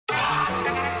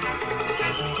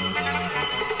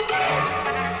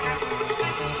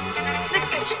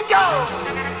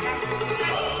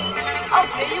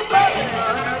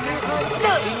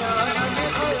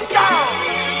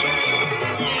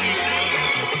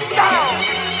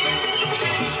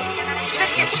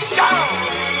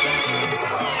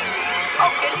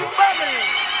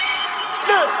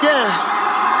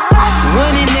Yeah.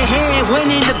 One in the hand, one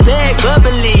in the bag,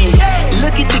 bubbling.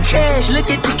 Look at the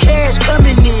cash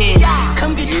coming in.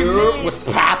 Come get your man.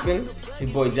 What's poppin'? It's your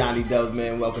boy Johnny Dubs,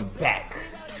 man. Welcome back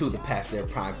to the Past Their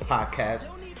Prime podcast.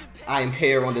 I am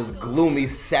here on this gloomy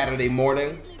Saturday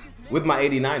morning with my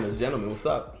 89ers. Gentlemen, what's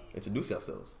up? Introduce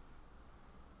yourselves.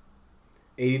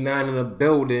 89 in the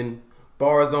building.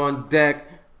 Bars on deck.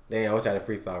 Damn, I wish I had a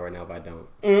freestyle right now, but I don't.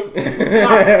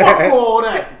 Nah, fuck all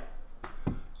that.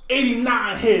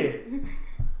 89 here.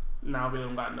 Nah, we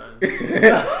don't got nothing.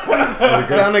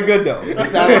 Sounded good, though.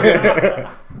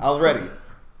 I was ready.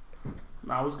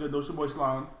 Nah, it was good, though. It's your boy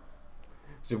Slime.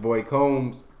 It's your boy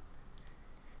Combs.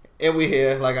 And we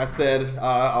here, like I said,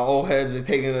 our old heads are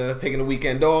taking the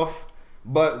weekend off,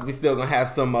 but we still gonna have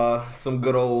some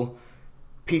good old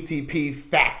PTP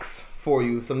facts for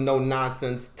you, some no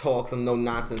nonsense talk, some no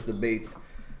nonsense debates.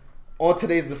 On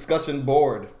today's discussion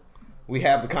board, we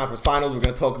have the conference finals. We're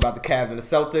gonna talk about the Cavs and the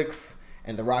Celtics,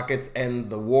 and the Rockets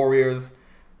and the Warriors.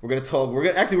 We're gonna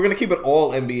keep it all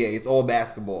NBA. It's all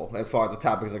basketball as far as the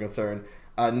topics are concerned.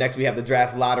 Next, we have the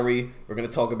draft lottery. We're going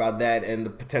to talk about that and the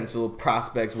potential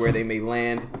prospects, where they may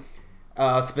land.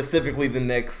 Specifically, the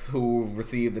Knicks, who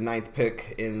received the 9th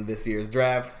pick in this year's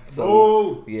draft.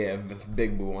 So, yeah,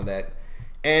 big boo on that.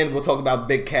 And we'll talk about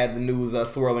Big Cat, the news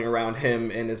swirling around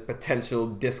him and his potential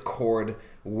discord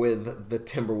with the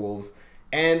Timberwolves.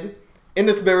 And in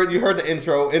the spirit, you heard the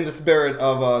intro, in the spirit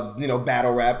of,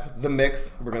 battle rap, the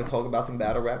mix. We're going to talk about some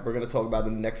battle rap. We're going to talk about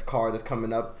the next card that's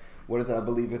coming up. What is it? I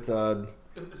believe it's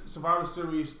Survivor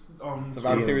Series.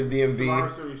 Survivor Series DMV. Survivor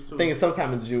Series 2. I think it's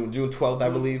sometime in June 12th, I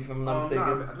believe, if I'm not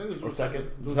mistaken. I think it's June June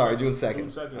 2nd. Sorry, June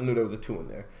 2nd. I knew there was a 2 in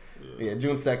there. Yeah,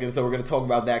 June 2nd. So we're going to talk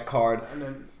about that card.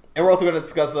 And we're also going to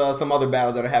discuss some other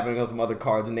battles that are happening on some other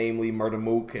cards, namely Murder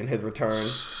Mook and his return.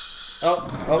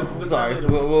 Sorry.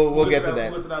 We'll get to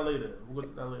that. We'll get to that later.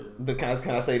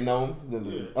 Can I say Gnome?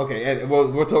 Yeah. Okay, and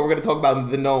we're going to talk about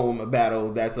the Gnome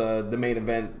battle. That's the main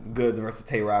event, Goods versus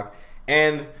Tay-Rock.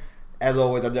 And as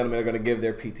always, our gentlemen are going to give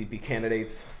their PTP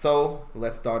candidates. So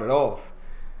let's start it off.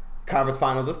 Conference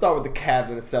finals. Let's start with the Cavs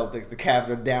and the Celtics. The Cavs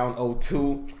are down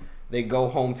 0-2. They go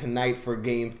home tonight for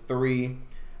Game 3.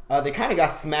 They kind of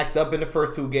got smacked up in the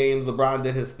first 2 games. LeBron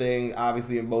did his thing,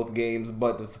 obviously, in both games,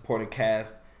 but the supporting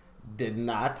cast did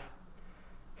not.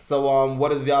 So,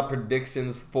 what is y'all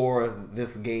predictions for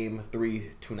this Game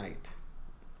 3 tonight?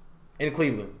 In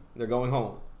Cleveland. They're going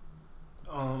home.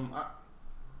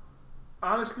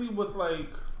 Honestly, with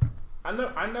I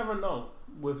never know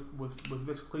with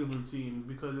this Cleveland team,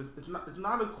 because it's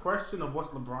not a question of what's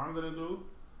LeBron gonna do.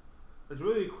 It's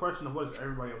really a question of what's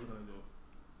everybody else gonna do.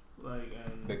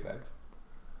 And big facts.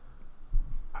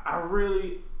 I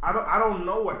don't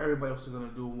know what everybody else is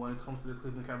gonna do when it comes to the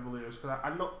Cleveland Cavaliers, because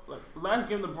I know last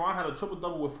game LeBron had a triple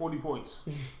double with 40 points,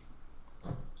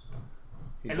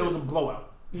 and it was a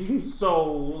blowout.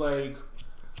 So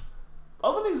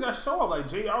other niggas gotta show up.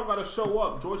 JR gotta show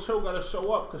up. George Hill gotta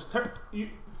show up. Cause I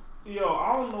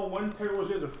don't know when Terry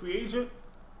Rozier is a free agent,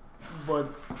 but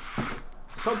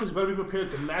something's better be prepared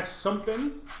to match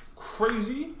something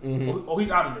crazy, or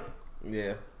he's out of there.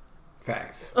 Yeah,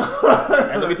 facts.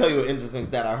 And let me tell you an interesting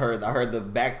stat I heard. I heard the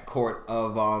backcourt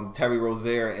of Terry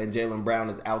Rozier and Jaylen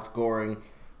Brown is outscoring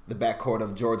the backcourt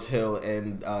of George Hill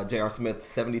and J.R. Smith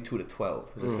 72-12.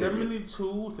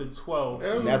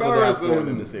 72-12. That's what they're outscoring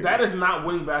in the series. That is not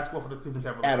winning basketball for the Cleveland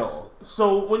Cavaliers at all.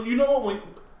 So when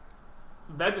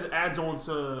that just adds on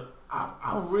to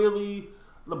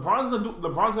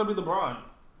LeBron's gonna be LeBron.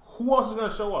 Who else is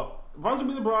gonna show up? LeBron's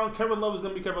gonna be LeBron. Kevin Love is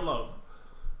gonna be Kevin Love.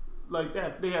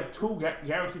 They have 2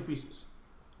 guaranteed pieces.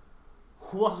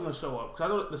 Who else is gonna show up? Because I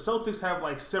know the Celtics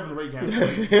have 7 or 8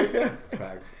 guaranteed pieces.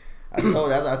 Facts.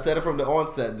 I said it from the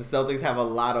onset. The Celtics have a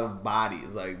lot of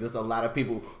bodies, just a lot of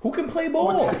people who can play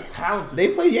ball. Talented.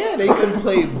 They can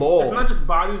play ball. It's not just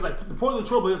bodies. The Portland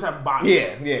Trail Blazers have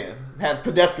bodies. Yeah, have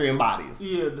pedestrian bodies.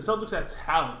 Yeah, the Celtics have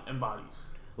talent and bodies.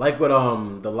 Like with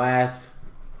the last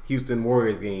Houston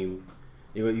Warriors game,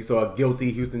 you saw a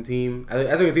guilty Houston team.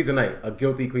 As you can see tonight, a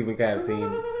guilty Cleveland Cavs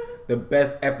team. The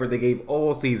best effort they gave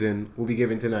all season will be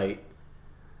given tonight,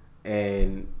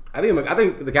 and I think the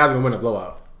Cavs are gonna win a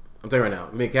blowout. I'm telling you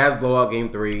right now. Cavs blow out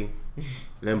Game 3, and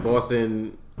then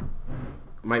Boston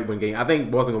might win I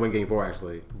think Boston will win Game 4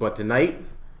 actually. But tonight,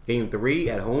 Game 3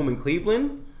 at home in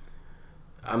Cleveland,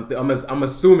 I'm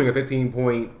assuming a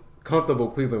 15-point comfortable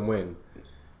Cleveland win.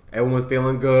 Everyone's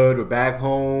feeling good. We're back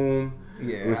home.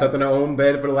 Yeah, we slept in our own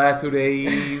bed for the last 2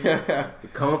 days. We're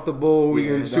comfortable. We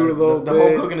can shoot a little bit. The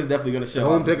home cooking is definitely going to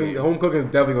show. The home cooking is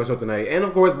definitely going to show tonight. And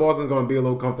of course, Boston's going to be a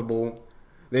little comfortable.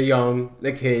 They're young.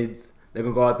 They're kids. They're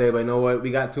going to go out there, but you know what?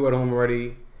 We got 2 at home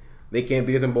already. They can't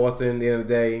beat us in Boston at the end of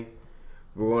the day.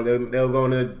 They're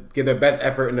going to give their best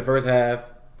effort in the first half.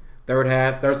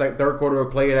 Third quarter, will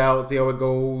play it out, see how it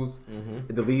goes.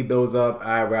 If the lead builds up,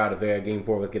 we're out of there. Game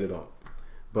 4, let's get it on.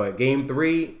 But Game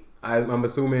 3, I'm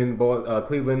assuming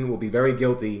Cleveland will be very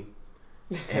guilty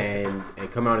and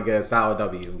come out and get a solid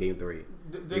W in Game 3.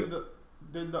 Did the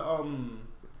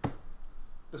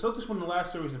Celtics win the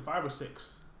last series in 5 or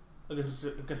 6 against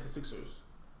the Sixers?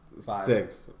 5.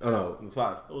 6. Oh no, It was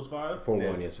 5. It was 5.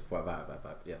 4-1. Yes, 5.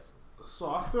 Yes.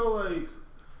 So I feel like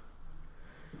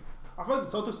the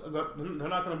Celtics they're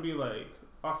not going to be like.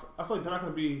 I feel like they're not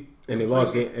going to be. And they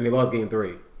lost Game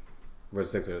 3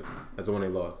 versus Sixers. That's the one they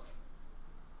lost.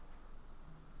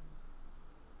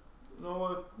 You know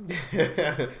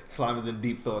what? Slime is in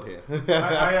deep thought here.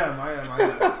 I am.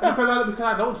 because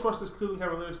I don't trust this Cleveland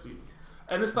Cavaliers team,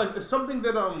 and it's something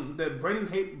that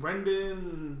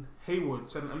Brendan Hayward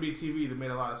said on NBA TV that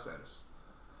made a lot of sense.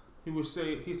 He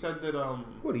said that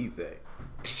What did he say?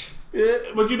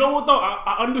 But you know what though?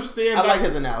 I understand. I like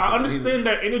his analysis. I understand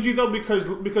that energy though because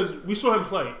we saw him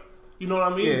play. You know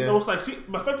what I mean? Yeah. So it's like, the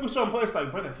fact that we saw him play, it's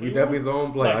like Brendan Hayward. We definitely saw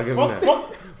him play. Like, I'll give him that.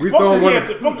 We fuck saw him the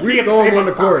on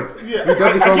the court. Yeah, We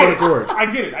definitely saw him on the court. I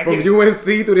get it. From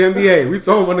UNC through the NBA, we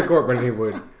saw him on the court, Brendan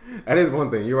Haywood. That is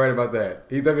one thing. You're right about that.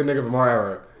 He's definitely a nigga from our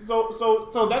era. So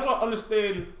that's why I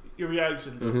understand your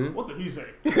reaction. Mm-hmm. What did he say?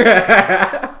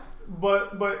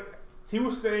 But he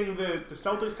was saying that the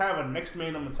Celtics have a next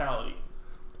man up mentality.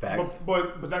 Facts.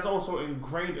 But that's also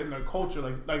ingrained in their culture.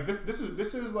 Like this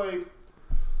is like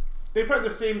they've had the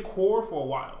same core for a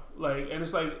while. Like, and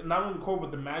it's like not only the core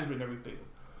but the management and everything.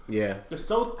 Yeah. The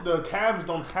Cavs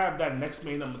don't have that next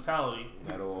man up mentality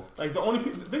At all. Like the only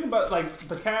thing about like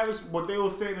the Cavs, what they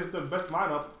were saying is the best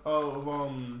lineup of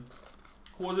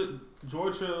who was it?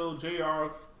 George Hill, Jr.,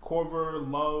 Corver,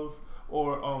 Love,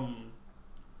 or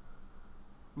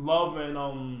Love and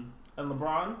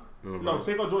LeBron. Mm-hmm. No,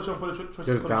 take out George Hill and put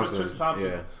Tristan Thompson.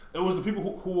 Yeah. It was the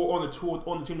people who were on the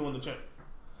team to win the chip.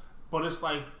 But it's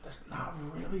like that's not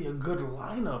really a good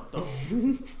lineup though.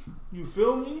 You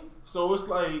feel me? So it's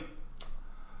like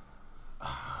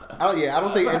I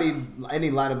don't think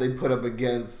any lineup they put up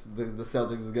against the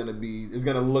Celtics is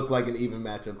gonna look like an even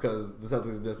matchup because the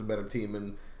Celtics are just a better team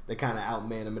and they kind of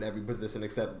outman them at every position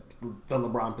except the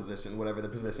LeBron position, whatever the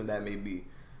position that may be.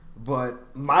 But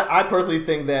I personally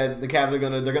think that the Cavs they're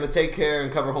gonna take care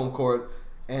and cover home court,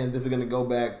 and this is gonna go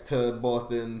back to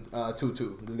Boston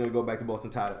 2-2. This is gonna go back to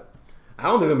Boston tied up. I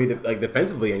don't think it'll be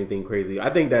defensively anything crazy. I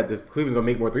think that this Cleveland's gonna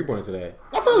make more 3-pointers today.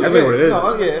 I feel That's what it is.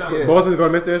 No, yeah. Boston's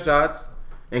gonna miss their shots,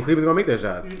 and Cleveland's gonna make their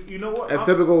shots. you know what? That's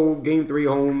typical Game 3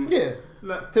 home. Yeah.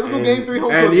 Like, Typical Game 3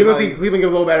 home And court, you're gonna like, see Cleveland give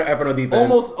a little better effort on defense.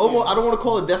 almost. I don't want to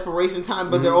call it desperation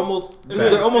time, but they're almost kind of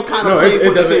No, playing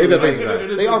for the it's series. desperation Like,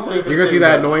 time. they are playing for You're the gonna see series, that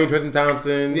like, annoying Tristan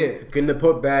Thompson. Yeah. Getting the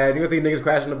putback. You're gonna see niggas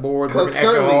crashing the board. Because working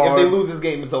extra certainly, if hard. they lose this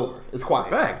game, it's over. It's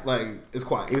quiet. Facts. Like it's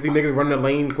quiet. You see niggas running the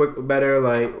lane quick better.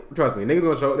 Like, trust me, niggas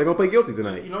gonna show. They're gonna play guilty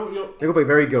tonight. you know, They're gonna play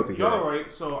very guilty tonight. y'all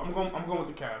right. So I'm going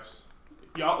with the Cavs.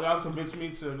 Y'all convinced me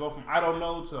to go from I don't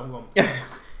know to I'm going.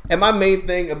 And my main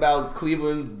thing about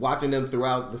Cleveland, watching them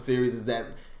throughout the series, is that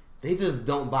they just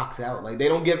don't box out. Like, they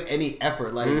don't give any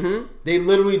effort. Like, they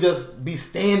literally just be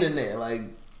standing there. Like,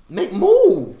 make a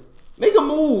move.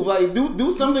 Like,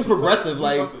 do something progressive.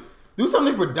 Like, do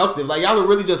something productive. Like, y'all are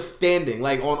really just standing.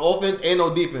 Like, on offense and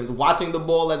on defense. Watching the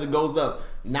ball as it goes up.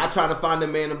 Not trying to find a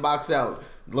man to box out.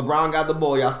 LeBron got the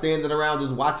ball. Y'all standing around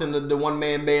just watching the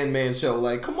one-man man show.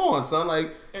 Like, come on, son.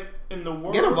 Like, In the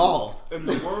words, get involved. In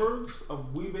the words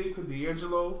of Weebay to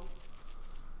D'Angelo,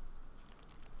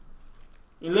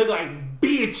 you look like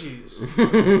bitches.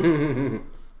 You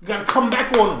gotta come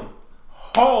back on them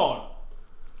hard.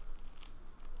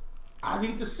 I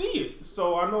need to see it.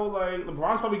 So I know like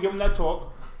LeBron's probably giving that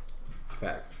talk.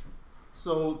 Facts.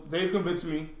 So they've convinced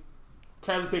me.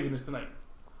 Cavs taking this tonight.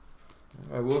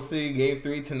 All right, we'll see Game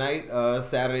 3 tonight,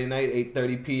 Saturday night,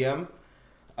 8:30 p.m.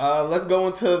 Let's go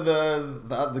into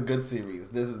the good series.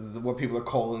 This is what people are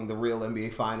calling the real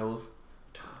NBA Finals.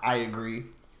 I agree.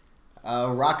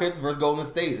 Rockets versus Golden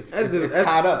State. It's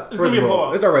tied up. It's gonna be a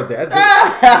blowout. It's all right there. It's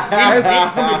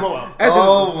gonna be a blowout.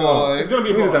 Oh, boy. It's gonna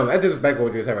be a blowout. That's disrespectful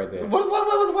what you said right there. What's it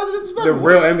The disrespectful?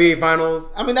 real NBA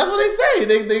Finals. I mean, that's what they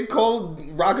say. They call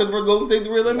Rockets versus Golden State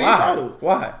the real NBA Finals.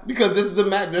 Why? Because this is the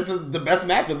This is the best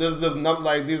matchup. This is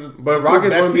these are But the two Rockets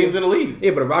best wouldn't be teams in the league.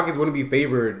 Yeah, but the Rockets wouldn't be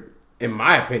favored, in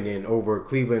my opinion, over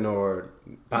Cleveland or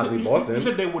possibly Boston. You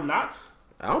said they would not.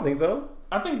 I don't think so.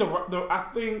 I think I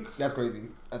think That's crazy.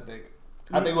 I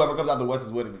think whoever comes out the West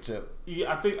is winning the chip.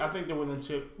 Yeah, I think they're winning the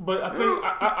chip, but I think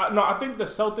I think the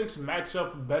Celtics match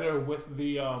up better with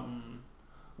the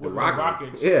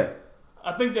Rockets. Yeah.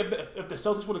 I think that if the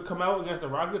Celtics would have come out against the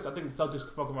Rockets, I think the Celtics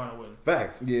could fuck around and win.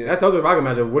 Facts. Yeah. That Celtics Rocket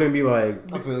matchup wouldn't be like.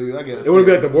 I feel you. I guess It wouldn't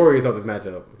be like the Warriors Celtics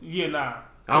matchup. Yeah, nah.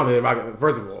 I don't think the Rockets.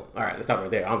 First of all right, let's stop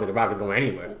right there. I don't think the Rockets going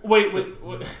anywhere. Wait.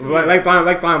 Like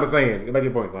Slime was saying. Get back to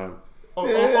your point, Slime. No.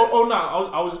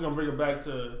 I was just gonna bring it back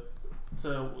to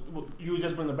you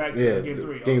just bring it back to game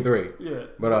 3. Game 3. Yeah.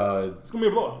 But it's gonna be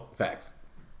a blowout. facts.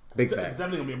 Big It's facts.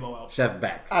 definitely gonna be a blowout. Chef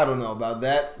back. I don't know about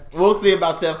that. We'll see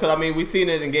about Chef because I mean we seen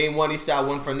it in game 1. He shot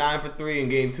 1 for 9 for 3. In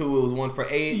game 2 it was 1 for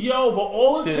 8. Yo, but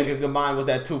all Shit combined was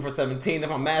that 2 for 17 if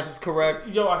my math is correct.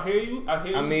 Yo, I hear you.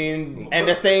 I mean, and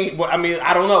they're saying, well, I mean,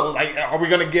 I don't know. Like, are we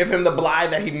gonna give him the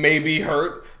blind that he may be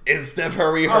hurt? Is Steph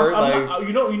Curry hurt? I'm not,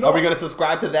 you know. Are we gonna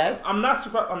subscribe to that? I'm not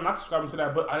subscribing to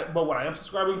that. But what I am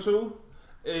subscribing to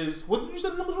is what did you say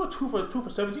the numbers were? 2 for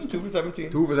 17. 2 for 17.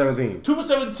 2 for 17. 2 for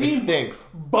 17. It stinks.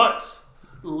 But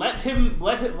let him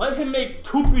make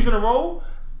 2 threes in a row,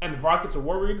 and the Rockets are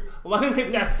worried. Let him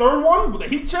hit that third one with a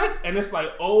heat check, and it's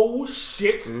like, oh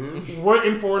shit, we're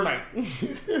in for a night.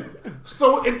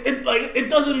 So it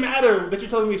doesn't matter that you're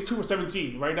telling me it's 2 for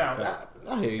 17 right now.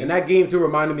 I hear you. And that game 2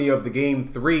 reminded me of the game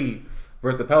 3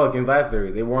 versus the Pelicans last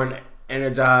series. They weren't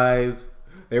energized.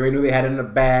 They already knew they had it in the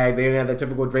bag. They didn't have that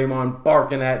typical Draymond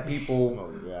barking at people. Oh,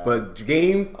 God. But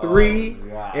game 3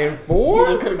 and 4? You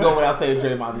just couldn't go without saying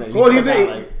Draymond's name. Well,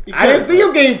 I didn't see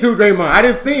him game 2, Draymond. I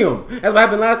didn't see him. That's what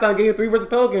happened last time, game 3 versus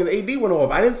Pelicans. AD went off.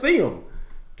 I didn't see him.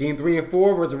 Game 3 and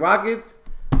 4 versus Rockets.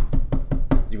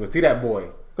 You gonna see that boy.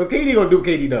 Because KD gonna do what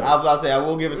KD does. I was about to say, I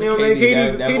will give it to You know what I KD.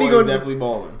 mean? That KD boy gonna is definitely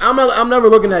balling. I'm never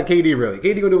looking at KD really.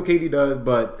 KD gonna do what KD does,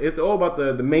 but it's all about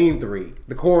the main 3,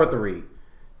 the core 3.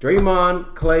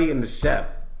 Draymond, Clay, and the Chef.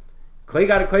 Clay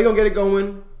gonna get it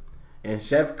going, and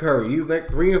Chef Curry. He's like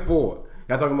 3 and 4.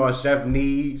 Y'all talking about Chef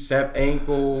knee, Chef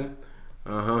ankle.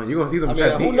 You gonna see some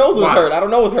Chef knee. Who knows what's hurt? I don't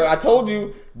know what's hurt. I told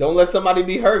you, don't let somebody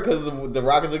be hurt because the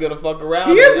Rockets are gonna fuck around.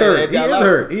 He is hurt.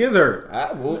 He is hurt.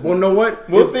 Well, know what?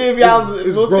 We'll see if y'all.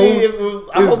 We'll see if.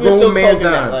 I hope you're still talking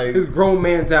that. Like, it's grown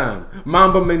man time.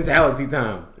 Mamba mentality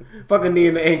time. Fucking knee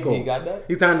in the ankle. He got that?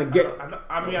 He's trying to get.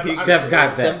 Chef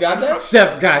got that.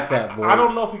 Chef got that, boy. I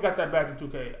don't know if he got that back in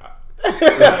 2K.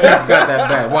 Chef got that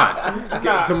bad.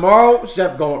 Watch. Tomorrow,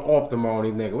 Chef going off tomorrow on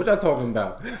these niggas. What y'all talking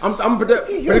about? I'm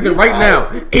predicting right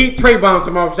now. 8 Trey bombs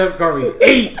tomorrow, Chef Curry.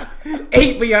 8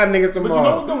 for y'all niggas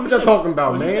tomorrow. What y'all talking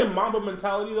about, man? You said Mamba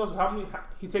mentality, though, so how many?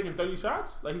 He taking 30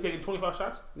 shots? Like he taking 25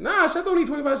 shots? Nah, Chef don't need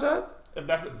 25 shots. If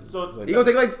that's so, he gonna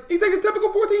take he taking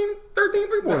typical 14, 13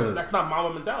 3-pointers. That's not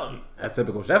Mamba mentality. That's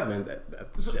typical Chef, man.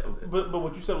 That's Chef. But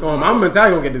what you said was Mamba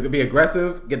mentality gonna get to be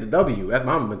aggressive, get the W. That's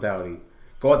Mamba mentality.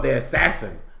 Go out there,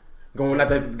 assassin. I'm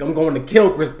going to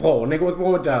kill Chris Paul. Nigga, what's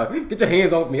wrong with y'all? Get your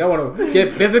hands off me. I want to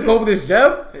get physical with this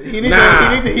Chef. He need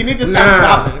to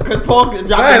stop dropping. Chris Paul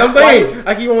dropping twice.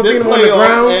 I keep on seeing him on the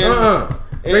ground.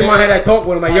 Draymond had that talk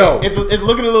with him like, yo. It's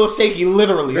looking a little shaky,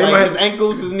 literally. Like his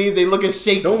ankles, his knees, they looking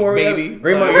shaky. Don't worry, baby.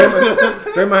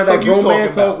 Draymond had that grown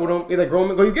man talk with him. He's like grown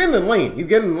man. He's getting in the lane.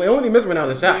 The only missing right now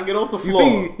is the shot. Get off the floor.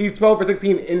 You see, he's 12 for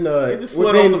 16 in the. He just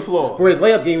slid off the floor. For his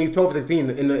layup game, he's 12 for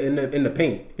 16 in the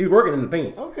paint. He's working in the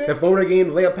paint. Okay. The floater game,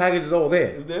 the layup package is all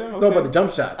there. Is there? Okay. It's all about the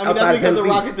jump shot. I mean, that's because the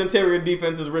Rockets' interior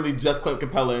defense is really just Clint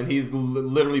Capella, and he's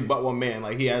literally but one man.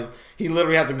 Like he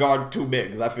literally has to guard 2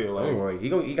 bigs. I feel like. Don't worry,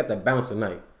 he got that bounce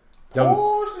tonight.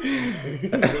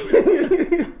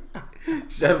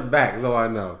 Chef back is all I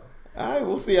know. Alright,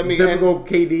 we'll see. I mean, typical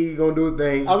KD gonna do his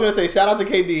thing. I was gonna say, shout out to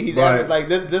KD. He's averaging like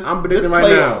this. I'm predicting right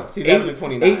now. He's averaging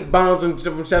 29. 8 bombs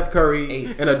from Chef Curry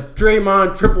and a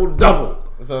Draymond triple double.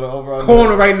 So the overall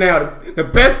corner right now, the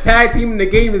best tag team in the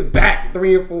game is back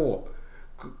 3 and 4.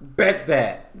 Bet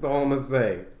that. That's all I'm gonna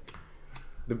say.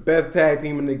 The best tag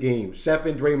team in the game, Chef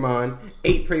and Draymond.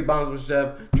 8 Trey bombs with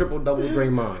Chef, triple double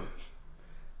Draymond.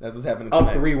 That's what's happening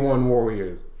tonight. Up 3-1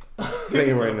 Warriors.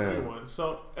 Saying right now. 3-1.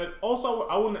 So, and also,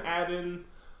 I want to add in.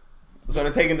 So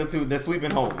they're taking they're sweeping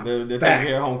home. They're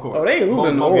taking their home court. Oh, they ain't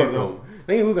losing the Oracle.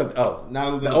 They ain't losing. Not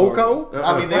losing the OCO.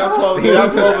 I mean, they are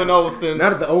 12-0 since.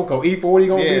 Not at the OCO. E40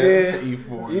 gonna be there.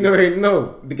 E40. You already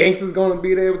know the gangsters gonna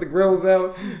be there with the grills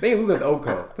out. They ain't losing at the OCO.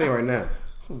 I'll tell you right now.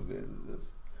 Whose business is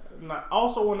this? And I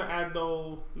also want to add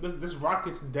though this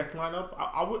Rockets death lineup.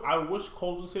 I wish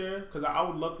Coles was here because I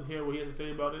would love to hear what he has to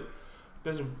say about it.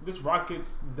 This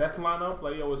Rockets death lineup,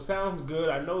 like it sounds good.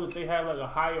 I know that they have like a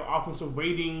higher offensive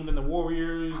rating than the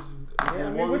Warriors.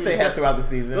 Yeah, which they had throughout the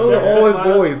season. Those are all his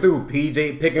boys too.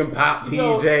 PJ, Pick and Pop,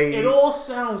 PJ. It all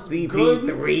sounds CP3.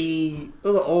 Good.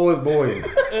 Those are all his boys.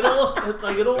 it all Harden,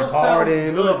 sounds good.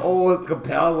 Those are all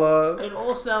Capella. It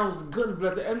all sounds good,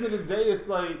 but at the end of the day, it's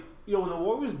like when the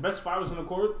Warriors' best 5 is on the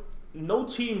court, no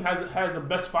team has a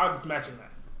best 5 that's matching that.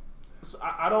 So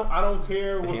I don't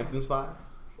care. The Hamptons 5.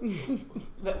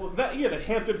 The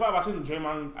Hampton 5. I seen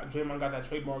Draymond got that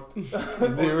trademarked.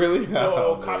 Did he really?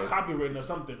 No, copywritten or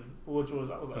something, which was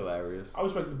I was like hilarious. I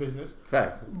respect the business.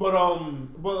 Facts. But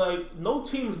like no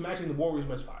team's matching the Warriors'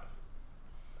 best 5.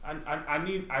 I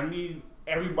need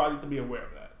everybody to be aware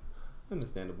of that.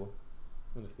 Understandable.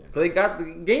 They got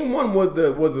game 1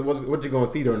 was what you're gonna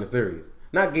see during the series,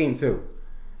 not game 2.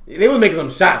 They was making some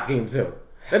shots game 2.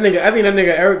 I seen that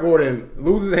nigga Eric Gordon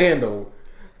lose his handle,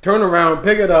 turn around,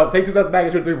 pick it up, take 2 steps back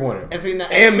and shoot a 3-pointer,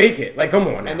 and make it. Like, come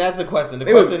on. Now. And that's the question.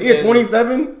 He had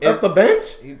 27 off the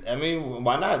bench. I mean,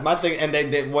 why not? My thing, and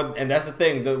that's the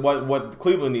thing. What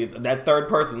Cleveland needs, that third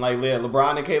person, like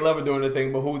LeBron and K-Love are doing the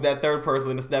thing, but who's that third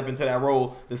person to step into that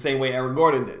role the same way Eric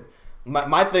Gordon did?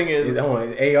 My thing is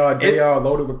AR, JR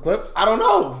loaded with clips? I don't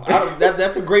know.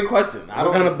 That's a great question.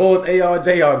 What kind of bullets AR,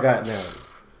 JR got now?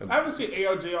 I haven't seen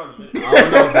ARJ in a minute. I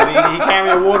don't know. So he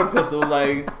carrying water pistols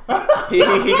like he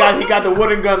got the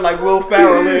wooden gun like Will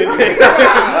Ferrell in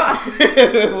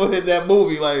that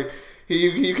movie. Like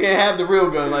you can't have the real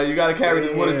gun. Like you got to carry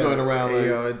this wooden joint around.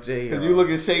 Like because you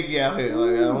looking shaky out here.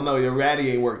 Like I don't know. Your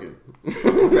ratty ain't working.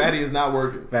 Ratty is not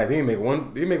working. In fact, he didn't make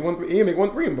one. He make one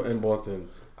three in Boston.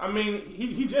 I mean,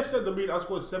 he just said the beat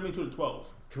outscored 72-12.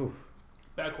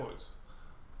 Backcourts.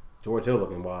 George Hill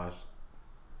looking washed.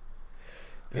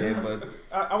 Yeah, but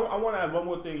I want to add one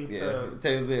more thing.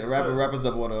 Wrap us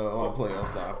up on a playoff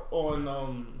style.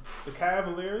 On the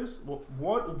Cavaliers,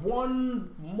 one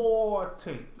more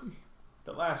thing.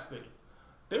 The last thing,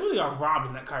 they really got robbed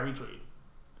in that Kyrie trade.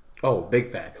 Oh,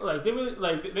 big facts. Like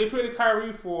they traded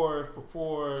Kyrie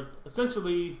for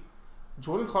essentially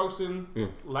Jordan Clarkson,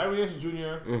 Larry Nance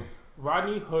Jr.,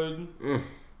 Rodney Hood,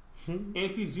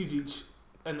 Ante Zizic,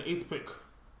 and the 8th pick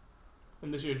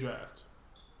in this year's draft.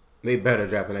 They better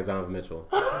draft the next Donovan Mitchell.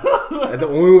 That's the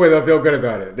only way they'll feel good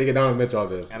about it. They get Donovan Mitchell off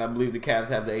this. And I believe the Cavs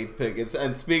have the 8th pick.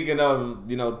 And speaking of,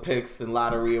 picks and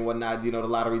lottery and whatnot, the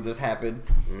lottery just happened.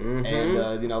 Mm-hmm.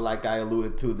 And, like I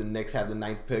alluded to, the Knicks have the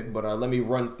 9th pick. But let me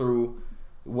run through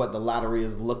what the lottery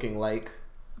is looking like.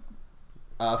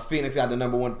 Phoenix got the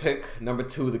number 1 pick. Number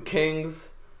 2, the Kings.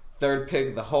 3rd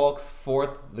pick, the Hawks.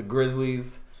 4th, the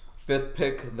Grizzlies. 5th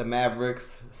pick, the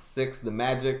Mavericks. 6th, the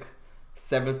Magic.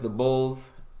 7th, the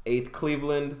Bulls. 8th,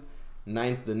 Cleveland.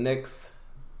 9th, the Knicks.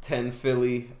 10,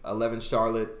 Philly. 11,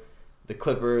 Charlotte. The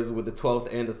Clippers with the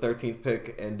 12th and the 13th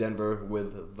pick. And Denver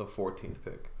with the 14th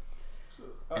pick.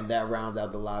 And that rounds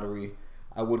out the lottery.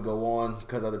 I would go on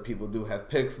because other people do have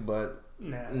picks, but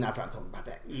I'm not trying to talk about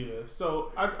that. Yeah,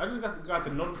 so I just got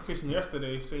the notification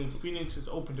yesterday saying Phoenix is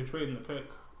open to trading the pick.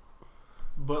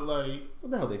 What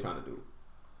the hell are they trying to do?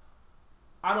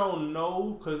 I don't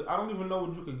know, because I don't even know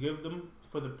what you could give them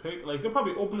for the pick. Like, they're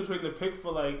probably open to trading the pick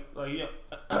for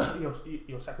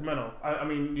Sacramento. I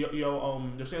mean,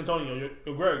 your San Antonio,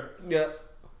 your Greg. Yeah.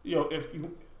 If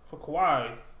you for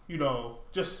Kawhi,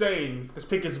 just saying this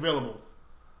pick is available.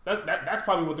 That's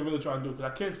probably what they're really trying to do,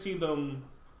 because I can't see them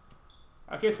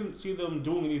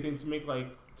doing anything to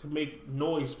make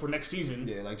noise for next season.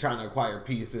 Yeah, like trying to acquire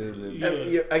pieces.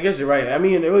 I guess you're right. I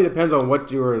mean, it really depends on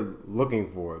what you're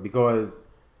looking for, because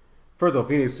first of all,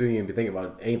 Phoenix shouldn't even be thinking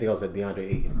about anything else at DeAndre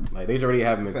Ayton. Like, they should already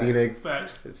have him in Phoenix.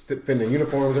 Fitting in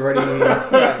uniforms already.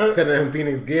 Sending him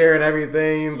Phoenix gear and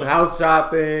everything. House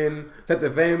shopping. Set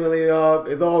the family up.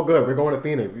 It's all good. We're going to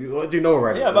Phoenix. Let you know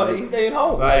already. Yeah, but he's staying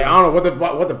home. Like, I don't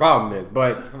know what the problem is,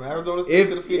 but from Arizona State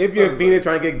to the Phoenix if you're Phoenix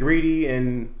trying to get greedy,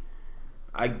 and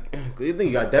you think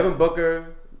you got Devin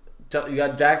Booker, you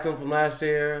got Jackson from last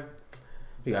year,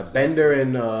 you got Bender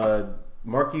and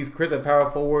Marquise Chris at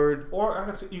power forward. Or I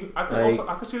could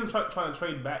see them trying to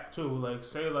trade back too. Like,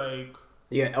 say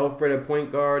Alfred at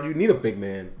point guard. You need a big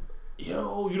man. You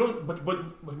don't. But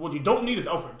what you don't need is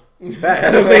Alfred. Fact.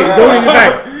 That's what I'm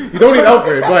saying. You don't need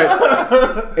Alfred,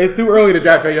 but it's too early to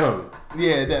draft Trae Young.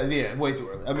 Yeah, way too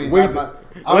early. I mean, that's the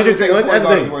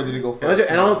thing. Worthy to go first.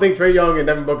 And I don't think Trae Young and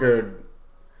Devin Booker.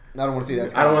 I don't want to see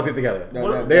that. I don't want to see it together.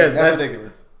 That's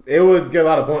ridiculous. It would get a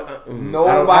lot of points.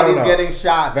 Nobody's getting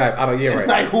shots. Fact, right.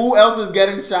 Like, who else is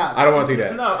getting shots? I don't want to see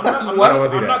that. No, I'm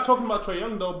not talking about Trae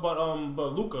Young though, but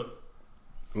Luka.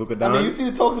 Don. I mean, you see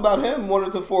the talks about him wanting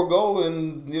to forego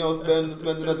and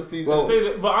spend another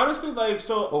season. But honestly,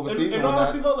 overseas. And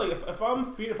honestly though, like if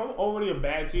I'm already a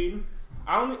bad team,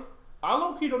 I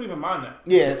low-key don't even mind that.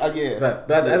 Yeah.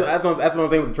 That's what I'm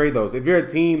saying with the trade though. If you're a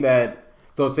team that,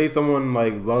 say someone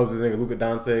like loves this nigga Luka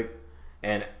Doncic,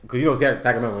 and because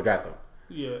Sacramento will draft him.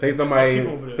 Yeah. Say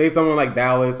someone like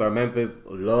Dallas or Memphis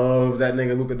loves that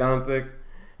nigga Luka Doncic,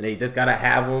 and they just gotta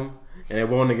have him, and they're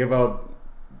willing to give up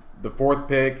the 4th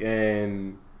pick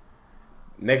and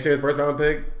next year's first round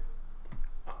pick.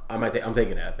 I'm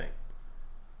taking that. I think.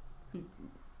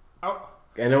 I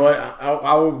And you know what?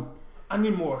 I will. I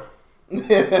need more. If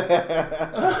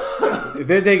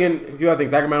they're taking, I think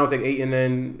Sacramento will take Ayton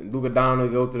and then Luka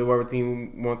Doncic go to whoever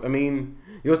team wants. I mean,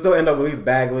 you'll still end up with at least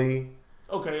Bagley.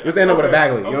 Okay. You'll still end up with a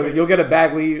Bagley. Okay. You'll get a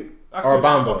Bagley or a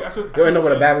Bamba. You'll end up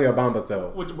with a Bagley or a Bamba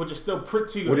still. Which is still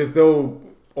pretty good. Which is still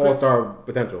all-star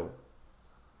potential.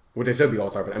 Which it should be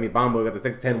all-star. But I mean, Bamba got the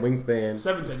 6'10" wingspan.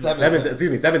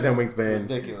 7'10" wingspan.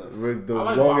 Ridiculous. The I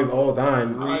like longest Bamba. all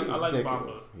time. I like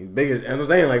Ridiculous. Bamba. He's big. And I'm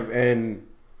saying, like, and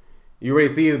you already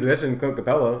see his position, Clint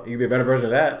Capella. He could be a better version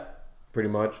of that, pretty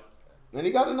much. And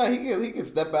he got a night. He can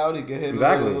step out. He can hit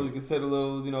Exactly. a little. He can hit a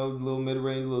little, little mid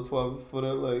range, little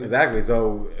 12-footer. Like Exactly.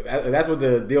 So that's what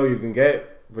the deal you can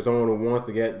get for someone who wants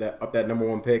to get that number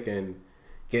one pick and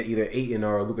get either Ayton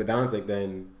or Luka Doncic.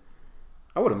 Then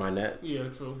I wouldn't mind that. Yeah,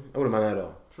 true. I wouldn't mind that at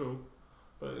all. True.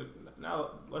 But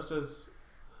now let's just.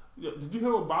 Did you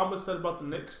hear what Bamba said about the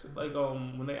Knicks? Like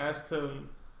when they asked him,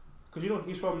 because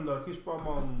he's from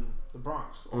the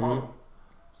Bronx, or Harlem.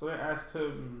 So they asked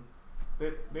him.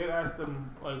 They asked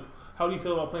him like, how do you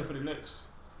feel about playing for the Knicks?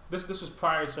 This was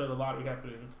prior to the lottery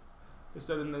happening. They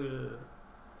said in the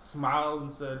smiled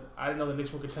and said, I didn't know the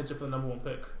Knicks were contention for the number one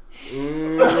pick.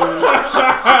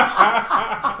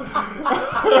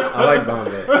 I like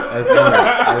Bamba. That's funny.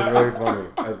 That's really funny.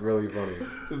 That's really funny.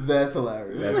 That's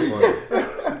hilarious. That's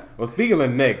funny. Well, speaking of the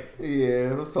Knicks,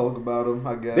 Yeah, let's talk about them.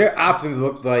 I guess their options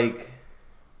looks like.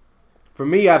 For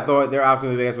me, I thought their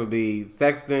options, I guess, would be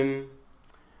Sexton,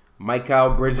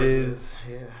 Mikal Bridges,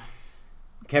 Yeah.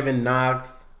 Kevin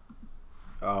Knox,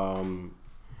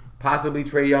 possibly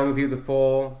Trae Young if he was to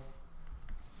fall.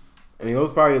 I mean, those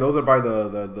are probably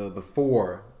the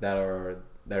four that are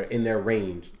in their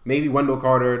range. Maybe Wendell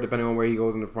Carter, depending on where he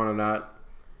goes in the front or not.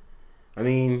 I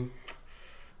mean,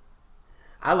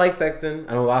 I like Sexton.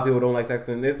 I know a lot of people don't like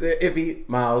Sexton. It's iffy.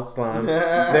 Miles, Slime.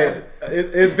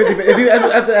 It's 50.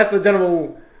 That's the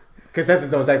general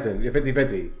consensus on Sexton. You're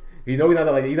 50-50. You know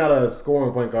he's not a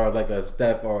scoring point guard like a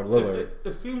Steph or Lillard.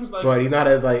 It seems like, But he's not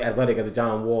as like athletic as a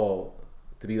John Wall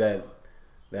to be that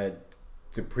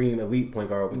supreme elite point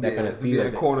guard with that kind of speed.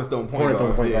 That cornerstone point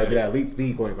guard. To be that elite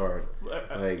speed point guard.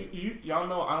 Like y'all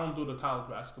know I don't do the college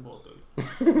basketball thing.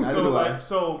 Neither do I.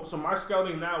 So my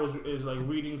scouting now is like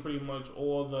reading pretty much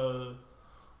all the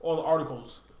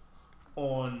articles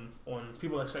on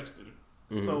people like Sexton.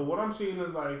 Mm-hmm. So what I'm seeing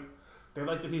is like they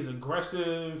like that he's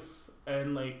aggressive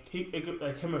and like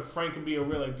him and Frank can be a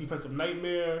real like defensive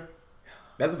nightmare.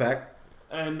 that's a fact.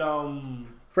 And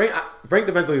Frank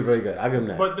defensively is really good. I'll give him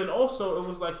that. but then also it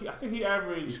was like I think he You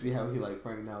averaged. see how he like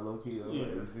Frank now, low key. Yeah.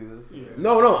 You see this? Yeah.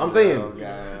 No, I'm saying Oh,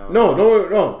 God.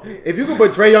 no. If you can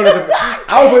put Trae Young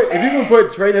if you can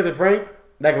put Trae as a Frank,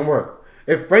 that can work.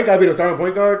 If Frank gotta be the starting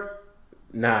point guard,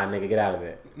 nah, nigga, get out of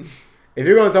it. If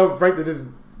you're gonna tell Frank to just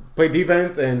play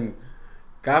defense and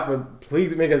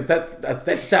please make a set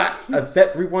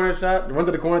 3-pointer shot, run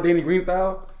to the corner, Danny Green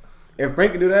style. If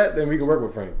Frank can do that, then we can work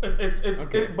with Frank. But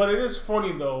it is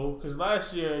funny though because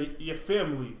last year your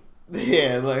family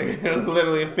Yeah, like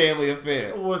literally a family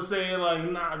affair. was saying like,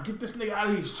 nah, get this nigga out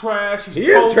of here. He's trash. He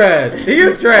is trash.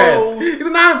 He's a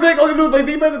 9 pick. All he do is play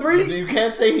defense at 3. You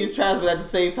can't say he's trash, but at the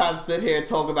same time sit here and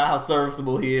talk about how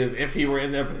serviceable he is if he were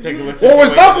in that particular situation. Well,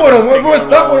 we're stuck with him.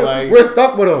 We're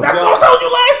stuck with him. That's what I was telling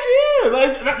you last year.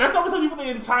 Like that's what I was telling you for the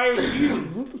entire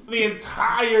season. The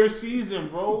entire season,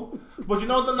 bro. But you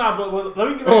know, but let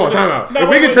me get Oh, time out. If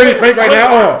we can trade Frank right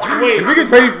now, if we can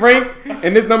trade Frank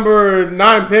and this number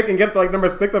 9 pick and get to like number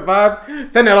 6 or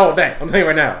 5, send that all day. I'm saying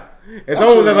right now. If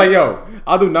someone was like, yo,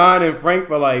 I'll do 9 and Frank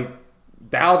for like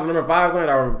 1,000 number 5s on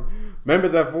our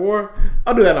members at 4,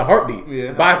 I'll do that in a heartbeat.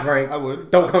 Yeah, Bye, Frank. I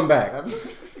would. Don't come back.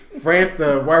 France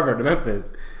to wherever, to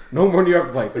Memphis. No more New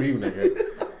York flights for you,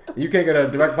 nigga. You can't get a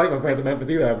direct flight from France to Memphis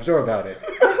either. I'm sure about it.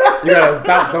 You gotta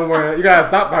stop somewhere. You gotta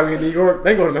stop probably in New York,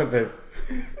 then go to Memphis.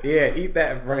 Yeah, eat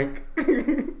that, Frank.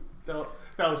 That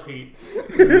was hate.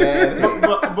 Man,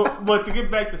 But to get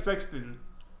back to Sexton,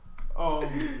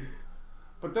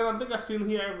 but then I think I seen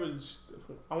he averaged.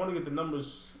 I want to get the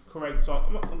numbers correct, so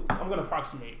I'm gonna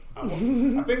approximate. I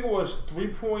think it was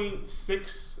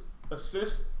 3.6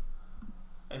 assists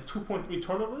and 2.3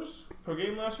 turnovers per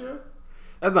game last year.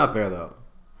 That's not fair though,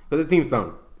 because the team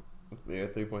stunk. yeah,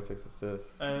 3.6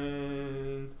 assists.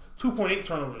 And 2.8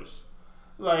 turnovers.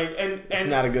 Like and It's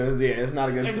not a good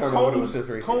turnover to assist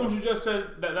ratio. Combs, you just said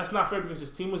that's not fair because his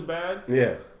team was bad.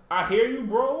 Yeah. I hear you,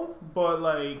 bro, but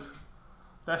like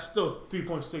that's still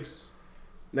 3.6.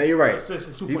 No, you're right. assists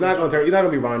and 2.8 He's not turnovers. gonna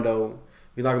be Rondo.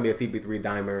 He's not gonna be a CP3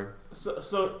 dimer.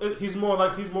 So he's more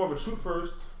of a shoot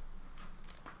first.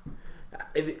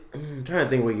 I'm trying to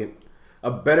think what he can.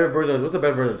 a better version. What's a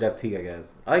better version of Jeff Teague? I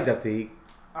guess I like Jeff Teague.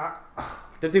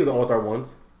 Jeff Teague was an All-Star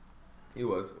once. He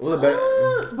was. What was a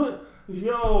better? But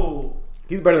yo,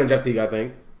 He's better than Jeff Teague, I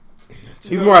think.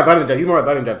 He's more athletic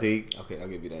than Jeff Teague. Okay, I'll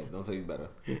give you that. Don't say he's better.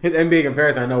 His NBA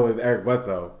comparison I know is Eric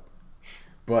Bledsoe,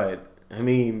 but I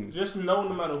mean, just know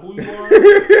no matter who you are,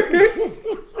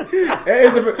 that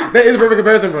is a perfect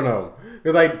comparison for him.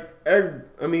 Because like Eric,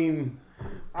 I mean,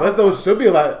 Bledsoe should be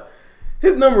a lot.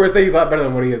 His number would say he's a lot better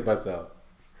than what he is Bledsoe.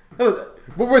 But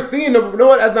we're seeing, you know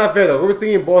what? That's not fair though. We're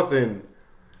seeing Boston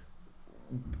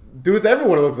do this to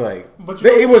everyone. It looks like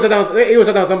they able to shut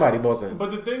down somebody. Boston.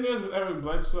 But the thing is with Eric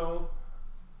Bledsoe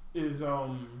is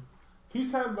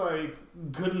he's had like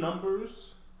good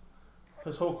numbers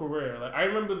his whole career. Like I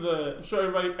remember I'm sure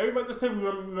everybody at this table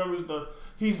remembers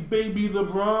he's baby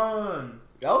LeBron.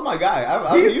 That was my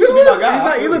guy. He's still my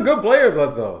guy. He's a good player,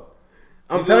 Bledsoe.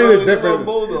 I'm telling you, it's different.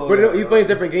 But he's playing a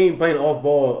different game, playing off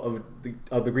ball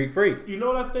of the Greek Freak. You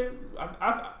know what I think?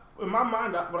 In my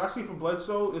mind, what I see for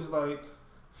Bledsoe is like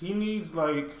he needs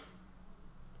like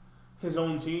his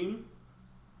own team,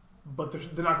 but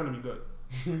they're not going to be good.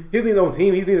 He needs his own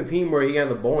team. He needs a team where he can have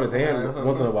the ball in his hand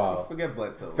once in a while. Forget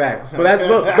Bledsoe. Facts, but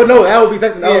no, that would be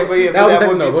Sexton. That would be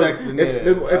Sexton.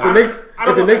 If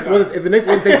the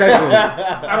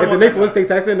Knicks was to take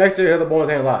Sexton, next year he'll have the ball in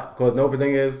his hand a lot because no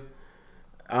Porzingis.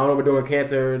 I don't know what we're doing.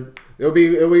 Cantor. It'll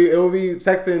be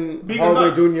Sexton,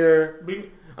 Hardaway Jr.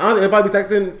 Honestly, it'll probably be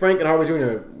Sexton, Frank, and Hardaway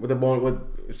Jr. with the ball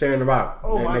with sharing the rock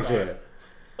next year.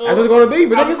 That's what it's going to be.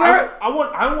 But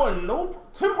I want no.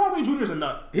 Tim Hardaway Jr. is a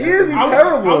nut. He is. He's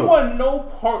terrible. I want no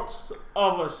parts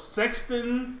of a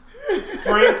Sexton,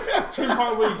 Frank, Tim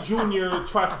Hardaway Jr.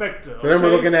 trifecta. So then we're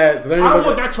looking at. I don't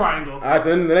want that triangle. All right.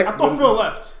 So then the next. I thought Phil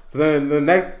left. So then the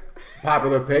next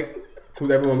popular pick,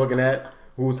 who's everyone looking at,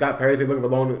 who Scott Perry said looking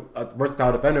for a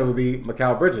versatile defender, would be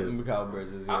Mikal Bridges. Mikal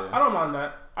Bridges. Yeah. I don't mind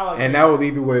that. I like. And that will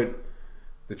leave you with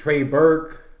the Trey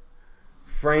Burke /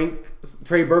 Frank,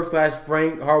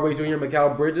 Hardaway Jr.,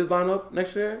 Mikal Bridges lineup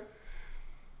next year.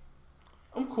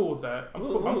 I'm cool with that. I'm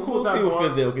cool We'll with that. see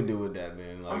what Fizdale can do with that,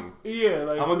 man.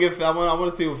 Like, I want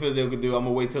to see what Fizdale can do. I'm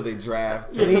gonna wait till they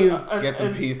draft, get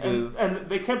some pieces. And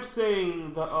they kept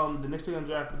saying the Knicks are gonna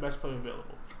draft the best player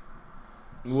available.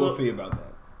 We'll see about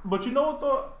that. But you know what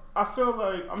though? I feel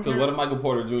like because what if Michael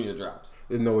Porter Jr. drops?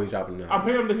 There's no way he's dropping now. I'm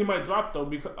hearing that he might drop though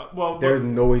because there's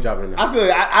no way he's dropping now. I feel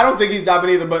like I don't think he's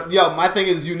dropping either. But my thing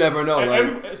is you never know,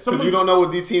 because you don't know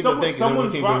what these teams are thinking. Someone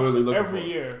what teams drops are really looking every for.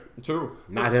 year. True.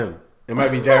 Not him. It might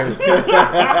be Jaren.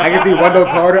 I can see Wendell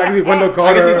Carter. I can see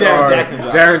Jaren Jackson.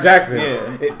 Jaren Jackson.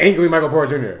 Yeah. It ain't gonna be Michael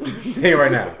Porter Jr. Tell you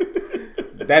right now.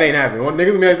 That ain't happening. When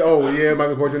niggas be like, oh yeah,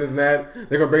 Michael Porter Jr. and that,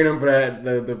 they're gonna bring him for that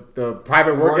the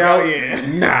private workout. Yeah.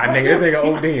 Nah, nigga, this nigga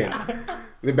ODing.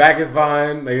 The back is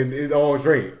fine. Like, it's all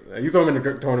straight. You saw him in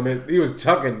the tournament. He was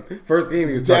chucking. First game,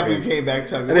 he was chucking. Definitely came back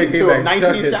chucking. And they came back 19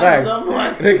 chucking. shots or something.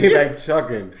 And they came back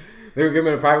chucking. They were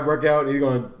giving him a private workout. He's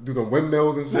gonna do some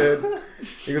windmills and shit.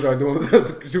 He's gonna start doing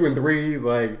shooting threes.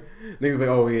 Like niggas like,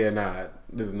 oh yeah, nah,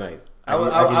 this is nice.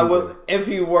 I would if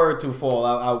he were to fall,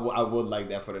 I would like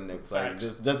that for the Knicks. Like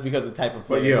just because the type of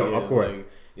player he is. Of course.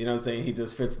 Like, you know what I'm saying? He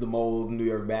just fits the mold New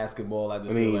York basketball. I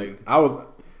feel like I would.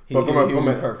 But from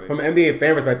an perfect. NBA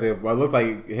fan perspective, well, it looks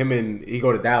like he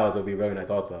go to Dallas would be really nice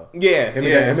also. Yeah. Him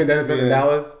and Dennis Smith in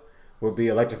Dallas would be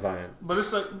electrifying. But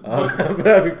it's like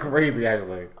that'd be crazy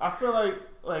actually. I feel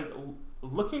like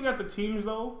looking at the teams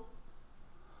though,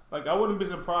 like I wouldn't be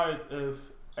surprised if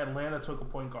Atlanta took a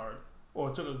point guard or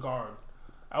took a guard.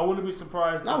 I wouldn't be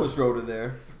surprised. Not with Schroeder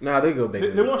there. Nah, they go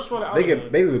Bailey. They want Schroeder out.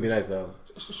 Bailey would be nice though.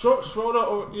 Schroeder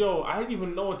or I didn't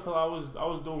even know until I was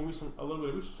doing a little bit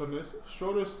of research on this.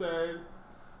 Schroeder said,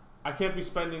 "I can't be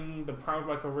spending the prime of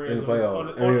my career in the playoffs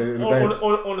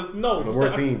on the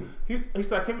worst team." He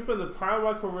said, "I can't be spending the prime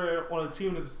of my career on a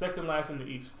team that's second last in the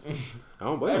East." I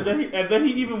don't blame him. And then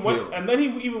he even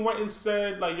went and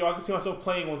said like, "Yo, I can see myself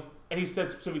playing on," and he said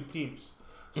specific teams.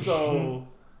 So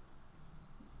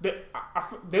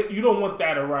you don't want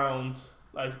that around.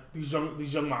 Like these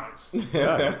young minds.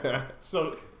 Yes.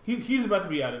 So he's about to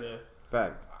be out of there.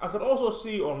 Facts. I could also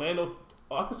see Orlando.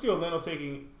 I could see Orlando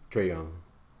taking Trae Young.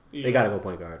 Yeah. They gotta go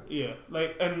point guard. Yeah,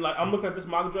 I'm looking at this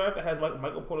mock draft that has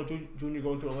Michael Porter Jr.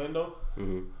 going to Orlando.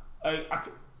 Mm-hmm.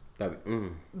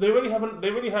 They already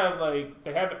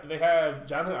have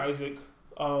Jonathan Isaac.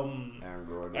 Aaron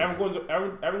Gordon. Aaron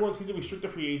Gordon's he's a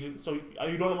restricted free agent, so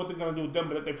you don't know what they're gonna do with them.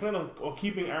 But if they plan on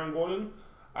keeping Aaron Gordon,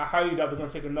 I highly doubt they're gonna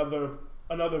take another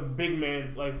big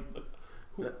man like.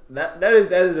 That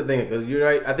is the thing, because you're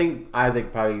right. I think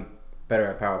Isaac probably better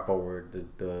at power forward.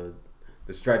 The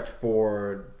stretch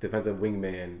forward defensive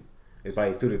wingman is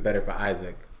probably suited better for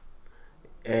Isaac.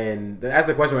 And that's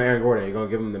the question with Aaron Gordon. You're gonna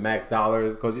give him the max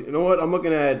dollars because you know what? I'm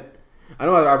looking at. I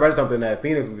know I read something that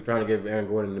Phoenix was trying to give Aaron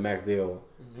Gordon the max deal.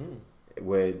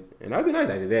 And that'd be nice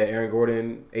actually. They had Aaron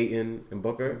Gordon, Ayton, and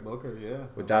Booker. Yeah.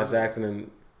 With Josh Jackson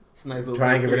and it's a nice little.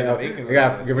 try and get rid of. They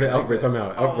got get rid of Alfred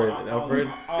somehow. Alfred.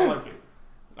 I don't like it.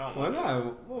 Why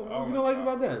not? What you don't like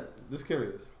about that? Just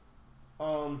curious.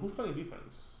 Who's playing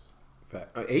defense?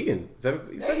 Ayton.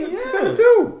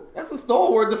 7'2". That's a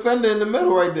stalwart defender in the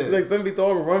middle right there. He's like 7 feet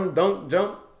tall, run, dunk,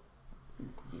 jump.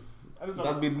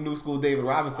 That'd be the new school David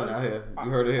Robinson out here. You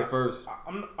heard it here first.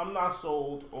 I'm not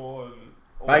sold on.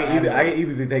 I can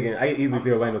easily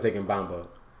see Orlando taking Bamba,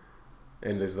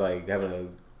 and just like having a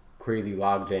crazy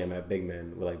log jam at big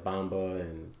men with like Bamba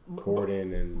and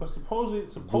Gordon and. But supposedly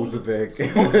Vucevic.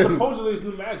 it's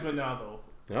new management now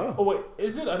though. Oh wait,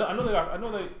 is it? I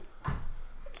know they.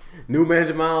 New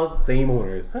manager Miles, same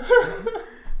owners.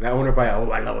 That owner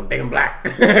probably, I love him big and black.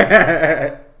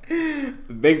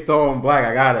 Big, tall, and black,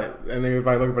 I got it. And then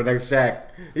probably looking for the next Shaq.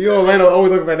 You know Orlando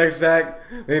always looking for the next Shaq.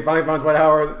 Then they finally found Dwight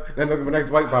Howard. Then looking for the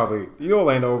next White probably. You know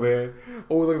Orlando over here.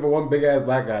 Always looking for one big ass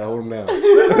black guy to hold him down.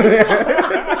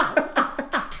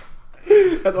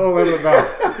 That's all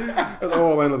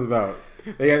Orlando's about.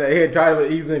 They had tried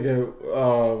with East nigga.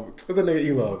 What's that nigga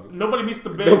E-Love? Nobody beats the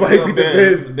Biz. Nobody beat the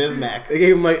Biz. Bismack. They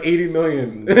gave him like $80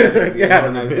 million. Yeah,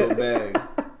 a nice little bag.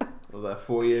 It was like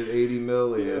 4 years, $80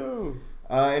 million.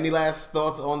 Any last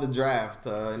thoughts on the draft?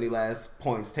 Any last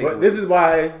points? Well, this is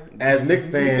why, as Knicks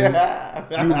fans,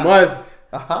 you must,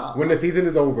 when the season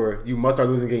is over, you must start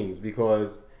losing games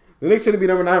because the Knicks shouldn't be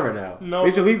number 9 right now. No. They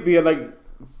should at least be at like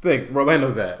 6 where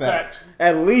Orlando's at. Facts.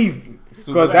 At least.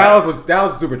 Because Dallas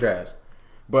was super trash.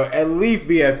 But at least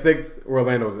be at 6 where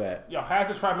Orlando's at. Y'all had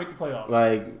to try to make the playoffs.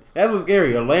 Like, that's what's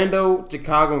scary. Orlando,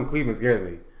 Chicago, and Cleveland scares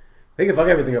me. They can fuck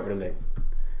everything up for the Knicks.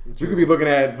 You could be looking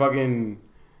at fucking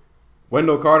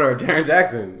Wendell Carter or Jaren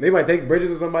Jackson. They might take Bridges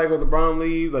or somebody because LeBron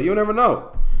leaves. Like, you'll never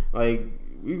know. Like,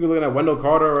 you could be looking at Wendell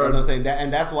Carter. Or, that's what I'm saying.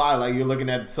 And that's why, like, you're looking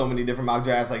at so many different mock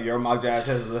drafts. Like, your mock draft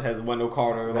has Wendell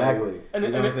Carter. Exactly. Like, you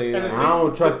know what I'm saying? I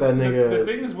don't trust that nigga. The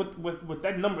thing is, with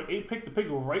that number 8 pick, the pick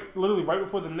literally right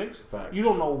before the Knicks, Facts. you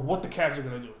don't know what the Cavs are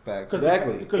going to do. Facts.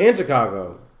 Exactly. In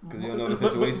Chicago. Because you don't know the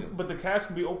situation. But the Cavs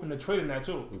can be open to trading that,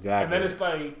 too. Exactly. And then it's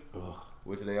like...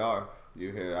 Which they are.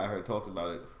 I heard talks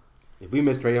about it. If we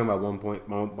miss Trae Young by 1 point,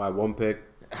 by 1 pick,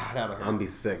 That'll hurt. I'm be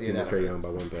sick. Yeah, We miss Trae Young by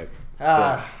 1 pick.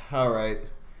 All right.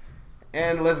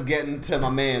 And let's get into my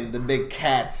man, the big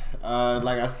cat.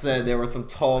 Like I said, there were some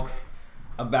talks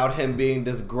about him being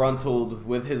disgruntled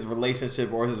with his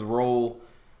relationship or his role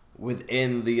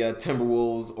within the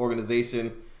Timberwolves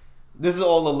organization. This is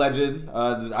all alleged.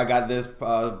 I got this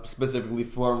specifically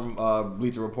from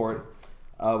Bleacher Report.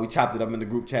 We chopped it up in the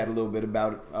group chat a little bit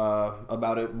about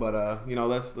it, but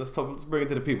let's bring it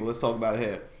to the people. Let's talk about it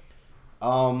here.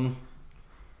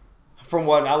 From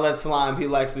what I'll let Slime,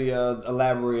 he'll actually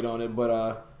elaborate on it,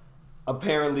 but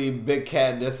apparently Big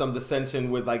Cat, there's some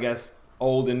dissension with, I guess,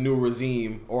 old and new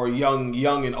regime, or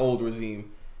young and old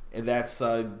regime, and that's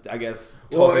I guess.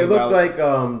 Well, it looks like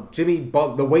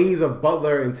the ways of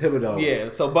Butler and Thibodeau. Yeah,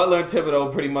 so Butler and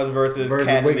Thibodeau pretty much versus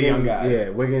Cat and the young guys. Yeah,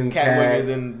 Wiggins, Cat Wiggins,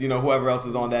 and whoever else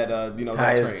is on that Tyus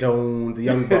that train. Jones, the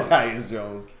young Bucks. Tyus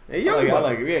Jones. Hey, I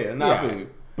like it. Yeah, not for you.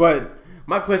 But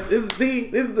my question is,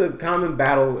 this is the common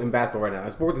battle in basketball right now,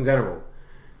 in sports in general.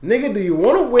 Nigga, do you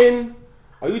want to win?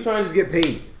 Or are you trying to just get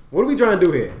paid? What are we trying to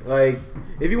do here? Like,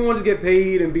 if you want to get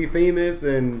paid and be famous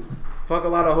and fuck a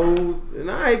lot of hoes, then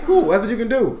alright, cool. That's what you can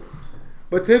do.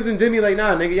 But Tibbs and Jimmy like,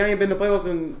 nah, nigga, y'all ain't been to the playoffs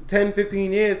in 10,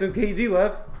 15 years since KG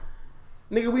left.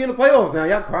 Nigga, we in the playoffs now.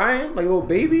 Y'all crying like little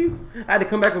babies? I had to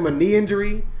come back from a knee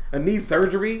injury, a knee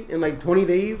surgery in like 20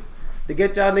 days to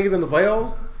get y'all niggas in the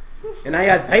playoffs. And now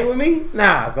y'all tight with me?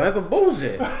 Nah, so that's some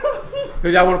bullshit.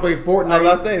 Cause y'all want to play Fortnite. I was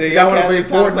about to say, y'all want to play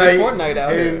Fortnite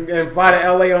out and fly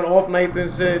to LA on off nights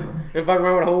and shit and fuck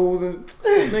around with hoes and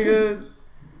nigga.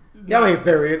 Y'all ain't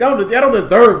serious. Y'all don't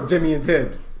deserve Jimmy and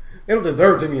Tibbs. They don't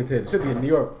deserve Jimmy and Tibbs. Should be in New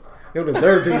York. They don't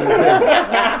deserve Jimmy and Tibbs.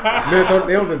 Minnesota.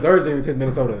 They don't deserve Jimmy and Tibbs.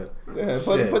 Minnesota. Yeah,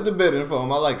 put the bid in for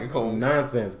them. I like it, Cole.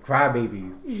 Nonsense.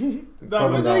 Crybabies.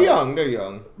 They're young. They're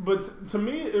young. But to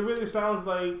me, it really sounds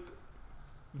like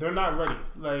they're not ready.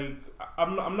 Like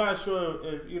I'm not sure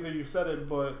if either you said it,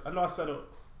 but I know I said it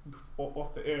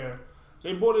off the air.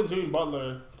 They brought in Jimmy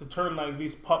Butler to turn like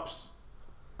these pups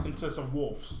into some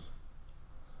wolves,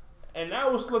 and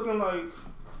that was looking like,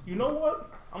 you know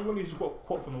what? I'm going to use a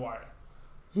quote from The Wire.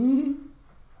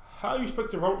 How you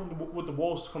expect to run with the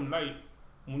wolves come night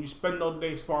when you spend all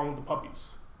day sparring with the puppies?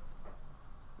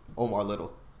 Omar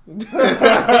Little.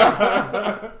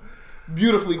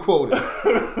 Beautifully quoted.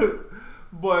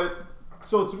 But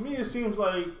So to me, it seems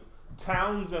like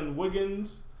Towns and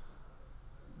Wiggins,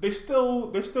 they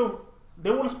want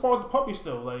to spar with the puppy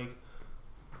still, like.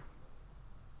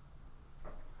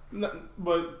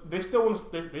 But they still want to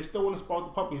spar with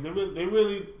the puppies.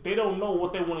 They don't know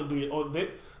what they want to do yet, or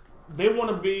they want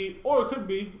to be, or it could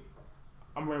be.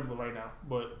 I'm rambling right now,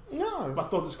 but No. my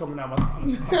thoughts is coming out.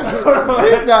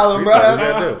 Freestyling,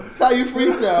 bro. That's how you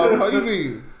freestyle. How you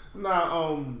mean?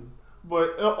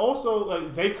 But also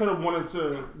like they could have wanted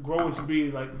to grow into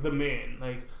be like the man.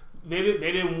 Like they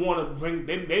didn't want to bring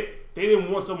they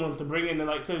didn't want someone to bring in and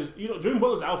like because Jimmy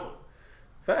Butler's alpha.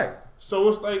 Facts. So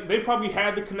it's like they probably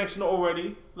had the connection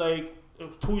already. Like it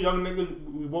was two young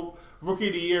niggas. We both rookie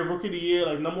of the year.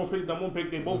 Like number one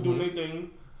pick. They both doing their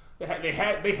thing.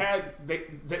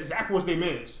 Zach was their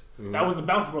mans. Mm-hmm. That was the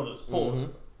Bounce Brothers. Pause.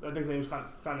 Mm-hmm. I think they was kind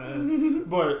of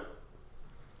but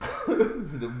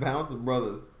the Bounce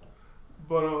Brothers.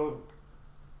 But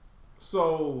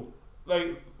so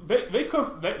like they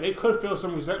could feel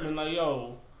some resentment. Like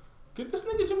yo, get this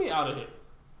nigga Jimmy out of here.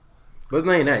 But it's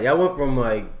not even that. Y'all went from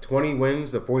like 20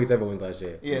 wins to 47 wins last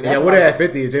year. Yeah, y'all would have had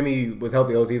 50 if Jimmy was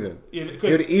healthy all season. Yeah, it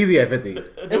would easy at 50.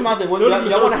 It's my thing.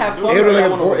 Y'all want to have fun. It would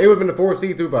have been the fourth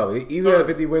seed too, probably. Easily at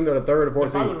 50 wins or the third or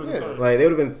fourth seed. Like they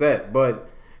would have been set. But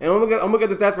I'm looking at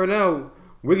the stats right now.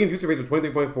 Wiggins' usage rate was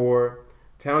 23.4.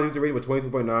 Towns' usage rate was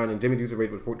 22.9, and Jimmy's usage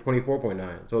rate was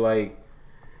 24.9. So like,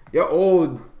 you're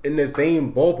all in the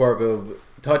same ballpark of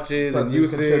touches and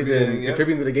usage and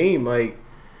contributing to the game. Like,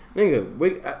 nigga,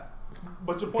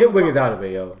 get Wiggins out of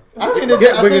it, yo. I think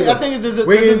they're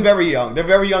just very young. They're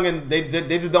very young, and they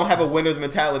just don't have a winner's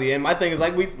mentality. And my thing is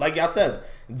like y'all said,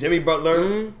 Jimmy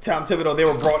Butler, Tom Thibodeau, they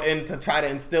were brought in to try to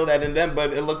instill that in them,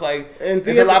 but it looks like there's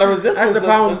a lot of resistance. That's the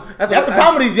problem. That's the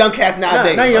problem with these young cats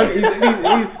nowadays. Not young. These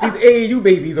AAU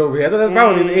babies over here. That's the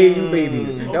problem with these AAU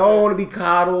babies. They all want to be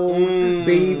coddled,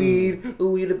 babied.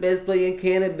 Ooh, you're the best player in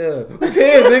Canada. Who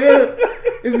cares, nigga?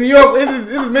 It's New York. This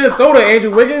is Minnesota,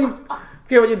 Andrew Wiggins.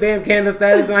 Care about your damn Canada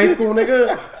status in high school,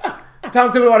 nigga.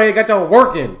 Tom Thibodeau out here got y'all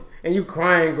working, and you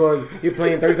crying because you're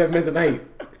playing 37 minutes a night.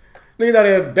 Niggas out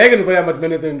here begging to play that much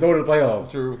minutes and go to the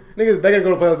playoffs. True. Niggas begging to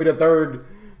go to the playoffs, be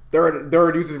the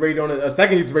third usage rate on a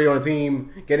second usage rate on a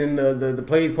team, getting the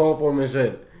plays called for them and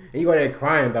shit. And you out there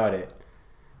crying about it,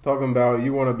 talking about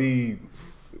you want to be.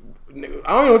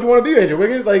 I don't know what you want to be, Andrew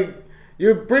Wiggins. Like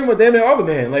you're pretty much damn near other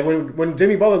man. Like when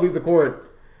Jimmy Butler leaves the court.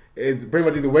 It's pretty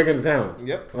much either Wiggins or Towns.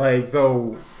 Yep. Like,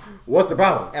 so, what's the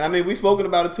problem? And I mean, we've spoken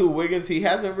about it too. Wiggins, he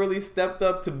hasn't really stepped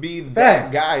up to be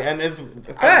that guy. And it's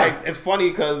funny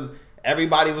because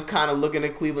everybody was kind of looking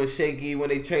at Cleveland shaky when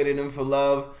they traded him for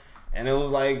Love. And it was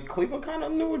like, Cleveland kind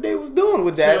of knew what they was doing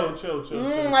with that. Chill.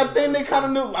 I think they kind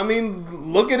of knew. I mean,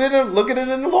 look at it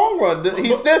in the long run.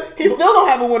 He still don't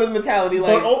have a winner's mentality.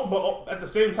 Like, but at the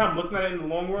same time, looking at it in the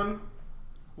long run,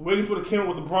 Wiggins would have came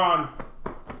with LeBron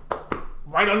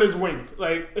right on his wing,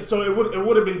 like so it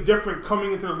would have been different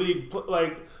coming into the league,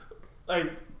 like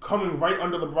coming right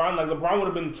under LeBron. Like LeBron would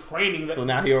have been training. So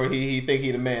now he think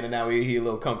he the man, and now he a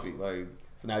little comfy. Like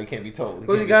so now he can't be told.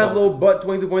 Because he got a little butt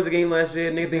 22 points a game last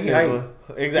year. Nigga think he hype.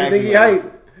 Exactly. Think he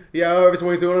hype. Yeah, over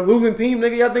 22 on a losing team.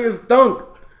 Nigga, y'all think it's stunk.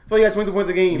 That's why you got 22 points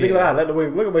a game. Nigga, let the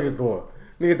Wiggins look at Wiggins score.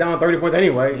 Nigga down 30 points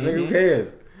anyway. Nigga, who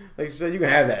cares? Like shit, you can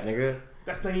have that, nigga.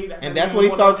 That's when he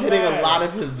starts hitting a lot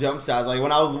of his jump shots. Like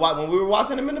when we were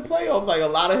watching him in the playoffs, like a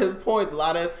lot of his points, a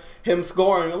lot of him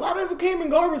scoring, a lot of it came in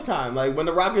garbage time. Like when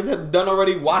the Rockets had done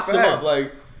already washed him up.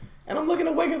 Like, and I'm looking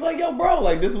at Wiggins like, yo, bro,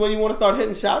 like this is when you want to start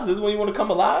hitting shots. This is when you want to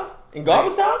come alive in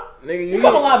garbage time. Nigga, you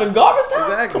come alive in garbage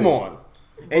time. Exactly. Come on.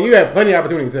 And you had plenty of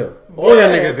opportunity too. All y'all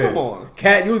niggas did. Come on.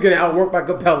 Cat, you was getting outworked by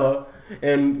Capella.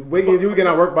 And Wiggins, you was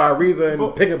getting outworked by Ariza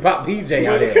and pick and pop PJ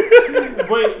out there.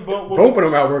 But both of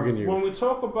them outworking you. When we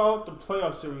talk about the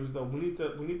playoff series, though, we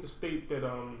need to state that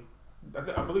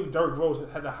I believe Derrick Rose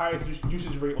had the highest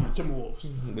usage rate on the Timberwolves.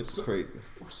 Which is crazy.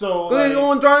 So they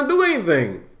don't trying to do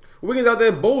anything. Wiggins out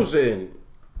there bullshitting.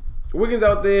 Wiggins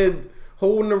out there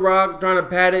holding the rock, trying to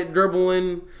pat it,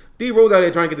 dribbling. D Rose out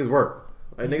there trying to get this work.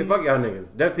 Like nigga, fuck y'all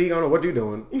niggas. Jeff Teague, I don't know what you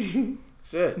doing.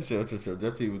 Shit. Chill.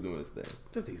 Jeff Teague was doing his thing.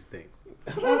 Jeff Teague stinks.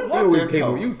 You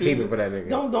caping for that nigga.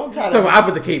 Don't try to. I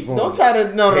put the cape on. Don't try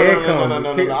to. No.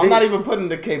 I'm not even putting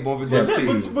the cape on for Jeff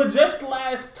Teague. But just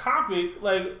last topic,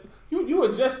 like you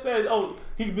had just said, oh,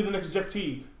 he could be the next Jeff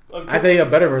Teague. Like, I say a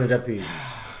better version of Jeff Teague.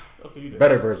 Okay, you did.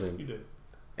 Better version. You did.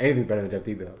 Anything's better than Jeff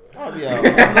Teague though. Oh,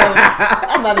 yeah.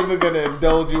 I'm not even gonna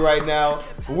indulge you right now.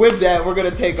 With that, we're gonna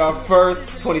take our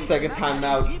first 20-second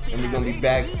timeout, and we're gonna be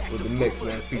back with the mix,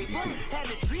 man. It's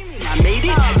PTP. I made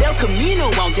it. El Camino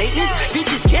on Dayton's.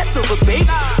 Bitches guess over bait.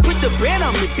 Put the bread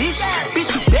on me, bitch.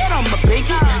 Bitch, you bet on my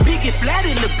bacon. Big and flat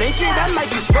in the blanket. I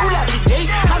might just roll out today.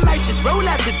 I might just roll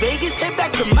out to Vegas. Head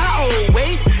back to my old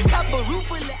ways. Cop a roof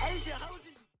full of Asia hoes.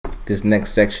 This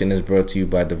next section is brought to you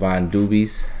by Divine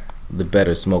Doobies, the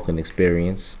better smoking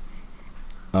experience.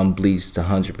 Unbleached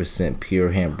 100%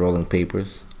 pure hemp rolling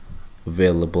papers.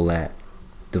 Available at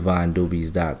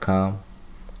divinedoobies.com.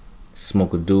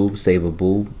 Smoke a doob, save a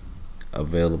boob.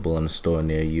 Available in a store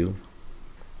near you.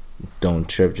 Don't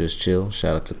trip, just chill.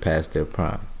 Shout out to Past Their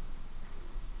Prime.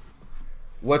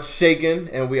 What's shaking?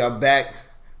 And we are back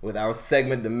with our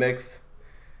segment, The Mix.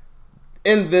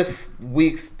 In this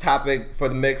week's topic for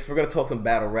The Mix, we're going to talk some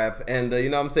battle rap. And you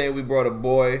know what I'm saying? We brought a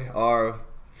boy, our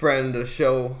friend of the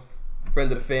show, friend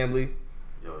of the family.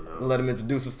 Yo. Let him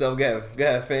introduce himself. Go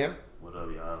ahead, fam. What up,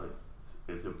 y'all?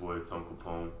 It's your boy, Tom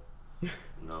Capone. You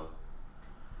know,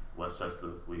 Westchester,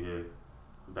 we here.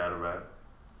 Battle rap.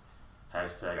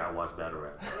 Hashtag I watch battle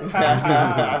rap. What's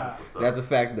up? That's a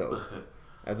fact, though.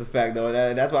 That's a fact, though.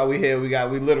 That's why we here. We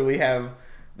literally have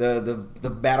the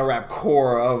battle rap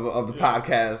core of the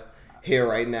podcast here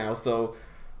right now. So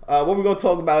what we're going to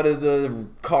talk about is the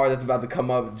card that's about to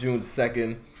come up June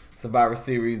 2nd, Survivor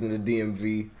Series in the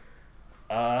DMV.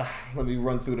 Let me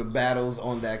run through the battles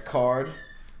on that card.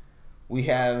 We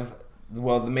have,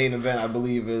 the main event, I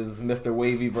believe, is Mr.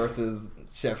 Wavy versus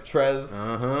Chef Trez.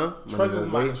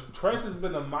 Trez has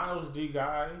been a Miles G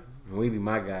guy. Wavy,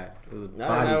 my guy. We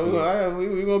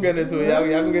gonna get into it. Y'all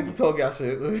can get to talk y'all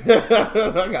shit.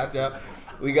 I got y'all.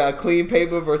 We got Clean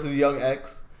Paper versus Young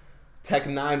X. Tech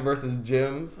 9 versus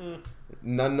Jims.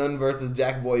 Nun versus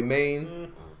Jackboy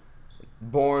Maine.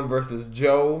 Born versus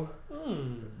Joe.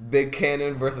 Big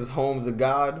Cannon versus Holmesy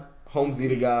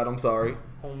the God, I'm sorry.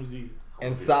 Holmesy.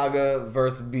 And Saga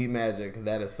versus Beat Magic.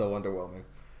 That is so underwhelming.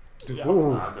 Yeah.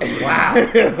 Wow. I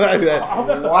hope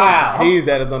that's the first. Jeez,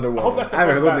 that is underwhelming. I hope that's the I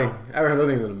haven't first battle. heard those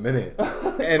names in a minute.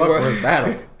 And Fuck we're, first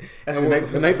battle. That's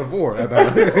the night before that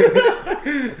battle.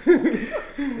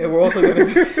 and we're also gonna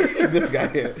this guy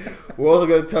here. We're also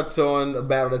gonna touch on a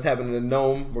battle that's happening in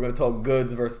Nome. We're gonna talk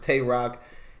Goods versus Tay Rock,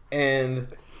 and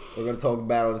we're gonna talk a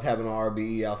battle that's happening on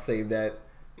RBE. I'll save that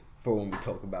for when we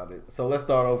talk about it. So let's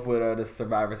start off with the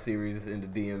Survivor Series in the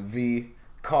DMV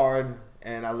card,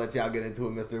 and I'll let y'all get into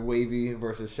it. Mr. Wavy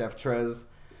versus Chef Trez.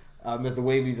 Mr.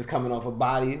 Wavy just coming off a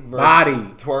body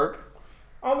versus Twerk.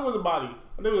 I don't think it was a body.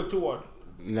 I think it was a 2-1.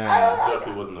 Nah.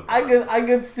 Definitely wasn't a battle. I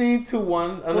could see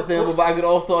 2-1, understandable, but I could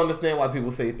also understand why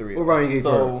people say 3. What round you gave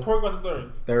so, Twerk got the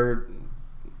third. Third.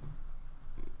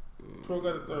 Twerk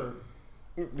got the third.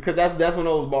 Because that's when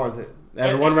those bars hit.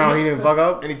 That's one round he didn't fuck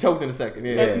up. And he choked in the second.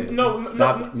 Yeah. And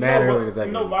Stopped mad early in the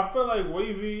second. No, but I feel like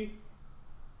Wavy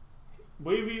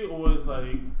was like...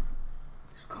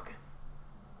 He's cooking.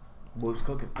 Boy was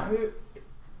cooking.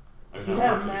 He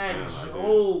had mad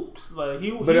jokes. But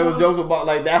it was jokes about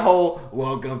like that whole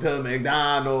welcome to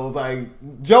McDonald's, like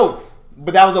jokes.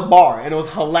 But that was a bar and it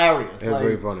was hilarious. It was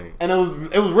very funny. And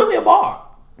it was really a bar.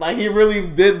 Like he really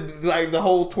did like the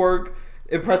whole twerk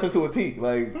impression to a T.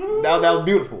 Like that was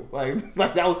beautiful. Like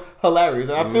that was hilarious.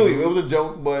 And I feel you. It was a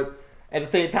joke, but at the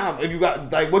same time, if you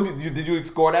got like what did you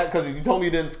score that? Because you told me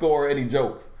you didn't score any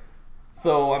jokes.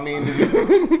 So I mean,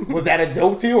 was that a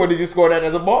joke to you, or did you score that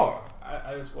as a bar?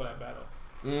 I didn't score that battle.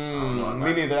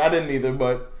 Me neither. I didn't either,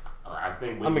 but I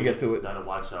think I'm gonna get to it. Gotta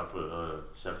watch out for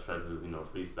Chef Trez's,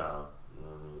 freestyle.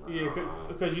 Yeah,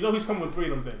 because he's coming with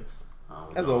 3 of them things.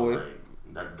 As always.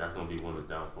 Like, that's gonna be one of his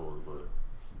downfalls. But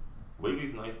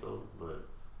Wavy's nice though. But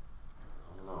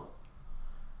I don't know.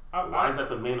 Why is that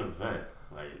the main event?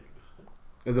 Like.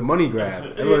 It's a money grab.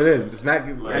 That's what it is. Smack.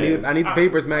 I need the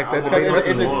paper. Smack said the paper.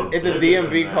 It's a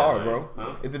DMV card, bro.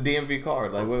 Huh? It's a DMV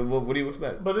card. Like, what do you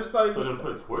expect? But it's like so then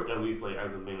put Twerk at least like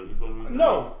as a main. You feel me?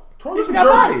 No, Twerk was from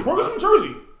Jersey. Twerk was from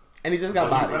Jersey, and he just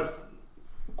got bodied.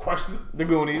 Question the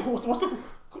Goonies. What's the?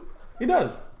 He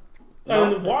does.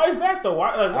 And why is that though?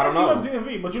 Why? Like, I don't know.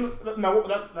 DMV, but no,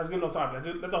 that's good. No time.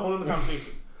 That's a whole other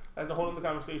conversation. That's a whole other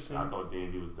conversation. I thought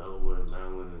DMV was Delaware,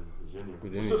 Maryland, and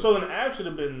Virginia. So then Av should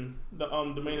have been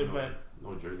the main event.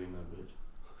 No Jersey in that bitch.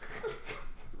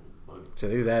 So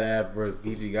they was at Ab versus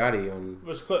Geechee Gotti on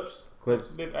versus Clips.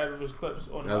 Clips. Big Ab versus Clips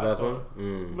on the last one.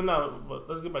 Mm. But no,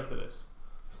 let's get back to this.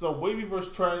 So Wavy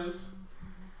versus Trez.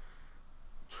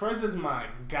 Trez is my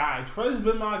guy. Trez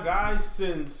been my guy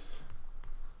since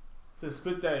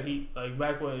Spit That Heat. Like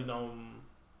back when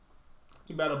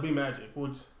he battled B Magic,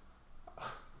 which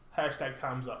hashtag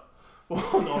time's up.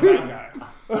 on that guy.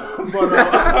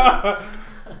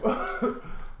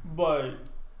 But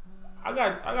I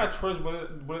got Trez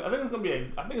winning. I think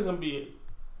it's gonna be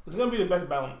It's gonna be the best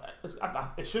battle.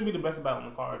 It should be the best battle on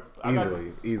the card.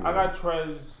 Easily. I got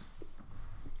Trez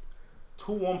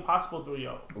 2-1, possible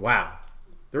 3-0. Wow,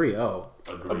 3-0.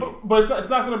 Agreed. But it's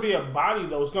not gonna be a body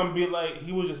though. It's gonna be like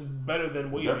he was just better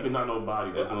than Wavy. Definitely not no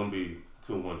body. That's gonna be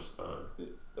 2-1 Trez.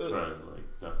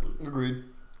 Like definitely. Agreed.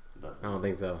 I don't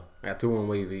think so. I got 2-1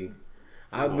 Wavy.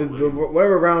 Wavy.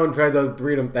 Whatever round Trez does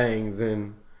 3 of them things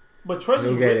and But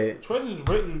you'll get it. Trez's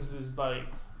written is like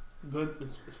good.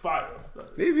 It's fire.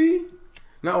 Maybe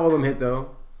not all of them hit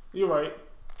though. You're right.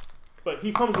 But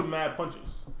he comes with mad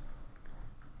punches.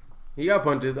 He got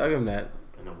punches. I'll give him that.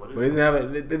 And then what is But he doesn't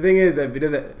have it. The thing is that if he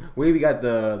doesn't, Wavy got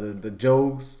the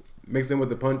jokes mixing with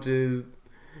the punches.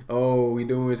 Oh, we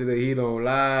doing shit that he don't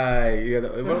like. You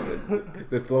got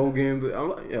the slogans. I'm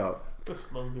like, yo, The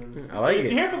slogans. I like it.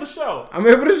 You're here for the show. I'm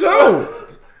here for the show.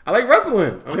 I like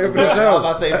wrestling. I'm here for the I was show.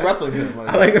 about to say it's wrestling.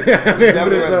 I like. I'm here for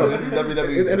the show. This is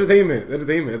WWE. It's entertainment.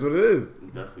 That's what it is.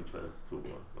 definitely Trez 2-1.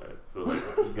 Like I feel like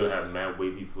he's gonna have mad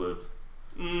wavy flips.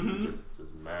 Mm-hmm. Just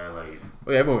mad like.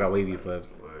 Oh yeah, everyone got wavy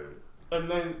flips. Word. And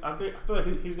then I feel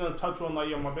like he's gonna touch on like,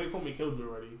 yo, my big homie killed you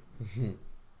already.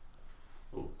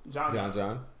 Ooh. John.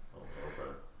 John. Oh,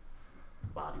 okay.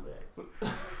 Body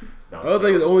bag. I don't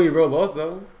think it's the only real loss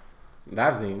though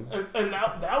that I've seen. And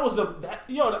that was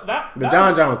that. But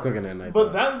John was cooking that night.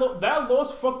 But though. that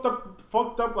loss fucked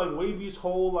up like Wavy's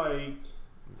whole like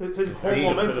his whole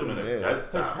momentum.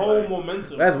 That's His whole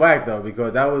momentum. That's whack though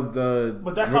because that was the.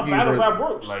 But that's how rookie battle ver- rap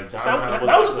works. Like, John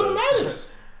that was was like a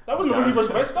madness. That wasn't John- rookie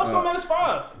versus best. That was some madness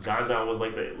 5. John was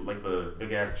like the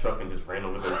big ass truck and just ran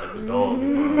over the dog. Or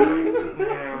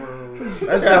something.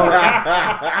 That's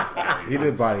how he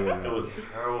did body him. It was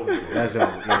terrible. That's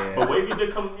yeah. But Wavy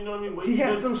did come. You know what I mean? Wavy He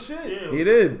had did, some shit. Yeah, He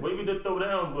did. Wavy did throw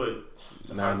down,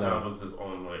 but Nah, John no. was just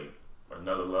on like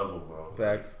another level, bro.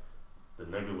 Facts. The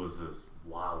nigga was just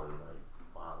wilding.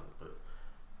 But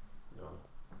you know,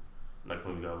 next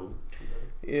one we got who?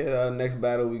 Yeah, next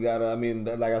battle we got.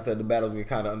 Like I said, the battles get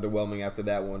kind of underwhelming after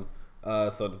that one.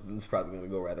 So this is probably gonna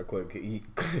go rather quick.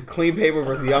 Clean Paper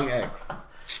versus Young X.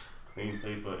 Clean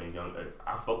Paper and Young X.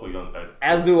 I fuck with Young X.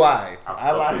 As do I.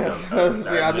 I like. fuck with Young X.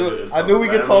 See, That nigga is I knew we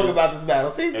could talk hilarious. about this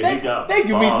battle. See, And he thank got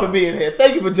you, Meech, for bars. being here.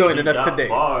 Thank you for joining He us got today.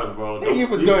 Bars, bro. Thank you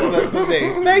for Don't joining sleep us on today.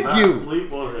 him. Thank Do you. not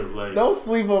sleep on him. Like, Don't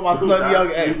sleep on my do son, not Young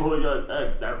sleep X. on Young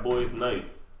X. That boy's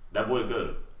nice. That boy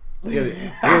good. He had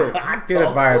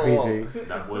a fire PG.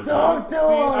 That boy Dog, good.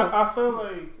 dog. I feel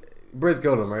like Briz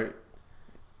killed him, right?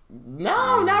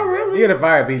 No, not really. He had a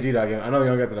fire PG dog. I know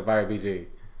Young X had a fire PG.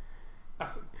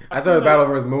 I saw the battle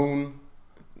versus Moon.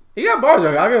 He got bars,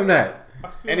 Young. I'll give him that.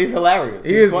 And he's hilarious.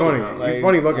 He is funny. He's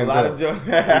funny looking, A lot too. of jokes.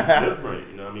 He's different.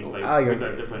 You know what I mean? Like, I he's like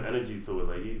got different energy to it.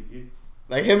 Like, he's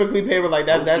Like him and Clean Paper, like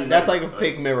that's Nice. like a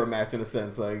fake mirror match in a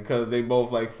sense, like because they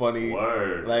both like funny.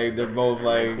 word. Like they're both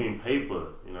like Clean Paper.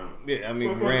 You know? yeah. I mean,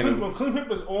 when granted. Clean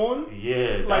Paper's on.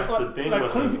 Yeah, that's the thing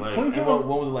with him. Like, Clean And Paper. when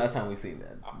was the last time we seen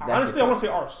that? Honestly, I want to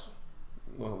say arse.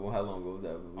 Well, how long ago was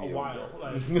that? A while.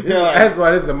 Like, That's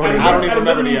why this is a money I don't grab. even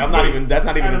remember the. I'm not even. That's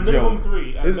not even at a minimum joke.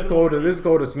 3. At This is minimum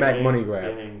called a smack money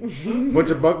grab. and Bunch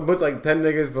like 10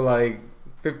 niggas for like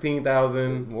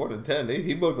 15,000. More than 10.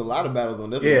 He booked a lot of battles on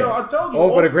this. Yeah, Yo, I told you, all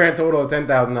for all- the grand total of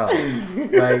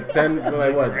 $10,000. Like 10, for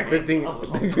like what? 15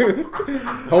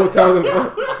 hotels and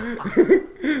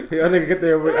y'all nigga get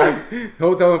there with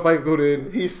hotel and fight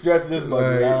included. He stretched this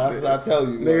money. Like, I tell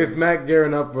you. Nigga like, Smack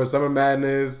gearing up for Summer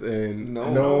Madness and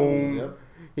Gnome. Yep.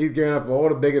 He's gearing up for all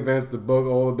the big events to book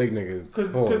all the big niggas.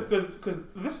 Because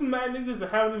this is mad niggas that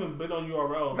haven't even been on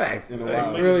URL. Facts. In a Like,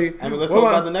 while. really? I mean, let's What talk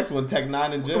about- about the next one, Tech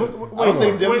 9 and Gyms. Wait, I don't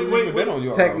think Gyms wait, has wait, even been on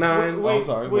URL. Tech 9. Oh, I'm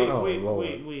sorry. Wait, Oh,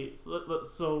 Lord. wait.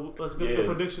 So let's get Yeah. the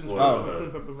predictions Oh. for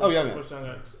Clean Paper Oh, Young versus Young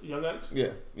X. Young X? Yeah,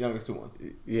 Youngest 2-1.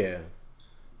 Yeah.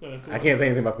 Young X I can't say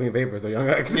anything about Clean Paper, so Young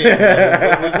X. Yeah,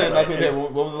 what was saying about Clean Paper?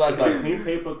 What was the last like battle? Clean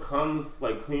Paper comes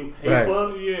like Clean Right.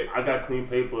 Paper. Yeah. I got Clean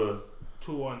Paper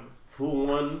 2-1.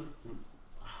 2-1.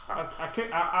 I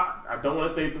can't. I don't want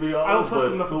to say 3-0, I don't trust him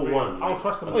but enough for 2-1. I don't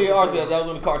trust him. Oh, yeah, ours, yeah, that was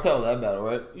in the Cartel, that battle,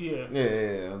 right? Yeah.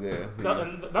 Yeah.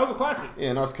 That was a classic. Yeah,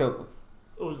 and ours killed him.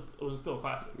 It was still a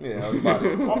classic. Yeah, that was about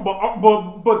it.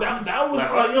 But that was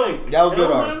like yo. That was good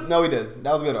Kill ours. him? No, we did.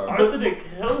 That was good ours. Arthur didn't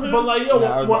kill him. But like yo, Nah,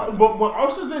 I was when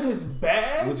Arsenal's in his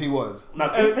bag, Which he was. Now,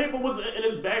 Clean Paper was in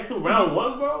his bag too. Round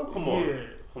 1, bro. Come on. Yeah.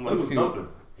 Come That on. was He was cute. dumping.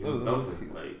 He That was was dumping.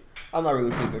 cute. Like, I'm not really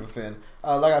a Clean Paper fan.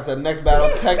 Like I said, next battle,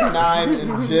 Tech 9 and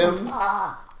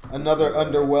Gyms. Another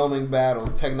underwhelming battle,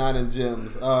 Tech 9 and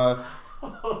Gyms.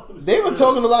 They were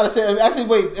talking a lot of shit. Actually,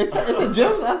 wait, it's a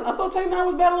Gyms? I thought Tech 9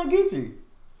 was battling Geechee.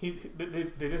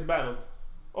 they just battled,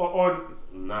 or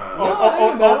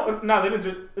Nah. Nah, they didn't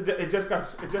just. It just got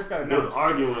They announced. was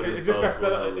arguing. It just got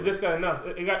set up. It just got announced.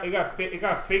 It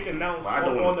got fake announced I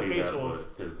don't on want the to see face that off.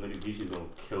 because nigga Geechee's gonna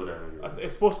kill that nigga.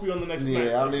 It's supposed to be on the next match.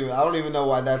 Yeah, I don't even know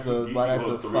why that's a fight.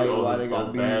 Why they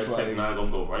got beef? Tech Nine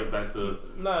gonna go right back to.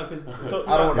 Nah, because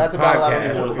I don't. That's about I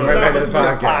don't Podcast. even Right back to the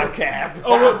podcast.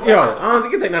 Oh, Yo,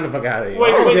 honestly, get Tech 9 the fuck out of here.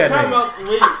 wait, Yeah, time nigga.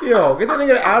 out. Wait, Yo, get that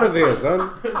nigga out of here, son.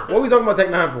 What are we talking about Tech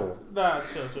 9 for? nah,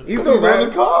 chill. He's so He's on the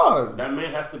random. card. That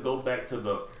man has to go back to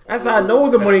the. That's how I know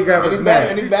the money grab And for he's bad-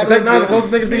 Smack. and he's bad Tech with 9's the Jim.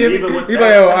 closest nigga to Even him. with He's that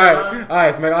like, yo, Tech 9?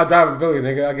 alright, Smack, I'll drive to Philly,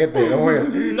 nigga. I'll get there. Don't worry.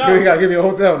 No. You gotta give me a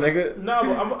hotel, nigga. Nah,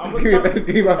 but I'm Give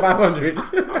gonna me my 500.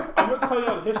 I'm gonna tell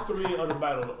y'all the history of the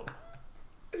battle though.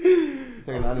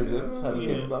 Taking out of gyms. How this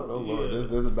came about? Oh lord, Yeah.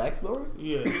 there's a backstory.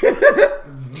 Yeah.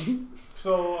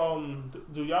 So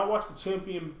do y'all watch the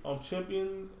champion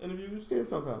interviews? Yeah,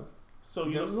 sometimes. So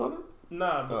Gyms is on it.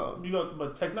 Nah, but Oh.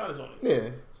 but Tech Nine is on it. Yeah.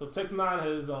 So Tech Nine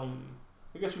has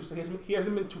I guess you say he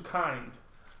hasn't been too kind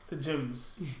to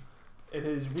gyms in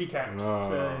his recaps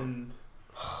and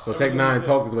So Tech 9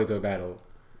 talked his way to a battle.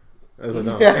 That's what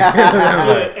I'm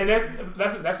yeah, and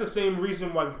that's the same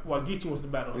reason why Geechee wants to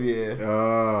battle. Yeah.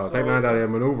 Oh, Tech 9's out there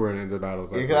maneuvering into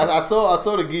battles. Yeah, cause I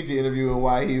saw the Geechee interview and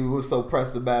why he was so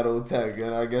pressed to battle Tech,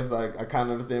 and I guess I kind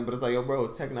of understand, but it's like, yo, bro,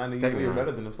 it's Tech 9 and Tech you're 9.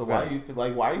 better than him, so why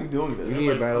are you doing this? You need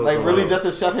a battle. Like somewhere really else. just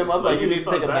to shut him up? Like you need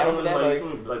to take a battle for that?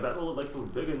 Like that look like some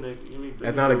bigger nigga. You mean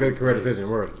That's not a good career decision.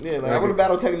 Word. Yeah, like I would have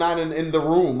battled Tech 9 in the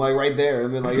room, like right there,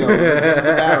 and been like, yo, this is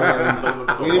the battle.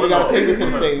 Like, we ain't even gotta take this to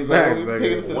the stage. Like, what we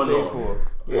taking this to the stage for?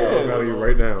 I'll battle you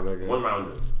right now, nigga. One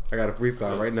rounder. I got a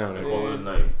freestyle right now, nigga. Call it a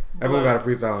night. Everyone got a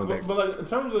freestyle on deck. But like in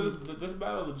terms of this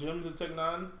battle, the gyms and Tech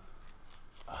Nine,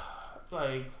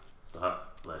 like So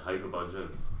how you feel about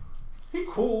Jim? he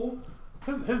cool.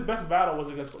 His best battle was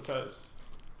against Cortez.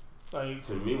 Like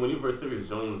To me, when he versus Sirius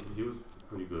Jones, he was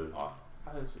pretty good.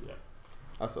 I didn't see that.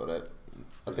 I saw that.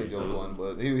 I think Joe won,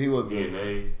 but he was good.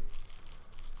 DNA.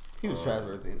 He was trash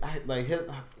versus.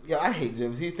 I hate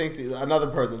Jims. He thinks another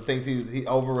person thinks he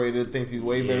overrated, thinks he's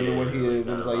way better than what he is,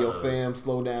 and it's like, yo, fam,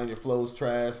 slow down. Your flow's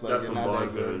trash. Like Got you're some not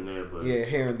bars that here and good. there, but Yeah,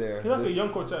 here and there. He's like a It's- young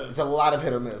Cortez. It's a lot of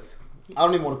hit or miss. I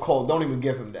don't even want to call. Don't even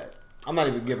give him that. I'm not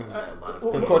even giving him that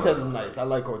because Cortez is nice. I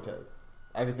like Cortez.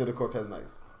 I consider Cortez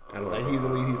nice. I don't Like know. he's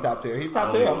elite. He's top tier. He's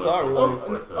top tier. I'm sorry.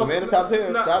 The man is top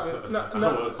tier. Stop it. I want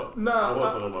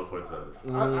to talk about Cortez.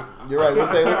 You're right. We'll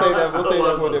save that. We'll save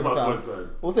that for a different time.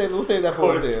 We'll save that for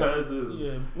a Cortez different. is.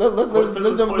 Yeah.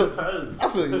 Let's jump to. Cortez. I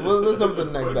feel you. Let's jump to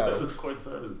the next battle. Cortez is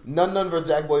Cortez. None versus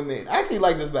Jack Boy Main. I actually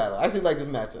like this battle. I actually like this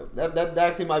matchup. That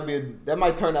actually might be that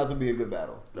might turn out to be a good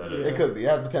battle. That It could be. It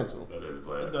has potential. That is It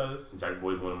like does. Jack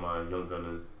Boy's one of my young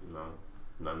gunners. You know,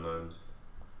 none.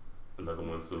 Another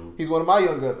one too. He's one of my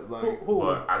young gunners. Like Who?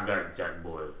 But I got Jack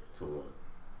Boy 2-1.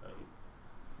 Like,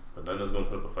 but none is gonna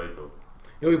put up a fight though.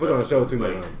 Yo, he put on a show too,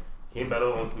 Like, man. he ain't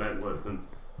battled on Smack probably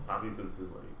since his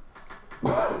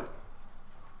like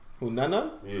who? None?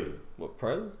 yeah. What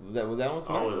Prez? Was that on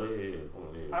Smack? Oh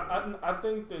yeah. I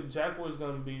think that Jack Boy's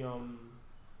gonna be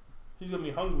he's gonna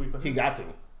be hungry He got to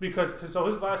because so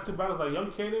his last two battles like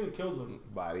Young Cannon and killed him,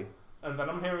 body. and then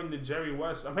I'm hearing that Jerry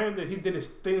West. I'm hearing that he did his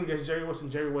thing against Jerry West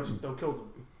and Jerry West still killed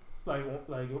him. Like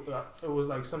it was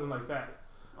like something like that.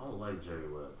 I don't like Jerry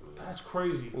West, man. That's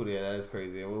crazy. Oh yeah, that is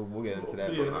crazy. We'll get into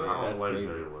that. Yeah, but I don't that's like crazy.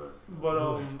 Jerry West.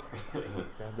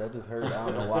 But That just hurt. I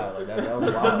don't know why. Like that was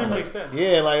it wild. doesn't Like, make sense.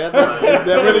 yeah, like that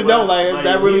really don't. Like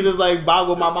that really just like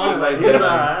boggled my mind. Like he's that.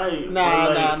 alright.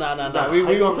 Nah.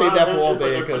 We gonna save that for all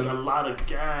day It's like because a lot of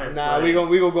gas. nah, we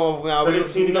gonna go. Nah, we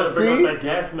Fettuccine no, gotta bring see. out that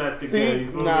gas mask See, again. You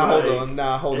feel me?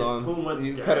 hold it's on. too much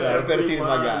You gas. cut it out. Every Fetticine's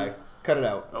my line- guy. Cut it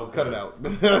out. Okay. Cut it out.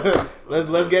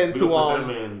 let's get into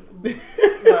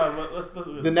Let's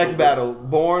the next battle,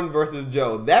 Bourne versus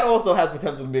Joe. That also has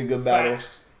potential to be a good battle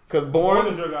Facts. because Bourne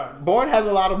is your guy. Bourne has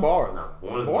a lot of bars.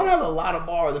 Bourne is- Bourne has a lot of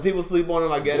bars. The people sleep on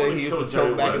him. I get it. Bourne He used to killed choke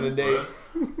Jerry back in the West, day. son.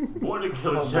 Born to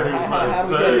kill Oh, Jerry how do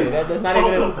we West. get here? That's not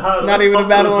even. It's not even a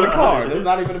battle on the card. It's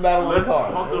not even a battle on the Let's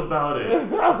card. talk about it.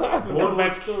 One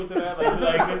backstory to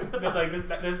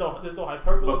that, there's no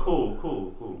hyperbole. But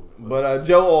cool. But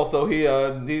Joe also he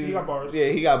got bars. Yeah,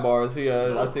 he got bars. I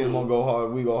Joe's seen him on cool. Go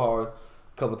Hard. We Go Hard a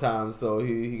couple times, so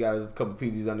he got his couple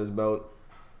PGs under his belt.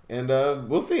 And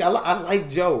we'll see. I like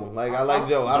Joe. Like I like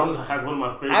Joe. I don't. Has one of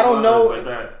my favorite. I don't know. Like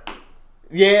that.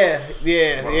 Yeah.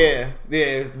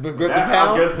 But grip the That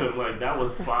I'll pound. give him like that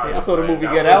was fire. I saw the Like, movie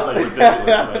that Get was, Out. Like,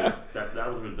 ridiculous. Like,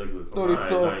 that was ridiculous. Thought he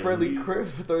saw a Like, friendly he's- crib.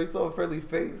 Thought he saw a friendly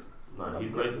face. Nah,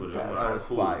 he's nice with it. That was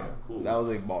Cool, fire. Cool. That was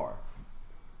a bar.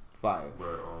 fire.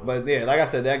 But yeah, like I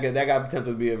said, that got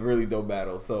potential to be a really dope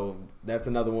battle. So that's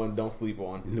another one. Don't sleep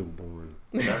on. Newborn.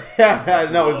 No,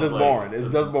 it's just boring.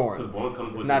 It's just boring. Because Born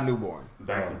comes with not newborn.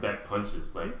 Back-to-back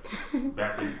punches, like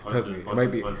back-to-back Trust me,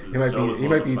 punches. he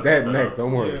might be dead next.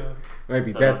 Don't worry. Yeah. He might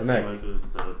be dead next.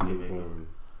 Newborn.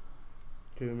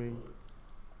 Kidding me?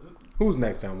 Who's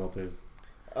next, John Walters?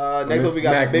 Next up we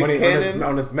got Big Cannon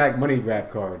on the Smack Money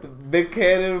grab card. Big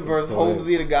Cannon versus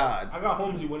Holmesy the God. I got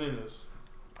Holmesy winning this.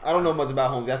 I don't know much about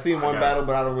Holmesy. I seen one battle,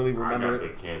 but I don't really remember I got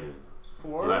Big Cannon.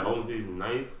 For like Holmesy's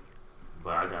nice,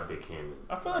 but I got Big Cannon.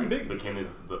 I feel like Big Cannon's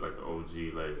like the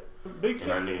OG, like Big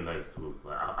Cannon. And I nigga nice too.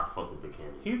 Like I fuck with Big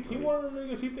Cannon. He one of the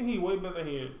niggas. He think he way better than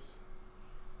he is.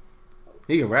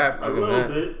 He can rap. A little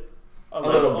bit. A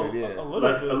little bit, yeah. A little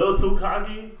like bit. a little too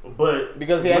cocky, but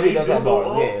because he actually does have bars.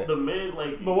 Off, yeah. The man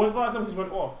like. But when's the last time he's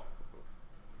went off?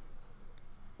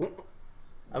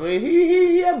 I mean,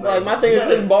 he had, like my thing is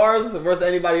his bars versus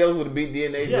anybody else would have beat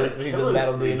DNA. He just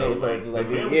battled DNA, so it's like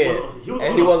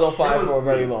and he was on fire for a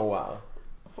very long while.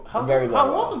 How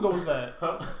long ago was that?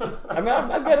 I mean,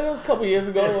 I get it. It was a couple years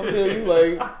ago. I feel you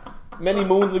like many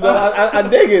moons ago. I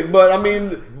dig it, but I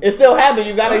mean, it still happened.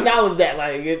 You gotta acknowledge that,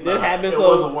 like it happened. It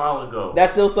so was a while ago.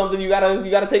 That's still something you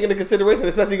gotta take into consideration,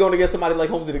 especially going against somebody like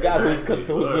Holmesy the God, who's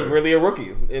really a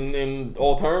rookie in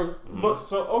all terms. But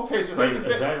so here's the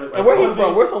thing. And where he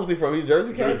from? Where's Holmesy from? He's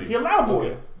Jersey. He a loud boy.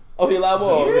 Okay. Oh, he a loud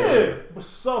boy. Yeah. Okay. But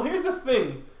so here's the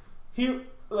thing. He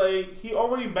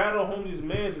already battled Holmesy's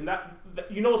mans, and that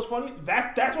you know what's funny?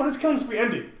 That's when his killing spree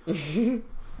ended.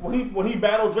 when he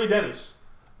battled Dre Dennis.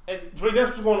 And Dre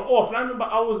Dennis was going off, and I remember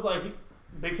I was like,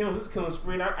 Big Cannon was his killing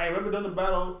spree. And I remember during the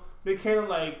battle, Big Cannon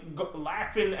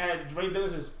laughing at Dre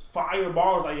Dennis's fire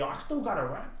bars, like, yo, I still gotta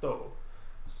rap though.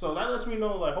 So that lets me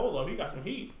know, like, hold up, he got some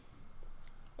heat.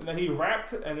 And then he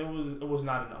rapped, and it was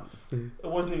not enough. It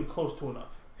wasn't even close to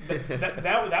enough.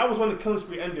 That was when the killing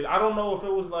spree ended. I don't know if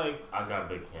it was like I got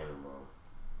Big Cannon, bro.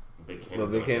 Big Cannon. Well,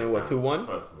 Big Cannon, what 2-1?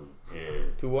 Trust me, yeah.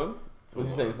 2-1. What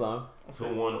you saying, Slime?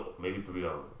 2-1, maybe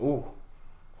 3-0. Ooh.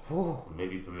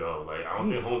 Maybe 3-0. Like I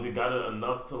don't think Holmesy got it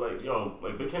enough to like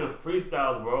Big Cannon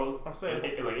freestyles, bro. I'm saying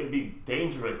like it'd be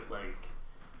dangerous, like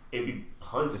it'd be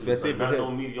punches, especially like, not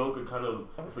no mediocre kind of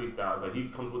freestyles. Like he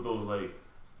comes with those like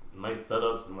nice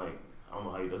setups and like I don't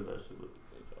know how he does that shit. But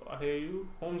I hear you,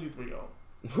 Holmesy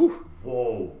 3-0.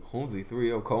 Whoa, Holmesy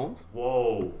 3-0 Combs.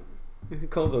 Whoa.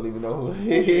 Combs don't even know who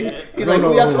he's like,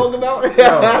 who y'all talking about?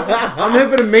 I'm here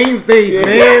for the main stage,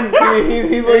 man.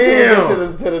 He's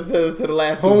like to the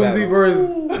last Holmesy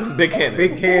versus Big Cannon.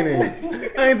 Big Cannon.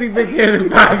 I ain't seen Big Cannon in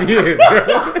 5 years,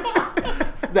 bro.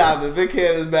 Stop it. Big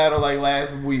Cannon's battle like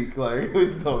last week. Like, what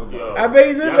you talking about? I bet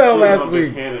he did battle last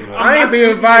week. I ain't seen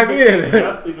him in 5 years.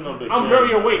 I'm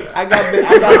very awake. I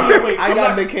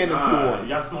got Big Cannon 2-1.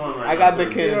 I got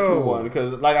Big Cannon 2-1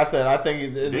 because, like I said, I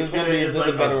think it's just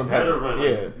a veteran presence.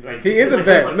 Yeah, he is a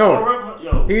vet.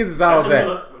 No, he's a solid vet.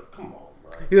 Come on,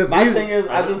 bro. My thing is,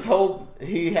 I just hope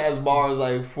he has bars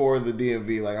like for the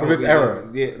DMV, like for this era.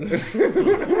 Yeah,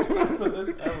 for this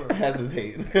era. That's his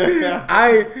hate.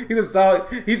 He's a solid.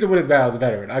 He should win his battle as a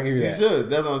veteran. I'll give you that. He should.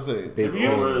 That's what I'm saying. Big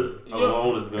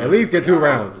alone is gonna at least get 2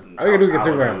 rounds. All you gotta do is get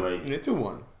 2 rounds. Yeah,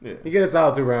 2-1. Yeah, he get a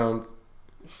solid 2 rounds.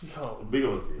 Yo, big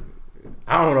on see.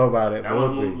 I don't know about it, I but we'll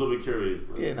was see. a little bit curious.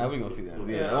 Like, yeah. Now we gonna see that.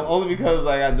 Yeah. Yeah, only because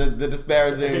like the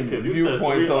disparaging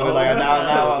viewpoints on it. Like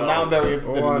now I'm very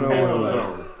interested in this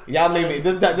battle. Y'all made me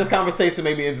this conversation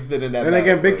made me interested in that. And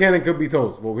again, Big Cannon could be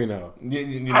toast, but we know. I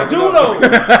do know.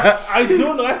 I do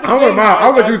know. That's the thing.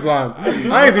 I'm with you, Slime.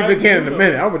 I ain't seen Big Cannon in a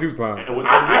minute. I'm with you, Slime. And what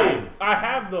that mean? I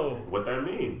have though. What that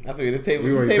mean? I figured the table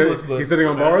is split. He's sitting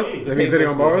on bars. He's sitting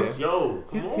on bars. Yo,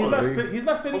 come on. He's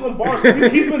not sitting on bars.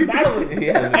 He's been battling,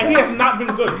 and he has not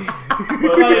been good.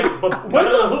 But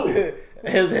who?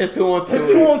 His 2-on-2. His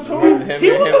 2-on-2. He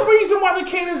was the reason why the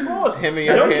Cannons lost. Him and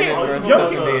Young Cannon versus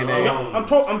fucking DNA. I'm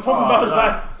talking about his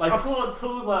last. Like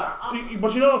 2-on-2 is like.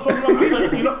 But you know what I'm talking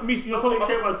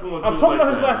about? I'm talking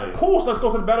about his last. Cool. So let's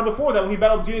go to the battle before that when he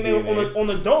battled DNA on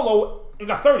the Dolo and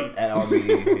got 30. At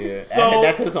RBE, yeah. So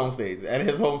that's his home stage. At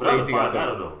his home stage, he got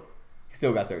 30. He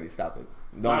still got 30. Stop it.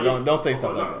 Don't say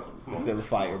stuff like that. It's still a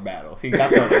fire battle. He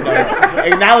got 30. No.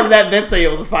 Acknowledge that, then say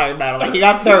it was a fire battle. Like, he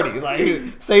got 30. Like,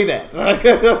 say that. And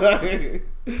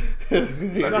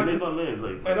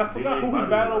I forgot who he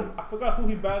battled. I forgot who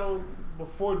he battled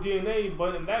before DNA,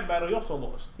 but in that battle he also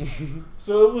lost.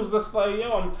 So it was just like,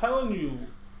 yo, I'm telling you,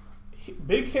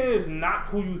 Big Cannon is not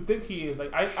who you think he is.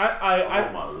 Like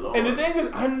and the thing is,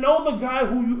 I know the guy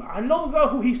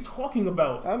who he's talking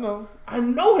about. I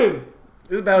know him.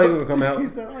 This battle even gonna come out?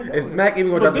 Is Smack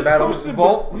even gonna drop the battle?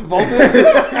 Vault.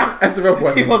 That's the real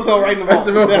question. He gonna throw right in the That's vault.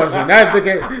 the real question. That's the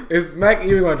game. Is Smack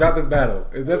even gonna drop this battle?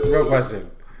 Is that the real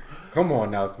question? Come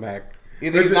on now, Smack.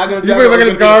 Either he's not gonna You drop put it, him or in it's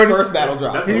his gonna be guard. the first battle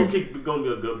drop. That's gonna be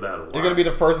a good battle. It's gonna be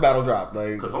the first battle drop.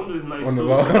 Like Because Home is nice On the too.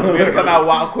 wall. it's gonna come out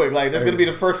wild quick. Like that's gonna be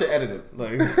the first shit edited.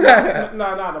 Like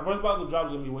Nah. The first battle drop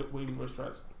is gonna be waiting for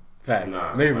stress. Facts.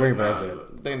 Nah, Niggas waiting for that nah,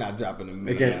 shit. they're not dropping them.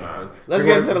 They can't. Let's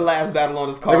get into the last battle on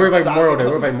this They card. wait for like Saga. Memorial Day. They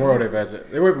wait for like Memorial Day for that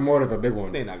shit. They wait for Memorial Day for a big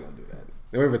one. They're not gonna do that.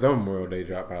 They wait for some Memorial Day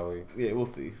drop probably. Yeah, we'll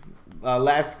see.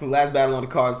 Last battle on the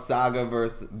card: Saga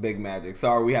versus Big Magic.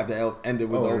 Sorry, we have to end it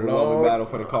with the overwhelming Lord. battle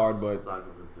for the card, but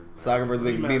Saga versus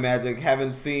Big Magic.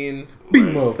 Haven't seen Beat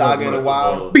motherfucker. Saga in a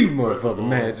while. Beat motherfucking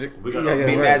Magic. We got Yeah,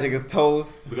 Big right. Magic is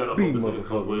toast. We gotta Beat hope this nigga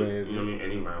come motherfucker, with, man. you know what I mean,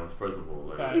 any rounds, first of all.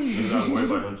 Like, Facts. you gotta worry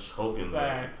about him choking. Like,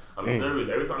 Facts. I'm serious.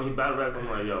 Every time he battle raps, I'm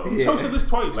like, yo. Yeah. Chokes at this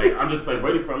twice. Like, I'm just like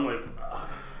ready for him, like,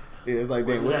 Yeah, it's like,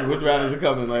 damn, Where's that? which round is it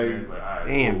coming? and Like, it's like, alright.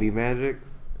 Damn, cool. Beat Magic.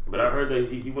 But I heard that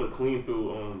he went clean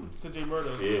through, to Jay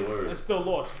Murder. yeah, word. And still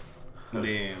lost.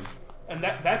 damn. And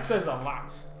that says a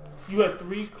lot. You had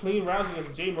 3 clean rounds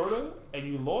against Jay Murder and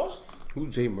you lost?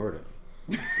 Who's Jay Murder?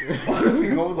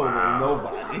 Goes on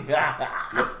nobody.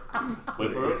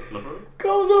 Wait for it? No, for it?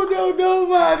 Goes on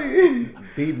nobody.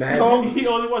 Beat Magic. He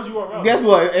only wants URL. Guess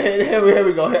what? Here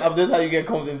we go. This is how you get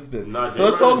Combs interested. Nah, So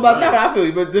let's Jay talk about Murder's that. I feel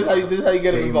you, but this is how you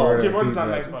get him Jay involved. Jay Murder. Murder's not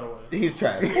Beat nice, Magic. by the way. He's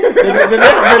trash. The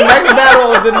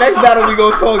next battle we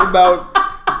gonna talk about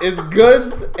is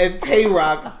Goods and Tay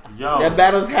Rock. Yo. That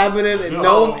battle's happening in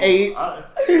Gnome 8.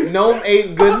 Gnome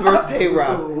 8 Goods versus Tay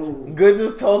Rock. Goods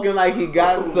is talking like he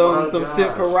got some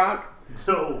shit for Rock.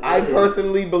 I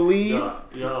personally believe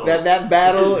that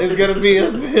battle is gonna be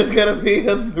a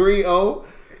 3-0.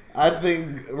 I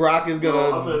think Rock is I'm in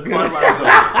gonna. the Twilight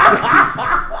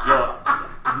Zone.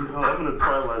 I'm in the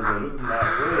Twilight Zone. This is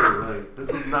not real. Like, this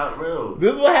is not real.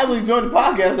 This is what happens when you join the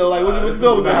podcast though. Like, what you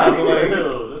thought was gonna happen? Like,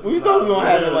 what you thought was gonna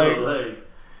happen? Like,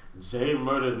 Jay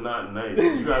Murder's not nice.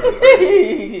 You guys are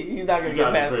crazy. he's not gonna You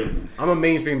get guys past are it. crazy. I'm a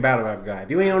mainstream battle rap guy.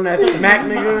 If you ain't on that Smack,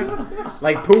 nigga,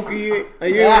 like Pookie,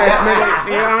 like you ain't on that Smack,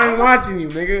 nigga, I ain't watching you,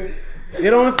 nigga.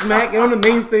 Get on Smack, get on the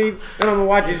main stage, and I'm gonna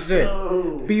watch your shit.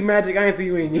 Beat Magic, I ain't see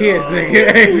you in years,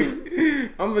 nigga.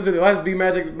 I'm gonna watch Beat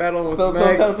Magic battle on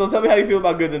Smack. So tell me how you feel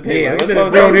about Goods and Tay. Yeah, Rock. let's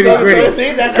Let's get it real talk- nitty gritty.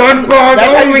 See, that's Gun how- bars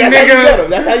that's how you- only, that's how you nigga. get 'em.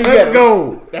 That's how you get Let's 'em.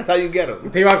 go. That's how you get him.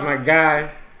 Tay Rock's my guy.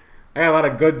 I got a lot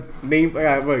of goods named.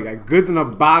 I got goods in a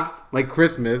box like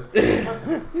Christmas.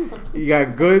 You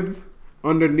got goods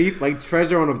underneath like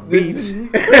treasure on a beach.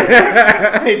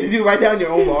 Hey, did you write down your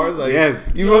own bars? Like, Yes.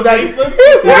 You wrote down. You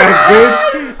got goods.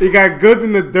 You got goods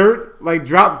in the dirt like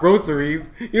drop groceries.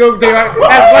 You know Tay Rock.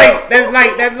 That's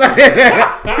light.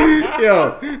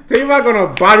 Yo, Tay Rock on a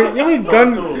body. You know how many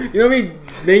guns? You know how many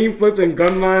name flips and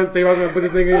gun lines Tay Rock gonna put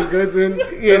this nigga in goods in?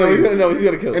 Yeah, no, he's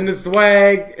gonna kill him. And the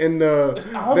swag and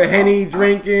the Henny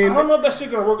drinking. I don't know if that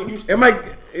shit gonna work in Houston. It might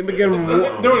get him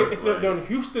more. They're in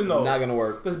Houston though. Not gonna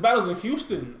work. This battle's in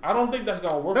Houston. I don't think that's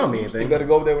gonna work. Don't in mean Houston. You anything. better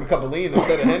go over there with a cup of lean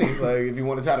instead of Henny. Like, if you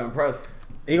want to try to impress.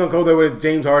 He gonna go there with his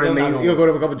James Harden Still not name. gonna He gonna go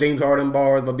there with a couple James Harden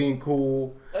bars, but being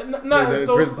cool.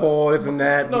 So Chris Paul, this and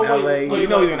that No, from wait, LA. You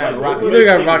know he's gonna have a rocket. You know he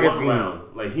got a rocket One scheme. round.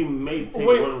 Like, he may take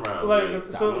Wait, one round. like, Like, so-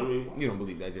 you know what I mean? You don't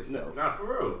believe that yourself. Nah, for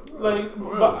real. like, For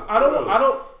real. but I For real.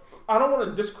 don't want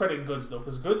to discredit Goods though,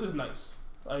 because Goods is nice.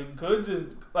 Like Goods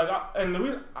is like,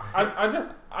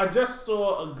 I just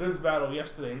saw a Goods battle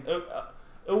yesterday. And it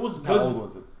was How Goods. old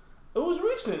was it? It was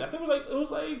recent. I think it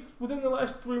was like within the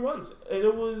last 3 months, and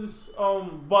it was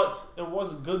but it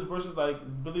was Goods versus like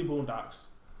Billy Boondocks,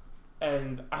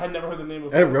 and I had never heard the name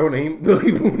of That real name,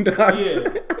 Billy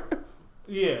Boondocks.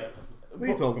 Yeah. What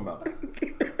are you talking about?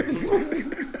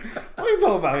 What are you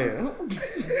talking about here?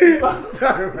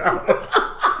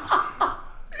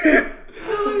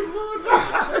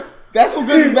 That's what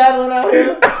good is battling out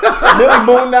here? Billy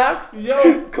Boondocks?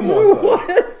 Yo, Come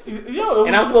on, son. yo,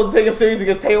 And I'm supposed to take him serious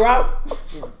against Tay Rock?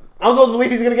 I'm supposed to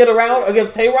believe he's gonna get around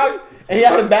against Tay Rock? And he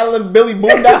out here battling Billy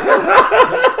Boondocks?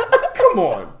 Come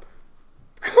on.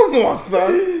 Come on,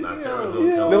 son. Nah, Terrorism.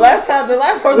 The last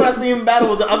person I seen him battle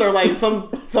was the other, like,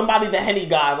 somebody the Henny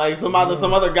guy, like some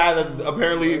other guy that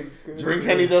apparently drinks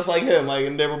Henny just like him, like,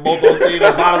 and they were both on stage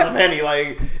with bottles of Henny,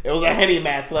 like, it was a Henny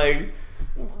match, like,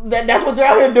 that's what you're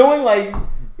out here doing, like,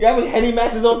 you're having Henny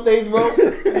matches on stage, bro.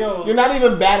 Yo. You're not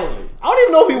even battling. I don't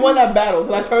even know if he won that battle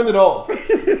because I turned it off.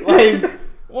 Like,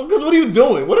 because what are you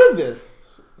doing? What is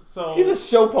this? So He's a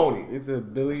show pony. It's a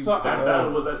Billy. So- That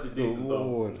battle was actually decent, though.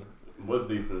 Lord. Was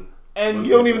decent. and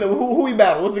You don't even know who he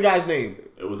battled. What's the guy's name?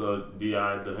 It was a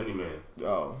D.I. the Honey Man.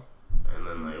 Oh. And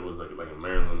then like, it was like in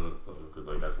Maryland or something, because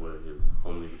like that's where his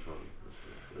home is from.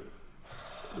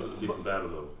 Decent battle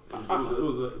though. It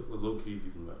was a low key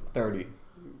decent battle. 30.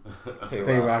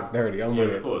 Tay-Rock 30. I'm Yeah, with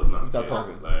of it. course not. What y'all Yeah,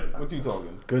 talking? like, What you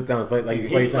talking? Good sounds like you he,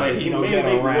 play like, time. he don't may get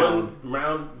make around. one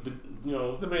round, you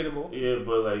know. Debatable. Yeah,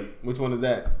 but like Which one is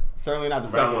that? Certainly not the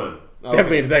round second. one. Okay.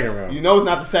 Definitely in the second round. You know it's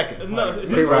not the second. No,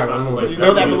 it's Tay-Rock, the I'm first with round. it. You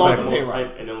know that Definitely belongs the to second.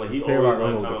 Tay-Rock. And then like he Tay-Rock, always I'm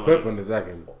like, with kinda the clip like, on the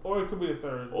second. Or it could be the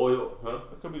third. oil, huh?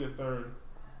 It could be the third.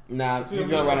 Nah, he's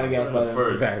gonna run out of gas by then.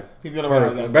 First. Facts. He's gonna run out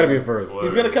of First. gas. It better be a first. Word.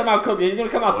 He's gonna come out cooking. He's gonna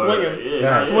come out swinging.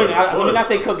 Yeah, Swinging. Let me not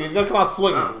say cooking. He's gonna come out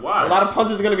swinging. Why? A lot of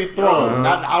punches are gonna be thrown.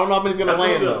 Uh-huh. I don't know how many he's gonna That's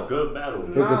land gonna be though. a good battle.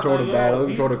 He'll control the battle. He'll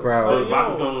control the crowd. But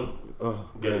Rock's gonna Oh,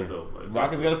 get man. it though. Like,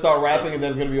 Rock is gonna start rapping and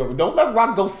then it's gonna be over. Don't let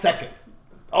Rock go second.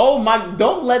 Oh my!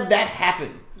 Don't let that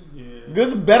happen. Yeah.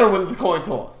 Good's better win the coin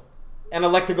toss and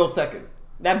elect to go second.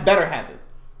 That better happen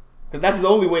because that's the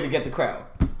only way to get the crowd.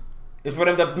 Is for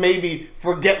them to maybe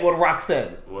forget what Rock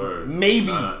said. Word. Maybe.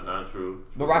 Not true.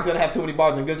 But Rock's gonna have too many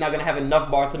bars and Good's not gonna have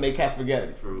enough bars to make cats forget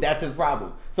it. True. That's his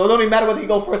problem. So it don't even matter whether he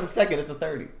go first or second. It's a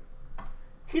 30.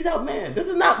 He's out, man. This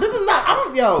is not. I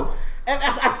don't. Yo, and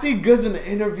I see Goods in the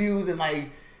interviews and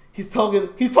like he's talking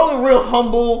real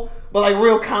humble but like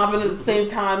real confident at the same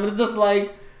time. And it's just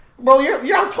like, bro,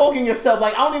 you're out talking yourself.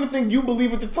 Like I don't even think you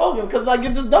believe what you're talking because like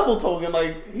you're just double talking.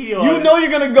 Like you know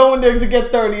you're gonna go in there to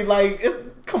get 30. Like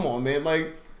come on, man.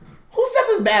 Like who set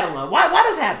this battle up? Why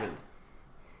this happened?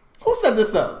 Who set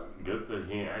this up? Good said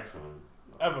he ain't asked him.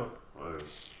 Ever. Word.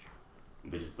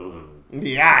 They just threw him.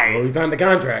 Yeah. Well, he signed the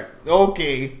contract.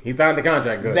 Okay. He signed the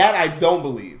contract. Good. That I don't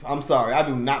believe. I'm sorry. I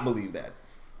do not believe that.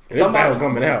 This battle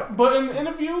coming out. But in the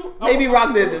interview, Maybe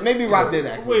Rock did. Maybe Rock did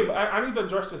actually. Wait, but I need to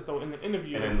address this though. In the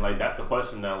interview, And then like that's the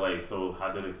question now. Like, so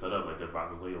how did it set up? Like, did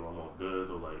Rock was like, "Yo, I want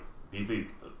Goods," or like DC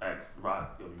asked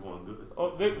Rock, "Yo, you want Goods?"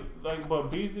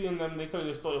 but Beasley and them, they could have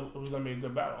just thought it was gonna be a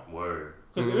good battle Word.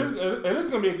 because it is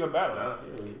gonna be a good battle.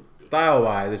 Yeah. Style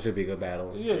wise, it should be a good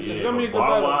battle. Yeah, it's Yeah, gonna be a but good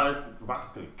bar battle. wise, Rock's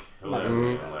gonna kill that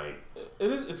man. Like,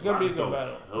 It's gonna be a Rock's good gonna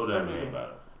battle. kill It's that gonna be a man. good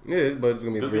battle. Yeah, but it's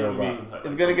gonna be a Good 3-0 gonna rock. be-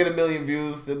 It's gonna get 1 million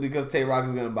views simply because Tay Rock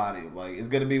is gonna body him. Like it's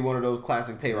gonna be one of those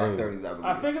classic Tay Rock 30s. I believe.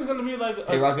 I think it's gonna be like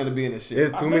Tay Rock's gonna be in this shit.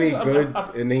 There's I too think many so. goods I-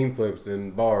 and name flips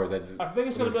and bars that just. I think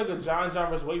it's gonna be like a John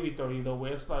versus Wavy 30 though,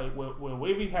 where it's like where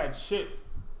Wavy had shit.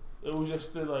 It was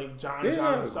just the like John.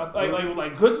 So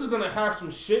like Goods is gonna have some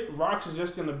shit. Rocks is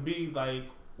just gonna be like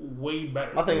way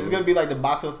better. I think it's gonna be like the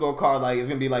boxing scorecard. Like it's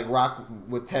gonna be like Rock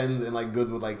with 10s and like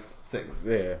Goods with like 6.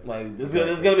 Yeah. Like it's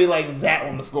gonna be like that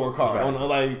on the scorecard.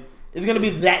 Like it's gonna be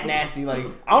that nasty. Like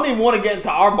I don't even want to get into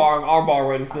our bar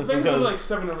rating I system think it's gonna be because like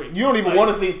 7 or 8. you don't even Like,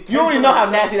 want to see. You already know how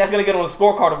nasty that's gonna get on the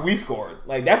scorecard if we score it.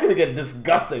 Like that's gonna get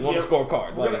disgusting on the Yeah,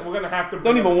 scorecard. We're Like, gonna have to.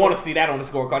 don't even want to see that on the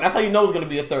scorecard. That's how you know it's gonna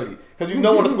be a 30 because you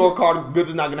know on the scorecard Goods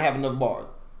is not gonna have enough bars.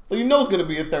 So you know it's gonna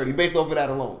be a 30 based off of that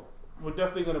alone. We're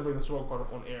definitely gonna bring the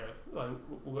scorecard on air. Like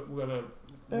we're gonna.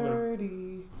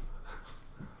 30.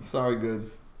 Sorry,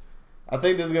 Goods. I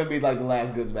think this is gonna be like the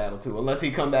last Goods battle too, unless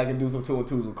he come back and do some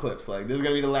 2-on-2s with clips. Like this is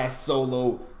gonna be the last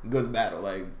solo Goods battle.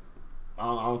 Like I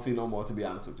don't see no more. To be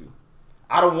honest with you,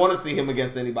 I don't want to see him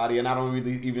against anybody, and I don't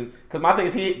really even because my thing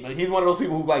is he's one of those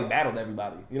people who like battled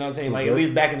everybody. You know what I'm saying? Like at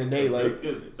least back in the day, like. Goods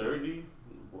gets 30.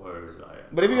 Word.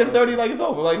 But if he gets 30, like it's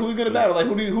over. Like who you gonna battle? Like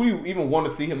who do you even want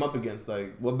to see him up against?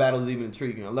 Like what battle is even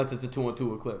intriguing? Unless it's a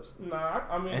 2-on-2 with clips. Nah,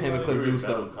 I mean. And him and Clips do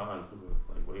so.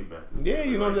 Like way back. Yeah,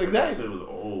 you know like, exactly. That shit was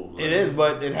old. Like, It is,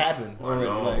 but it happened already.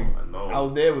 I know. I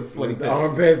was there with the sweaty The pits.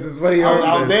 armbands, the sweaty I was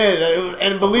armbands. there,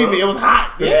 and believe me, it was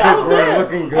hot. The Yeah, I pits was there.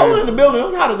 weren't looking good. I was in the building. It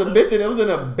was hot as a bitch, and it was in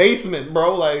a basement,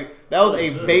 bro. Like that was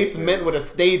a basement with a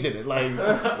stage in it. Like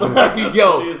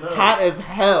yo, hot as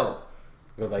hell.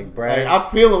 It was like Like, Brad. I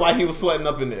feel why he was sweating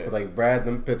up in there. Like Brad,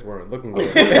 them pits weren't looking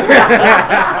good. Yeah,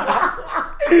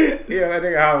 I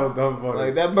think I was dumb for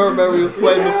Like that Burberry was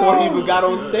sweating before he even got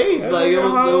on stage. Like it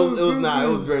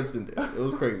was drenched in there. It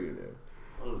was crazy in there.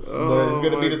 But it's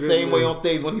gonna be the same way on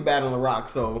stage when he battling Rock.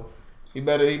 So he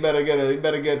better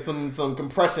get some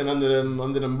compression under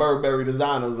them Burberry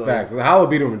designers. Facts. How would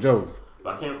beat him with jokes?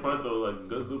 I can't front though. Like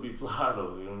Goods do be fly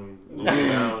though. You know what I mean?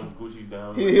 Louis down, Gucci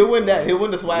down. He'll win that. He'll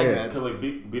win the swag Yeah. match. Could like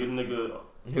beat a nigga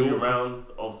 3 rounds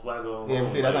off swagger. Alone. Yeah, but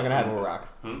see, that's not gonna happen with Rock.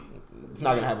 It's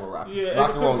not gonna happen with Rock.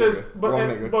 Rock's a wrong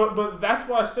nigga. But that's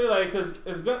why I say like because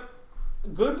it's good.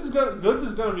 Goods is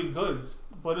gonna be Goods,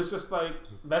 but it's just like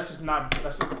that's just not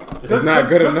It's not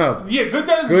good enough. Yeah, Goods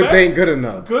at his Goods best ain't good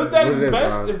enough. Goods at his What it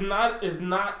best Ron? is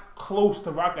not close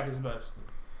to Rock at his best.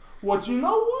 What you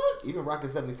know what? Even Rock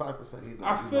is 75%.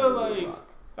 I feel like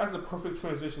that's a perfect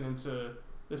transition into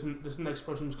this next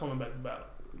person who's coming back to battle.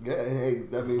 Yeah, hey,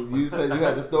 I mean, you said you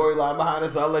had the storyline behind it,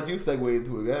 so I'll let you segue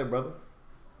into it. Go ahead, brother.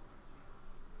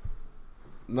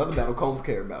 Another battle Combs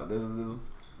care about.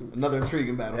 This Another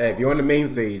intriguing battle. Hey, if you're on the main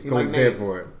stage, like Cody's here names.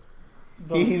 for it.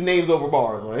 He's names over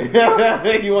bars.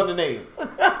 Like he won the names.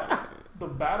 The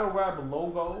battle rap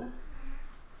logo,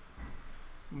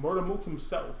 Murder Mook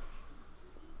himself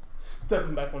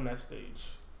stepping back on that stage.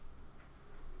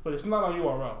 But it's not on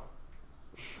URL.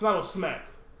 It's not on Smack.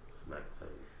 Smack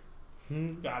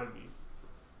tape. Gotta be.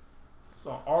 It's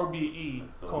on RBE.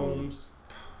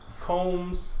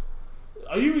 Combs.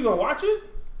 Are you even gonna watch it?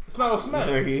 It's not on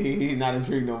Smack. He's not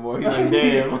intrigued no more. He's like,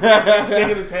 damn.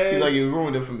 Shaking his head. He's like, you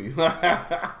ruined it for me.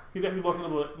 He definitely lost a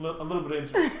little bit of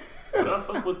interest. But I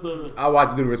fuck with the. I'll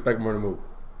watch it due to respect Murder Mook.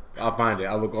 I'll find it.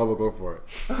 I'll go for it.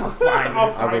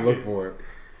 I'll I'll go look for it.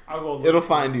 I'll go look. It'll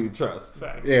find you, trust.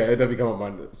 Facts. Yeah, it definitely come up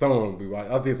on someone will be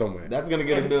watching. I'll see it somewhere. That's gonna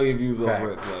get 1 million views over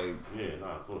it. Facts. Like Yeah,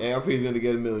 nah, of course. ARP's gonna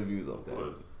get 1 million views off Of that.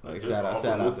 course. Like Just shout out off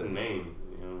to Mook's him. name.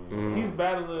 You know what I mean? He's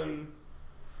battling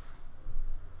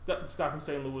this guy from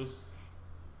St. Louis.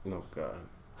 No God.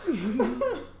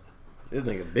 This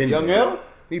nigga been Young paid. L?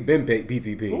 He been paid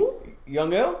PTP. Who?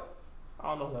 Young L?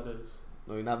 I don't know who that is.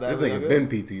 No, you're not bad. This with nigga Young been L?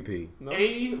 PTP. No?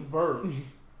 A verb.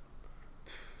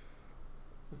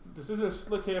 This isn't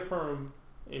slick hair perm.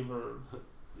 A verb.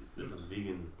 This is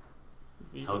vegan,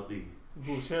 He healthy,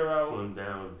 blew his hair out. slim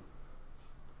down,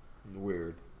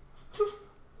 Weird.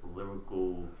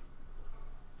 lyrical,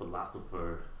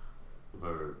 philosopher,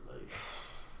 verb. Like,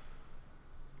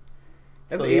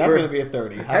 That's So an that's A-Verb. gonna be a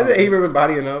 30. Hasn't A-Verb been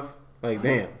body enough? Like,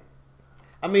 damn.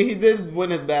 I mean, he did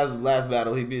win his last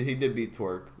battle. He did beat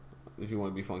Twerk. If you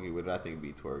want to be funky with it, I think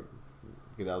beat Twerk.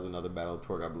 Because that was another battle.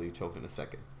 Twerk, I believe, choked in a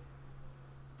second.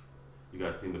 you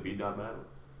guys seen the B-Dot battle?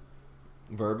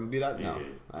 Verb and beat that? No. Yeah, I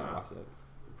didn't nah. watch that.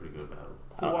 Pretty good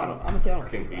battle. Honestly, I don't I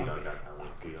care think for B-Dot I got that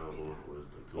like 3 over was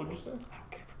like 2 What'd you say?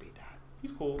 don't care for beat that.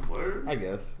 He's cool. Word? I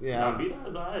guess. Yeah. Nah, B-Dot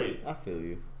is alright. I feel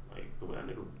you. Like, the way that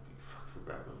nigga be fucking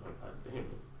rapping, like, god damn.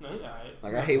 No, he alright.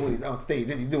 Like, I hate when he's on stage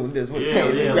and he's doing this with his Yeah,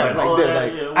 hands yeah, and rapping like, like all this.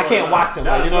 that, Like, yeah, I can't well, watch him.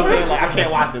 Like, you know what I'm saying? Like, I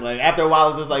can't watch it. Like, after a while,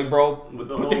 it's just like, bro, With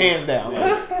the put your whole- hands down.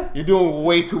 yeah. Like, you're doing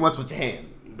way too much with your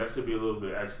hands. That should be a little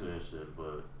bit extra and shit,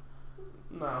 but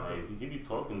Nah, like, he be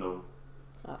talking though.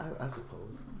 I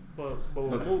suppose. but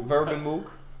with Mook, Verb and Mook.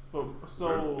 but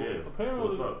so Yeah. apparently So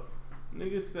what's up?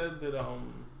 niggas said that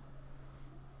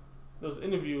there was an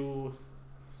interview with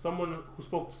someone who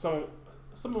spoke to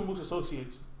some of Mook's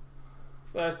associates.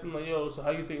 They asked him like, "Yo, so how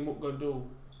you think Mook gonna do?"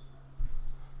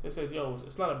 They said, "Yo,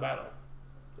 it's not a battle.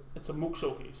 It's a Mook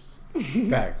showcase."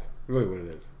 Facts. Really what it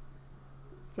is.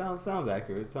 Sounds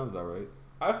accurate. Sounds about right.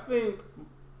 I think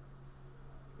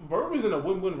Verb is in a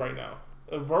win-win right now.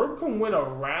 If Verb can win a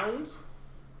round,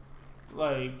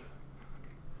 like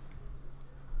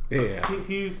Yeah.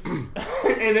 he's and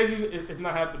it's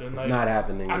not happening. Like, It's not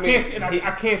happening. I can't see, and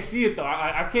I can't see it though.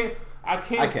 I can't. I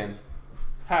can.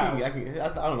 How? I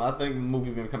don't know. I think the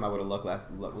movie's gonna come out with a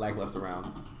lackluster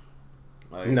round.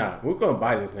 Like, Nah, we're gonna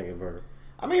buy this nigga Verb.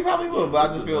 I mean, he probably will, but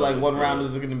I just feel like one round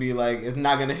is gonna be like it's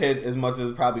not gonna hit as much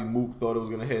as probably Mook thought it was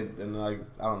gonna hit, and like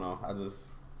I don't know. I don't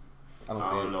see I it.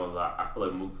 don't know. I feel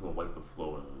like Mook's gonna wipe the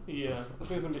floor. Yeah, I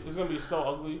think it's gonna be so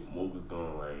ugly. Mook is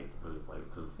gonna like really like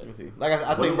because. Let me see. Like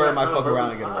I think Bird might fuck around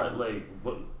and get around. Like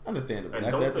what? Understandable. And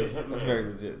That's don't say Hitman. that's very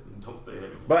legit. Don't say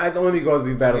Hitman. But that's only because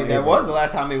he's I battling mean, that A-Verb. was the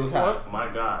last time he was hot. What?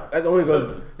 My God. That's only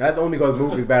because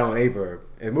Mook is battling A-Verb.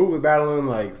 If Mook was battling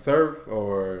like Surf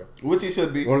or Which he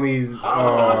should be. one of these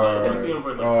Let me see him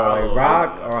versus like Hollow.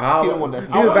 Rock or Hollow. He don't want that If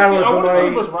smoke. he was battling I want to see him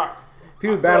somebody. versus Rock. If he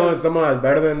was battling someone that's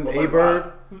better than But like A-Verb.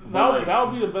 Rock- That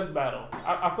would be the best battle.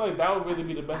 I feel like that would really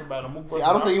be the best battle. Mook See, versus I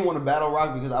don't Rock. think he want to battle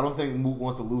Rock because I don't think Mook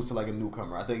wants to lose to like a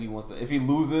newcomer. I think he wants to. If he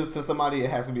loses to somebody, it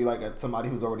has to be like somebody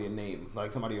who's already a name,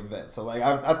 like somebody a vet. So like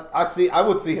I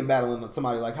would see him battling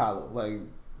somebody like Hollow. Like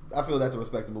I feel that's a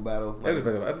respectable battle. Like, That's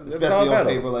respectable. That's a especially solid on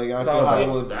battle. paper. Like I Solid feel battle.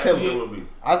 Hollow would That kill shit him. would be.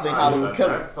 I think Hollow would kill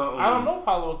him. That's something- I don't know if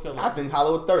Hollow will kill him. I think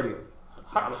Hollow would 30.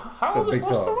 How The is big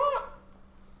supposed to dog. Rock?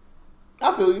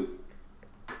 I feel you.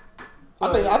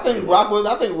 I think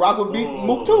Rock would beat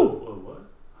Mook too. What?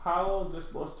 Hollow just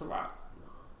supposed to Rock.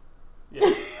 Yeah.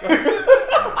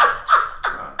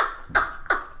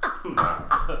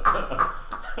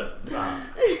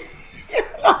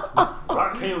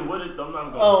 Rock came with it. I'm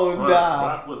not gonna. Oh, front. nah.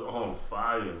 Rock was on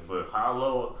fire, but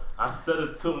Hollow. I said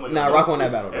it too much. Nah, Rock won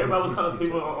that battle, bro. Everybody was kind of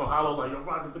sleeping on Hollow, like, yo,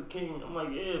 Rock is the king. I'm like,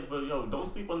 yeah, but yo, don't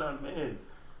sleep on that man.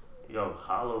 Yo,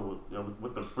 Hollow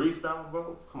with the freestyle,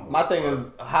 bro. Come on. My thing is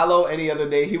Hollow any other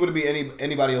day he would be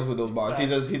anybody else with those bars. He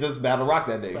just battle Rock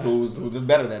that day. Who's just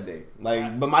better that day.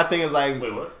 Like, but my thing is like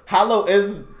Wait, what? Hollow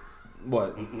is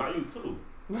what? Not you too.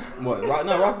 What?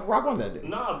 Rock won that day.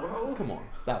 Nah, bro. Come on,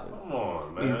 stop it. Come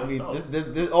on, man.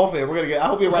 This off air. We're gonna get. I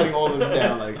hope you're writing all of this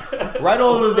down. Like, write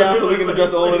all of this down so we can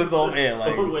address all of this off air.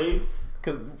 Like, wait.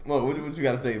 Cause what you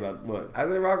got to say about what? I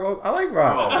think Rock. I like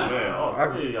Rock. Oh man,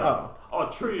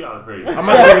 all three y'all crazy. I'm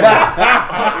not the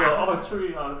biggest, all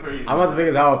three y'all crazy. I'm not the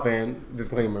biggest Howard fan.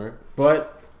 Disclaimer,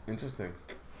 but Interesting.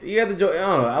 you got the joke. I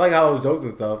don't know. I like Howard's jokes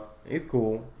and stuff. He's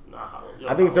cool. Yo,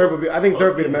 I think Surf would be. I think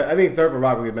Surf and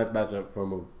Rock would be the best matchup for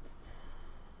Mook.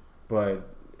 But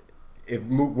if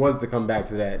Mook was to come back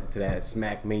to that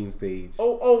Smack main stage,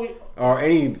 or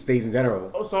any stage in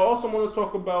general. So I also want to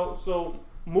talk about. So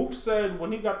Mook said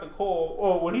when he got the call,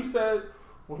 or when he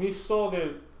saw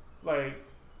the like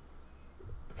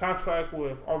the contract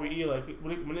with RBE, like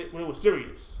when it was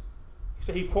serious, he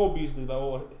said he called Beasley.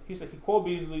 He called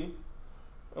Beasley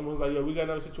and was like, "Yo, we got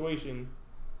another situation.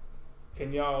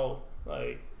 Can y'all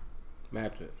like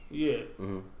Match it. Yeah."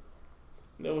 Mm-hmm.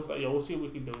 And it was like, "Yo, we'll see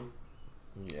what we can do."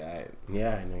 Yeah.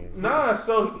 Yeah, nigga. Nah,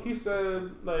 so he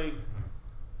said like,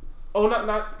 "Oh, not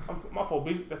my fault.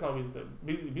 Beasley, that's not what he said.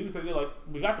 Beasley said, yeah, like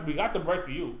we got the bread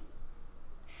for you,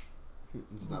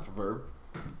 It's not for Verb.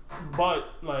 but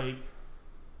like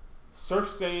Surf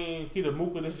saying he the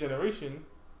Mook of this generation,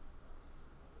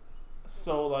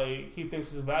 so like he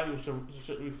thinks his value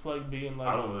should reflect being like."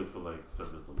 I don't really feel like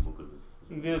Surf is the Mook of this.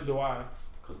 Neither do I.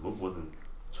 Because Mook wasn't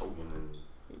choking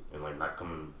and like not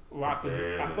coming. Rock is.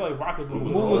 Yeah, I feel like Rock is the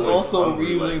Mook Mook. was also hungry,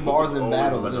 reusing like, bars Mook in was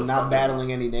battles always and like not a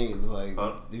battling any names. Like,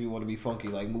 Huh? if you want to be funky,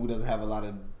 like Mook doesn't have a lot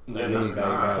of Yeah, names.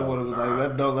 nah, So what?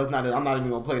 Like, let's not. I'm not even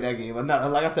gonna play that game.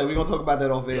 Like I said, we're gonna talk about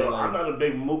that off air. Yo, Like, I'm not a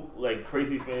big Mook like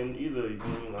crazy fan either. You know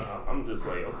what I mean? Like, I'm just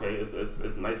like, okay,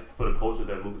 it's nice for the culture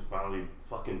that Mook is finally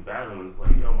fucking battling. It's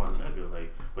like, yo, my nigga,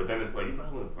 like, but then it's like you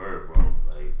battling Verb, bro.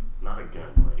 Like, not again.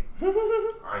 Like,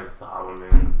 Iron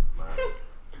Solomon. Like,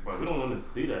 bro, we don't want to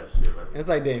see that shit. Like, it's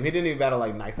like, damn, he didn't even battle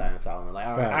like nice Iron Solomon. Like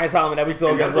Facts. Iron Solomon that we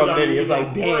saw against Rob Diddy. It's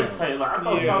like, damn. Like, I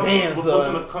thought Yeah. Solomon Damn, was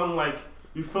son. gonna come like,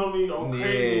 you feel me? Oh, crazy.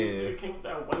 Yeah. It came with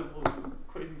that white boy,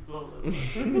 crazy flow.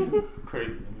 Like,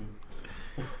 crazy.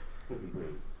 It's gonna be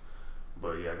great.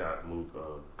 But yeah, I got Mook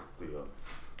 3-up.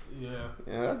 Yeah.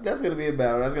 That's gonna be a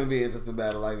battle. That's gonna be an interesting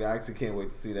battle. Like, I actually can't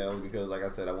wait to see that only because, like I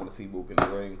said, I want to see Mook in the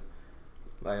ring.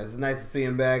 Like, it's nice to see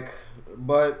him back,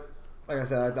 but like I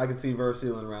said, I can see Verb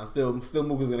stealing around. Still,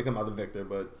 Mook is gonna come out the victor,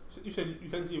 but You said you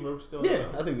can see Verb still. yeah,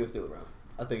 I think they're still around.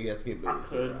 I think he has to keep I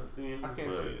building. could see him. I can't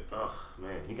but, see it. Oh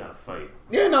man, he got to fight.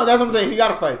 Yeah, no, that's what I'm saying. He got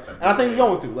to fight, and I think he's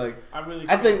going to. Like,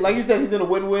 I think, like you said, he's in a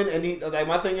win-win, and he like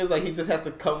my thing is like he just has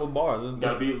to come with bars.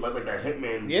 Gotta be like that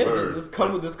hitman. Yeah, Verb. just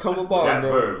come with that bars,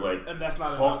 bro. Verb, like, And that's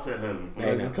not talk enough. to him.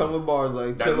 Like, just come with bars,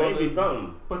 like That chill may on be this.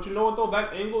 something. But you know what though?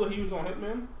 That angle that he used on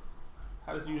Hitman,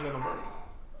 how does he use that on Verb?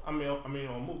 I mean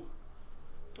on Mook.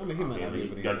 I mean, he might not be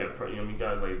able to You use gotta that. get, you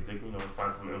gotta like,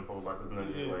 find some info about this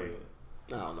nigga. Yeah. Like,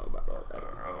 I don't know about all that.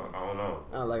 I don't know.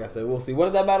 Like I said, we'll see. When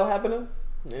is that battle happening?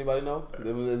 Anybody know?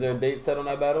 Is there a date set on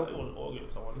that battle? It was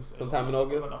August. I want to say. Sometime in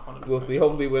August? I'm not 100% We'll see.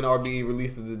 Hopefully, when RBE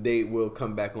releases the date, we'll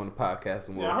come back on the podcast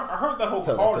and we'll. Yeah, I heard that whole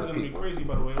tell that card to is the gonna be people. crazy.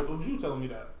 By the way, it was you telling me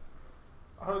that.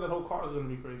 I heard that whole card is gonna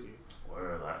be crazy.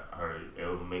 Word, I heard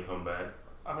L may come back.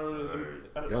 I heard.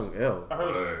 Young L. I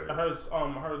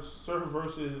heard Surf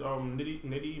versus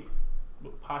Nitty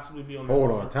will possibly be on. Hold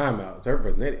that on, card. timeout.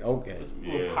 Surfer's Nitty. Okay. Will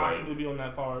Yeah, possibly like- be on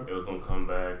that card. It was gonna come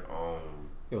back.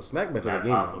 Yo, Smack best in the Smack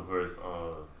game. Hoffa though. versus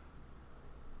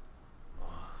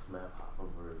Smack Hoffa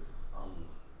versus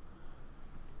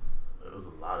There was a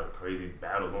lot of crazy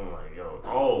battles. I'm like,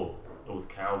 yo, it was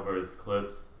Cal versus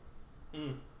Clips.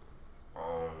 Mm.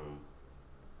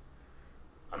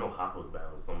 I know Hop was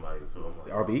battling somebody, so I'm like,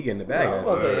 RBE getting the bag. I I was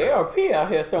gonna said. say ARP out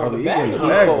here throwing RBE the bag. getting in the these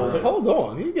bags, cards. man. Hold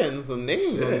on, he getting some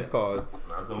names on Shit. these cards.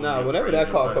 that's gonna Nah, be a whenever crazy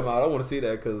that card fight. come out, I want to see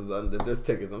that because there's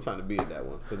tickets. I'm trying to be at that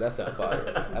one because that sounds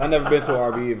fire. And I've never been to an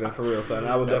RB event for real, so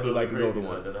I would That's definitely like to go to crazy,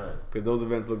 one like, that ass. because those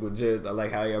events look legit. I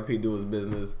like how ARP do his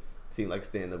business. Seem like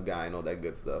stand up guy and all that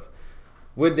good stuff.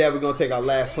 With that, we're gonna take our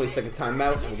last 20-second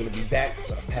timeout. We're gonna be back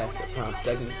with our past the prime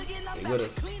segment. Stay with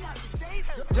us.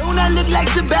 Don't I look like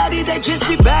somebody that just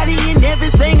be bodying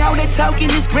everything? All that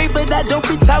talking is great, but I don't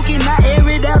be talking. I air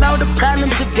it out. All the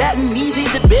problems have gotten easy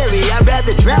to bury. I'd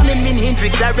rather drown him in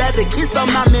Hendrix. I'd rather kiss on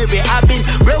my mirror. I've been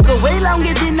broke way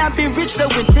longer than I've been rich,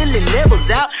 so until it levels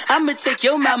out, I'ma take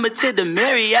your mama to the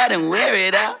Marriott and wear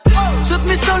it out. Took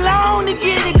me so long to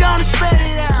get it, gonna spread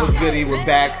it out. What's goody? We're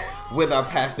back with our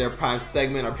past their prime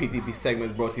segment. Our PTP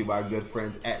segment is brought to you by our good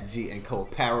friends at G&Co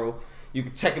Apparel. You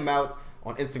can check them out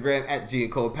on Instagram at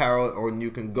G&Co Apparel, or you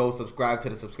can go subscribe to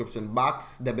the subscription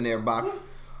box, Debonair box,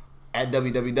 at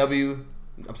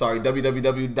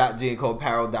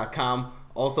www.gandcoapparel.com.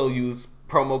 Also use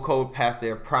promo code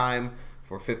PastTheirPrime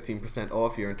for 15%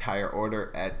 off your entire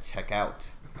order at checkout.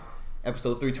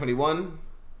 Episode 321,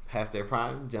 Past Their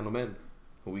Prime. Gentlemen,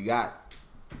 who we got?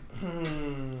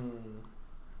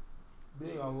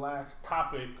 being our last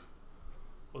topic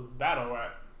was battle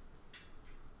rap.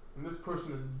 And this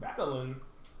person is battling.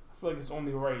 I feel like it's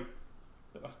only right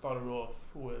that I started off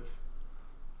with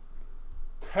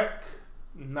Tech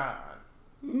 9.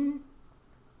 Mm-hmm.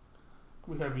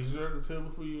 We have reserved the table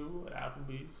for you at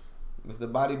Applebee's.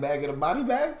 Mr. Body Bag in a body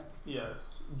bag?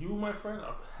 Yes, you, my friend,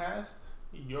 are past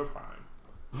your prime.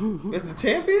 Mr.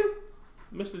 Champion?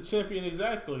 Mr. Champion,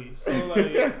 exactly. So,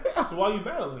 like, so why are you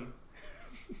battling?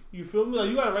 You feel me? Like,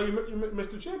 you gotta write your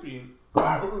Mr. Champion.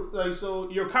 Like, so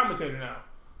you're a commentator now.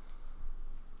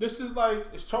 This is like,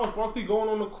 is Charles Barkley going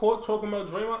on the court talking about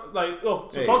Draymond? Like, oh,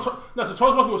 so, Hey. Charles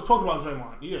Barkley was talking about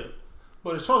Draymond, yeah.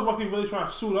 But is Charles Barkley really trying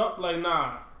to suit up? Like,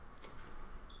 nah.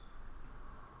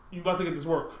 You about to get this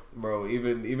work. Bro,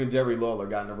 even Jerry Lawler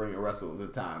got in the ring and wrestled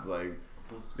at times. Like,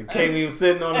 the king, he was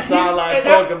sitting on the sideline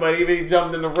talking, but even he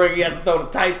jumped in the ring, he had to throw the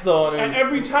tights on. And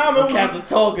every time it was... Cats was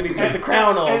talking, he took the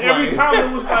crown off. And every time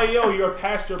it was like, yo, you're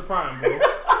past your prime, bro.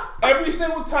 Every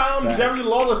single time Jerry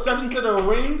Lawler stepped into the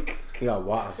ring... He got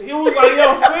washed. It was like,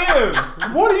 yo,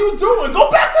 fam, what are you doing? Go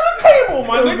back to the table,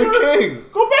 my nigga. The king.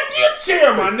 Go back to your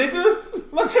chair, my nigga.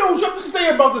 Let's hear what you have to say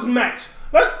about this match.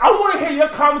 I want to hear your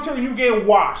commentary and you getting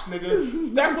washed,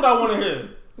 nigga. That's what I want to hear.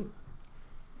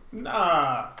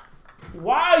 Nah.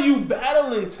 Why are you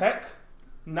battling Tech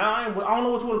 9? I don't know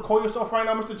what you want to call yourself right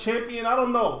now, Mr. Champion. I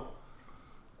don't know.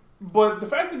 But the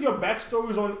fact that your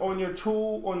backstory is on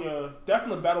your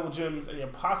definite battle with Jims and your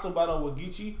possible battle with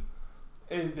Geechee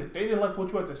is that they didn't like what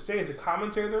you had to say as a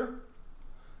commentator.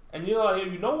 And you're like,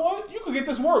 you know what? You could get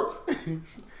this work.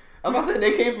 I'm not saying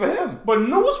they came for him. But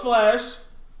newsflash,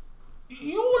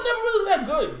 you were never really that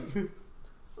good.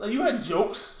 Like, you had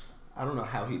jokes. I don't know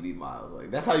how he beat Miles.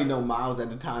 Like, that's how you know Miles at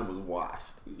the time was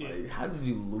washed. Yeah. Like, how did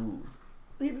you lose?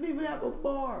 He didn't even have a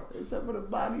bar except for the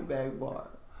body bag bar.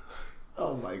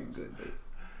 Oh my goodness.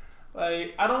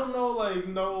 Like, I don't know, like,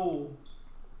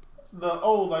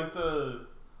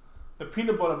 the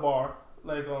peanut butter bar.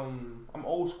 Like, I'm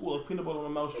old school, like peanut butter on a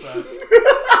mousetrap.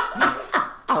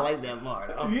 I like that bar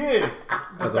though. Yeah.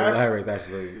 That's hilarious,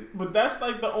 actually. But that's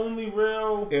like the only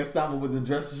real... And stop it with the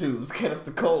dress shoes. Get up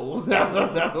the cold. That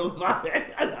was mine.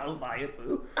 That was mine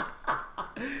too.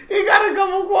 He got a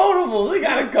couple quotables. He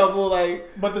got a couple like...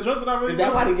 But the joke that I really... Is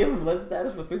that why they give him legend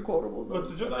status for 3 quotables? But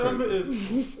the joke that I remember is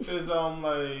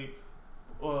like...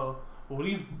 Well,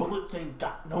 these bullets ain't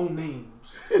got no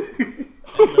names.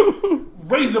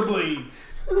 Razor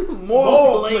blades.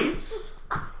 More blades.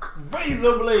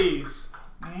 Razor blades.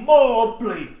 More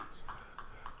blades.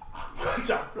 I put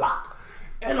your block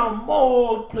in a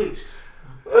more place.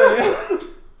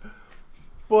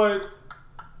 But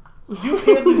you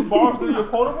hear these bars through your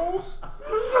quotables?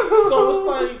 So it's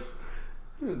like...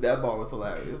 That bar was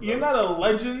hilarious. You're not a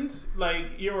legend. Like,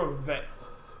 you're a vet.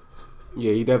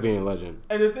 Yeah, he definitely ain't a legend.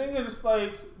 And the thing is, it's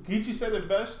like, Geechee said it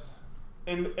best.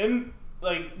 And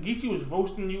like, Geechee was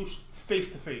roasting you face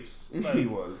to face. Like, He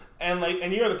was. And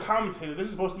you're the commentator. This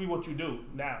is supposed to be what you do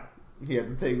now. He had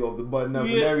to take off the button up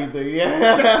and Yeah. everything.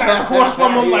 Yeah. 6 side cross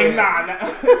from him, like,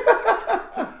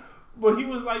 Yeah. nah. But he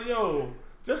was like, yo,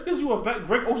 just because you a vet,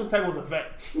 Greg Ostertag was a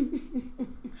vet.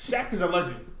 Shaq is a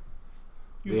legend.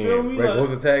 You feel me? Greg Like,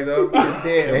 Ostertag, though?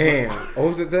 Damn.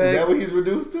 Ostertag? Is that what he's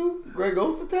reduced to? Greg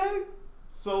Ostertag?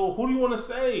 so who do you want to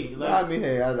say? Like, I mean,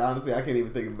 hey, honestly, I can't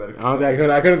even think of better. Honestly, I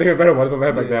couldn't think of a better one. Let's put my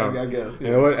head back down. I guess. Yeah.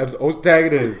 You know what? Ostertag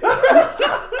it is.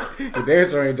 The damn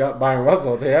sure ain't Byron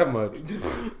Russell, I'll tell you that much.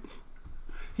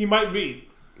 he might be.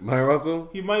 Byron Russell?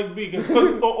 He might be. Because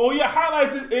all your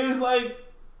highlights is like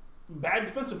bad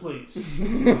defensive plays.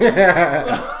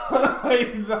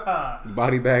 Like, nah.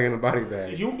 Body bag and a body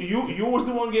bag. You was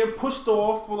the one getting pushed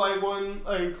off for like when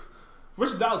like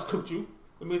Rich Dallas cooked you.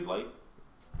 I mean, like,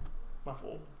 my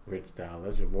fault. Rich Dallas.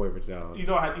 That's your boy, Rich Dallas. You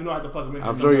know I had to plug him in.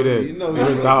 I'm sure you did. You know,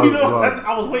 Rich Dallas.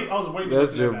 I was waiting.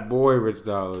 That's to your that. boy, Rich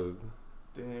Dallas.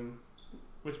 Damn,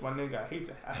 Rich, my nigga.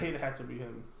 I hate it had to be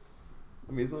him.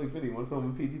 I mean, it's only 50. You want to throw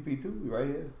him in PTP too? Right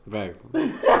here. Facts. The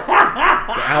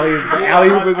alley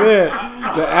hoop is there.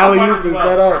 The alley hoop is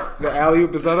set up. The alley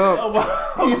hoop is set up.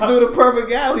 He threw the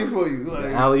perfect alley for you. Like,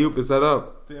 The alley hoop is set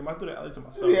up. Damn, I threw that alley to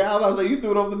myself. yeah, I was like, you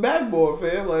threw it off the backboard,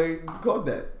 fam. Like, you caught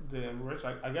that. Damn, Rich.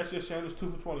 I guess your Shannon is 2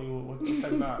 for 20 with the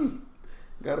Tech 9.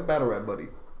 Got a battle rap, buddy.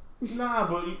 Nah,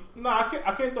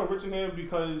 I can't throw Rich in here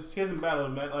because he hasn't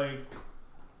battled, man. Like,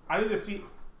 I need to see.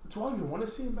 Do I even want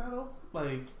to see him battle?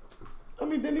 Like, I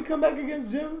mean, didn't he come back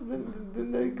against Jims?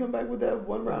 Didn't they come back with that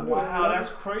one round? wow, that's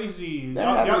crazy.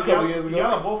 That happened a couple years ago.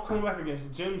 Y'all are both coming back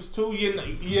against Jims too. Yeah,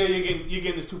 you're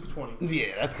getting this 2 for 20.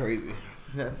 Yeah, that's crazy.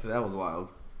 That was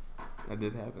wild. That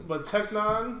did happen. But Tech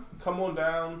 9, come on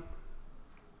down.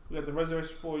 We got the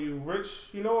reservation for you, Rich.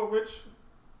 You know what, Rich?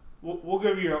 We'll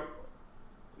give you a...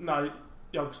 Nah,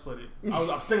 y'all can split it. I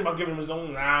was thinking about giving him his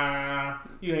own. Nah,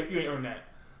 you ain't earned that.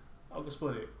 I'll can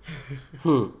split it.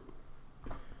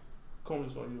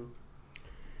 Coleman's on you.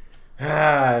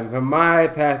 For my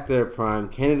past their prime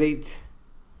candidate,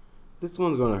 this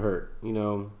one's gonna hurt. You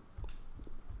know,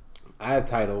 I have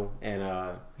Tidal, and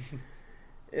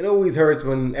it always hurts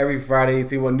when every Friday you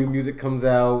see what new music comes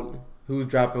out, who's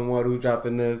dropping what, who's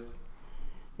dropping this.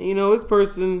 And you know, this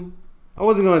person, I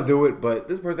wasn't gonna do it, but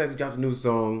this person actually dropped a new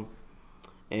song,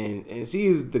 and she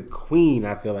is the queen,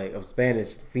 I feel like, of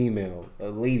Spanish females,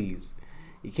 of ladies.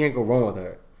 You can't go wrong with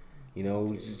her. You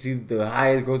know, she's the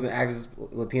highest grossing actress,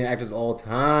 Latina actress of all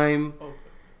time. Okay.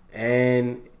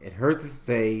 And it hurts to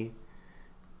say,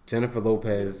 Jennifer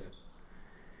Lopez,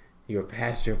 you're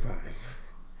past your prime.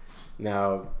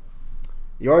 Now,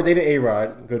 you are dating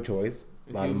A-Rod, good choice.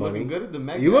 A lot of money. Looking good at the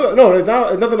Met. You look no, it's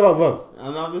nothing about looks.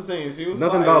 I'm just saying she was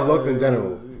nothing about looks in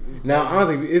general. Now,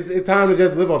 honestly, it's time to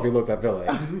just live off your looks. I feel like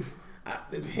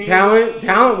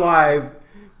talent wise,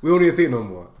 we don't need to see it no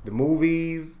more. The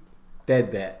movies,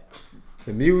 dead that.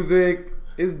 The music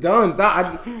is done.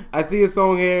 Stop. I see a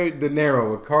song here, De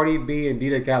Niro, with Cardi B and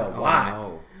Dita Khaled. Why? Oh,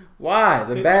 no. Why?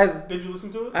 Did you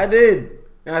listen to it? I did.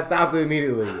 And I stopped it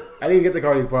immediately. I didn't get the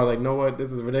Cardi's part. Like, you know what?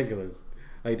 This is ridiculous.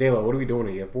 Like, J-Lo, what are we doing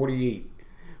here? 48.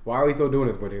 Why are we still doing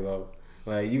this for J-Lo?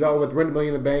 Like, you got over $300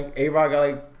 million in the bank. A-Rod got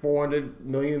like $400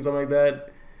 million, something like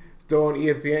that. Still on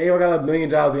ESPN. A-Rod got like $1 million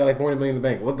jobs. We got like $400 million in the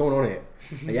bank. What's going on here?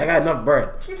 Like, y'all got enough bread.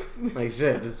 Like,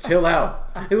 shit. Just chill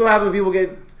out. This is what happens when people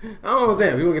get... I don't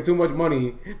understand. People get too much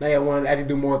money. Now you want to actually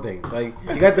do more things. Like,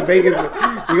 you got the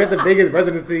Vegas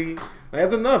residency. Like,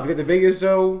 that's enough. You got the Vegas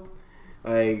show.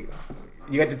 Like...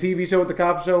 You got the TV show with the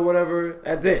cop show, whatever.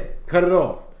 That's it. Cut it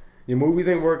off. Your movies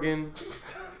ain't working.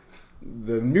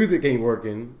 The music ain't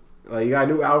working. Like, you got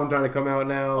a new album trying to come out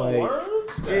now. Like,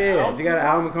 yeah, she got an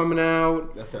album coming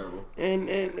out. That's terrible. And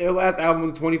her last album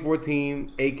was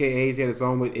 2014, a.k.a. she had a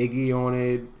song with Iggy on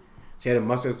it. She had a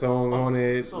Mustard song on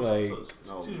it.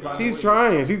 She's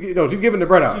trying. She's giving the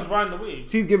bread out. She's riding the wave.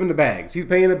 She's giving the bag. She's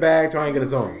paying the bag, trying to get a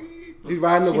song. She's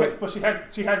riding the wave. But she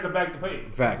has the bag to pay.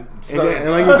 Facts. And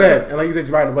like you said,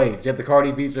 she's riding the wave. She had the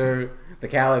Cardi feature, the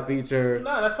Khaled feature.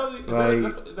 Nah, that's probably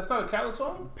that's not a Khaled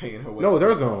song. Paying her way. No, it's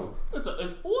her song. It's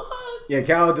what? Yeah,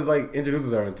 Khaled just like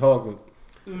introduces her and talks.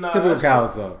 Typical Khaled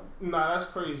stuff. Nah,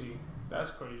 that's crazy. That's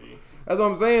crazy. That's what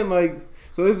I'm saying. Like,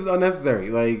 so this is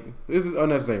unnecessary. Like, this is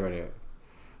unnecessary right here.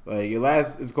 Like, your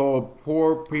last is called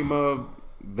Por Prima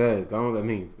Vez. I don't know what that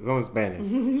means. It's on Spanish.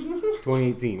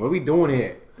 2018. What are we doing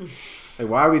here? Like,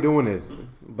 why are we doing this?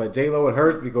 But J-Lo, it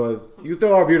hurts because you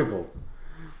still are beautiful.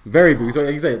 Very beautiful. So,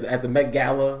 like you said, at the Met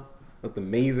Gala, looked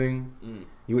amazing.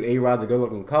 You and A-Rod's a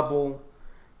good-looking couple.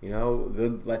 You know,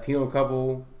 good Latino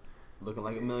couple. Looking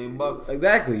like $1 million.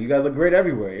 Exactly. You guys look great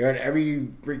everywhere. You're in every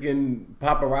freaking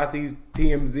paparazzi,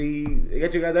 TMZ. They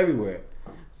got you guys everywhere.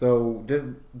 So just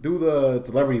do the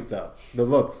celebrity stuff. The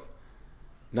looks.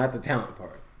 Not the talent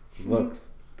part. The looks.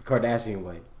 The Kardashian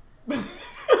way.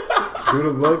 Do the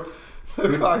looks.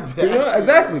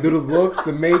 Exactly. Do the looks,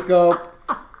 the makeup,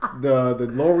 the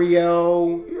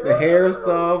L'Oreal, the hair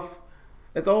stuff.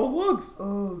 It's all looks.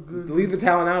 Oh, good. Leave the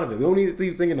talent out of it. We don't need to see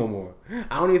you singing no more.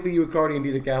 I don't need to see you with Cardi and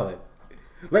Dita Khaled.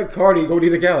 Let Cardi go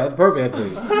Dita Khaled. That's perfect, I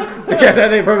think. Yeah,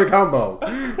 that's a perfect combo.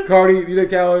 Cardi, Dita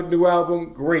Khaled, new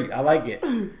album, great. I like it.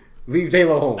 Leave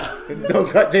J-Lo home. Don't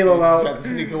cut J-Lo out. Try to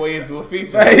sneak away into a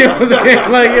feature. Like, you know what I'm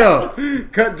saying? Like, yo,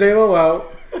 cut J-Lo out.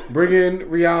 Bring in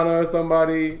Rihanna or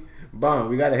somebody. Bomb.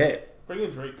 We got a hit. Bring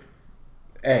in Drake.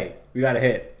 Hey, we got a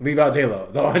hit. Leave out J-Lo.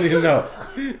 That's all I need to know.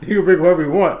 You can bring whoever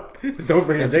you want. Just don't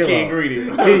bring in J-Lo. Key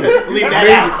ingredient. Leave that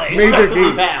out. Major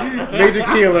key. Major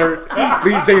key alert.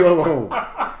 Leave J-Lo home.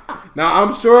 Now,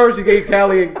 I'm sure she gave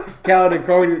Khaled and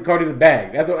Cardi the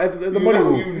bag. That's the money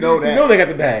move. You know that. You know they got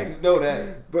the bag. You know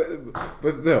that.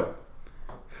 But still.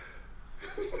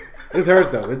 This hurts,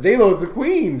 though. J-Lo's the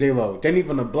queen, J-Lo. Jenny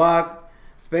from the Block.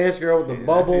 Spanish girl with the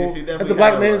bubble. That's a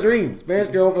black man's dream. Spanish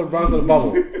girl from the Bronx with a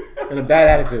bubble. And a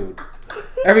bad attitude.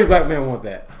 Every black man want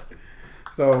that.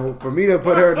 So, for me to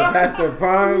put her in the past her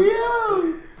prime.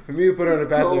 For me to put her in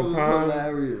the past her prime.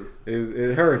 Hilarious.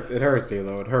 It hurts. It hurts,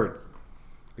 J-Lo. It hurts.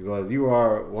 Because you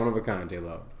are one of a kind,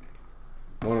 J-Lo.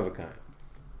 One of a kind.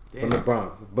 Damn. From the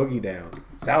Bronx. Boogie down.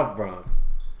 South Bronx.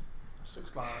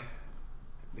 6'9".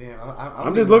 Damn,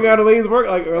 I'm just looking at the lady's work.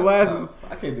 Like, her last... Tough.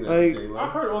 I can't do that like, to J-Lo. I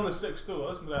heard On the 6 too.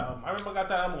 Listen to that album. I remember I got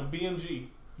that album on BMG.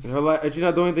 She's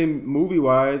not doing anything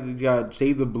movie-wise. She got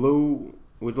Shades of Blue,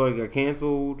 which like got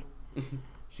canceled.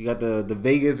 She got the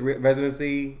Vegas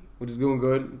residency, which is doing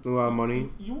good. Doing a lot of money.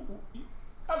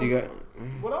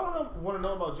 What I want to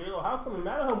know about J-Lo, how come no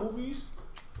matter her movies,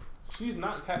 she's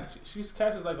not Cash. She's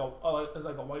Cash is like a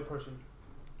white person.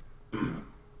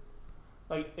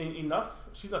 Like enough.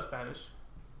 She's not Spanish.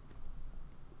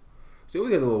 She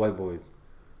always got the little white boys.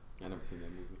 I never seen that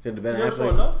movie. She had the You Ben never saw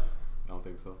Affleck. enough? I don't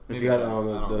think so. And she got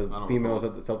the female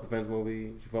self-defense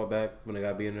movie. She fought back when they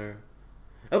got beating her.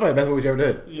 That's probably the best movie she ever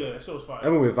did. Yeah, that shit was fire.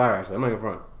 That movie was fire, actually. I'm not gonna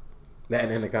front. That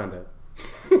and Anaconda.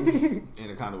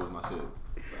 Anaconda was my shit.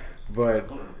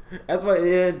 But that's why,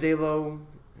 yeah, J-Lo,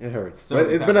 it hurts. So But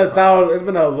it's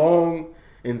been a long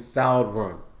and solid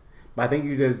run. But I think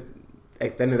you just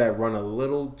extended that run a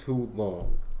little too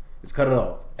long. Just cut it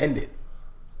off. End it.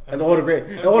 That's all the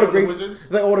great. All the greats.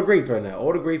 It's like all the greats right now.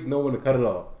 All the greats know when to cut it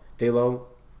off. J-Lo,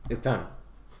 it's time.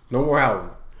 No more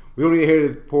albums. We don't need to hear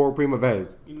this poor Prima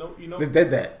Vez. You know. Just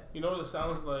dead that. You know what it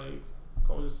sounds like?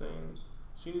 Cole is saying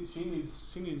she needs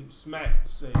Smack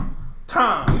to say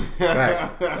time.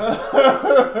 Facts.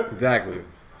 Exactly.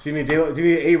 She need J-Lo. She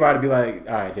need A-Rod to be like,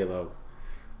 all right, J-Lo,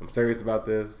 I'm serious about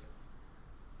this.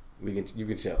 You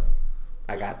can chill.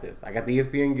 I got this. I got the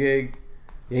ESPN gig.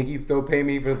 Yankees still pay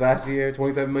me for this last year,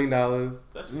 $27 million.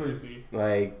 That's crazy.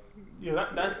 Like, yeah,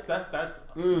 that's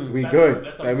we that's good.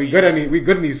 That's Like we good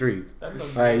in these streets. That's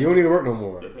like you don't need to work no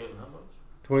more. They're paying how much?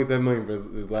 $27 million for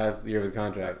his last year of his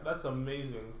contract. That's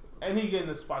amazing. And he getting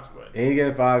his Fox bread. And he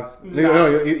getting Fox. Nah.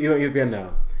 No, he's on ESPN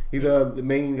now. He's the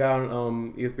main guy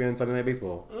on ESPN Sunday Night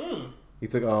Baseball. He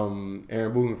took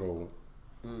Aaron Boone's role.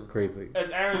 Crazy.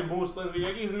 And Aaron Boone still in the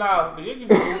Yankees? Nah, the Yankees.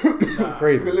 Nah.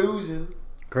 Crazy. Collusion.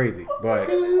 Crazy. But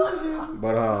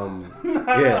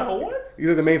Nah, yeah. What? He's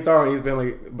like the main star on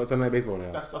ESPN but Sunday Night Baseball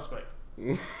now. That's suspect.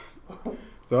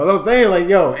 So as I'm saying, like,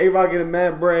 yo, A-Rod getting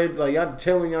mad bread. Like, y'all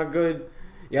chilling, y'all good.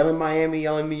 Y'all in Miami,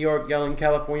 y'all in New York, y'all in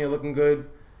California looking good.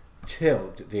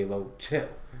 Chill, J-Lo, chill.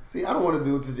 See, I don't want to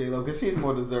do it to J-Lo because she's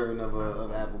more deserving of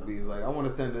Applebee's. Like, I want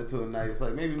to send her to a nice,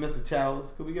 like, maybe Mr.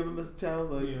 Chow's. Could we give her Mr. Chow's?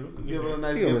 Like, give her a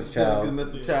nice gift certificate,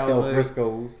 Mr. Chow's. Del like,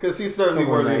 Frisco's. Because she's certainly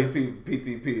Somewhere worthy nice. of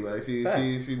PTP. Like,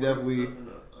 she definitely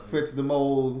fits the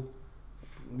mold,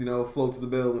 you know, floats the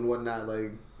bill and whatnot.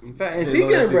 Like, In fact, and J-Lo, she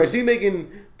getting that's bread. it. She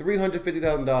making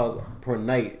 $350,000 per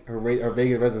night. Her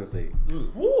Vegas residency,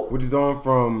 Woo. which is on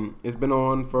from. It's been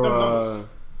on for. Them numbers.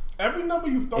 Every number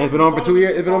you've thrown. It's been on for 2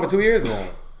 years. It's been on for 2 years now.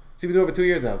 She's been doing it for 2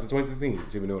 years now, since 2016.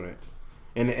 She's been doing it,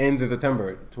 and it ends in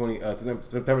September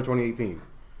 2018.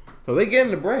 So they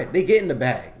getting the bread. They getting the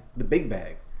bag, the big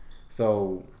bag.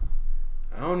 So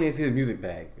I don't need to see the music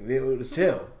bag. Just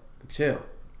chill.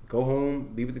 Go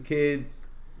home, be with the kids,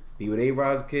 be with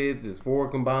A-Rod's kids. There's 4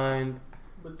 combined.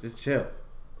 Just chill.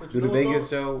 But Do you the know Vegas what,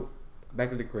 show. Back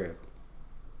to the crib.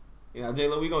 you know,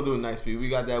 J-Lo, we gonna do it nice for you. We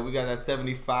got that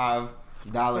 $75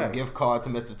 Right. gift card to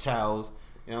Mr. Chow's.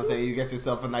 You know what I'm saying? You get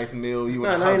yourself a nice meal. You No,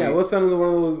 and no, hubby. no. What's some of one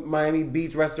of those Miami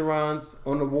Beach restaurants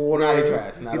on the water? Nah, they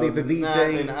trash. Get they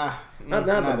ceviche. Not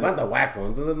the whack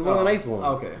ones. The nice ones.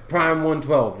 Okay. Prime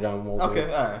 112, John Walters.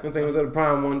 Okay, all right. I'm saying it was at the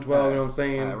Prime 112. You know what I'm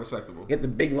saying? All right, respectable. Get the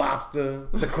big lobster,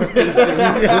 the crustaceans. You know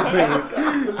what I'm saying?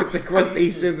 Get the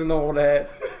crustaceans and all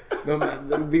that.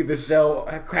 The shell,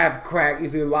 crab crack. You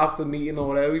see the lobster meat and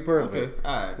all that. It'd be perfect. Okay,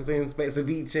 all right. I'm saying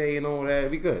ceviche and all that. It'd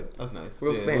be good. That's nice.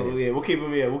 Real yeah, Spanish. We'll keep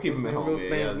him. Yeah, we'll keep him at home. Real Yeah,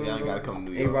 Spanish. y'all gotta come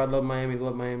to New York. A-Rod love Miami. You know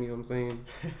what I'm saying?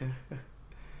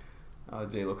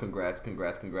 J-Lo, congrats.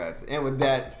 And with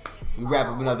that, we wrap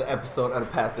up another episode of the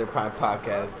Past Their Prime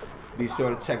podcast. Be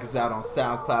sure to check us out on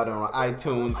SoundCloud and on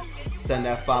iTunes. Send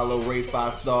that follow, rate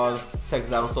 5 stars. Check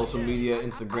us out on social media,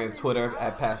 Instagram, Twitter,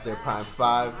 at Past Their Prime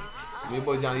 5. Me your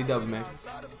boy Johnny Dubs, man. It's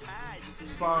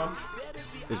fine.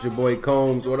 It's your boy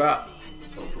Combs. What up?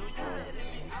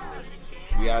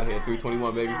 We out here,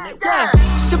 321, baby. Yeah,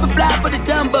 super fly for the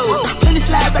Dumbos. Plenty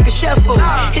slides like a shuffle.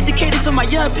 Hit the cadence on my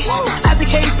young bitch. Isaac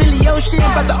Hayes, Billy Ocean.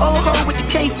 About the old hoe with the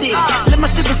K-stick. Let my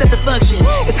slippers at the function.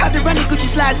 It's hard to run the Gucci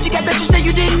slides. Chick, I thought you said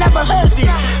you didn't have a husband.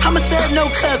 I'm a stud, no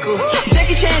cuckoo.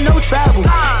 Jackie Chan, no travel.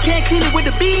 Can't clean it with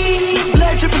the beat.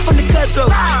 Blood dripping from the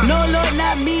cutthroats. No, Lord,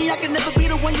 not me. I can never be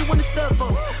the one you want to stuff for.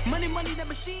 Money, that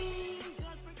machine.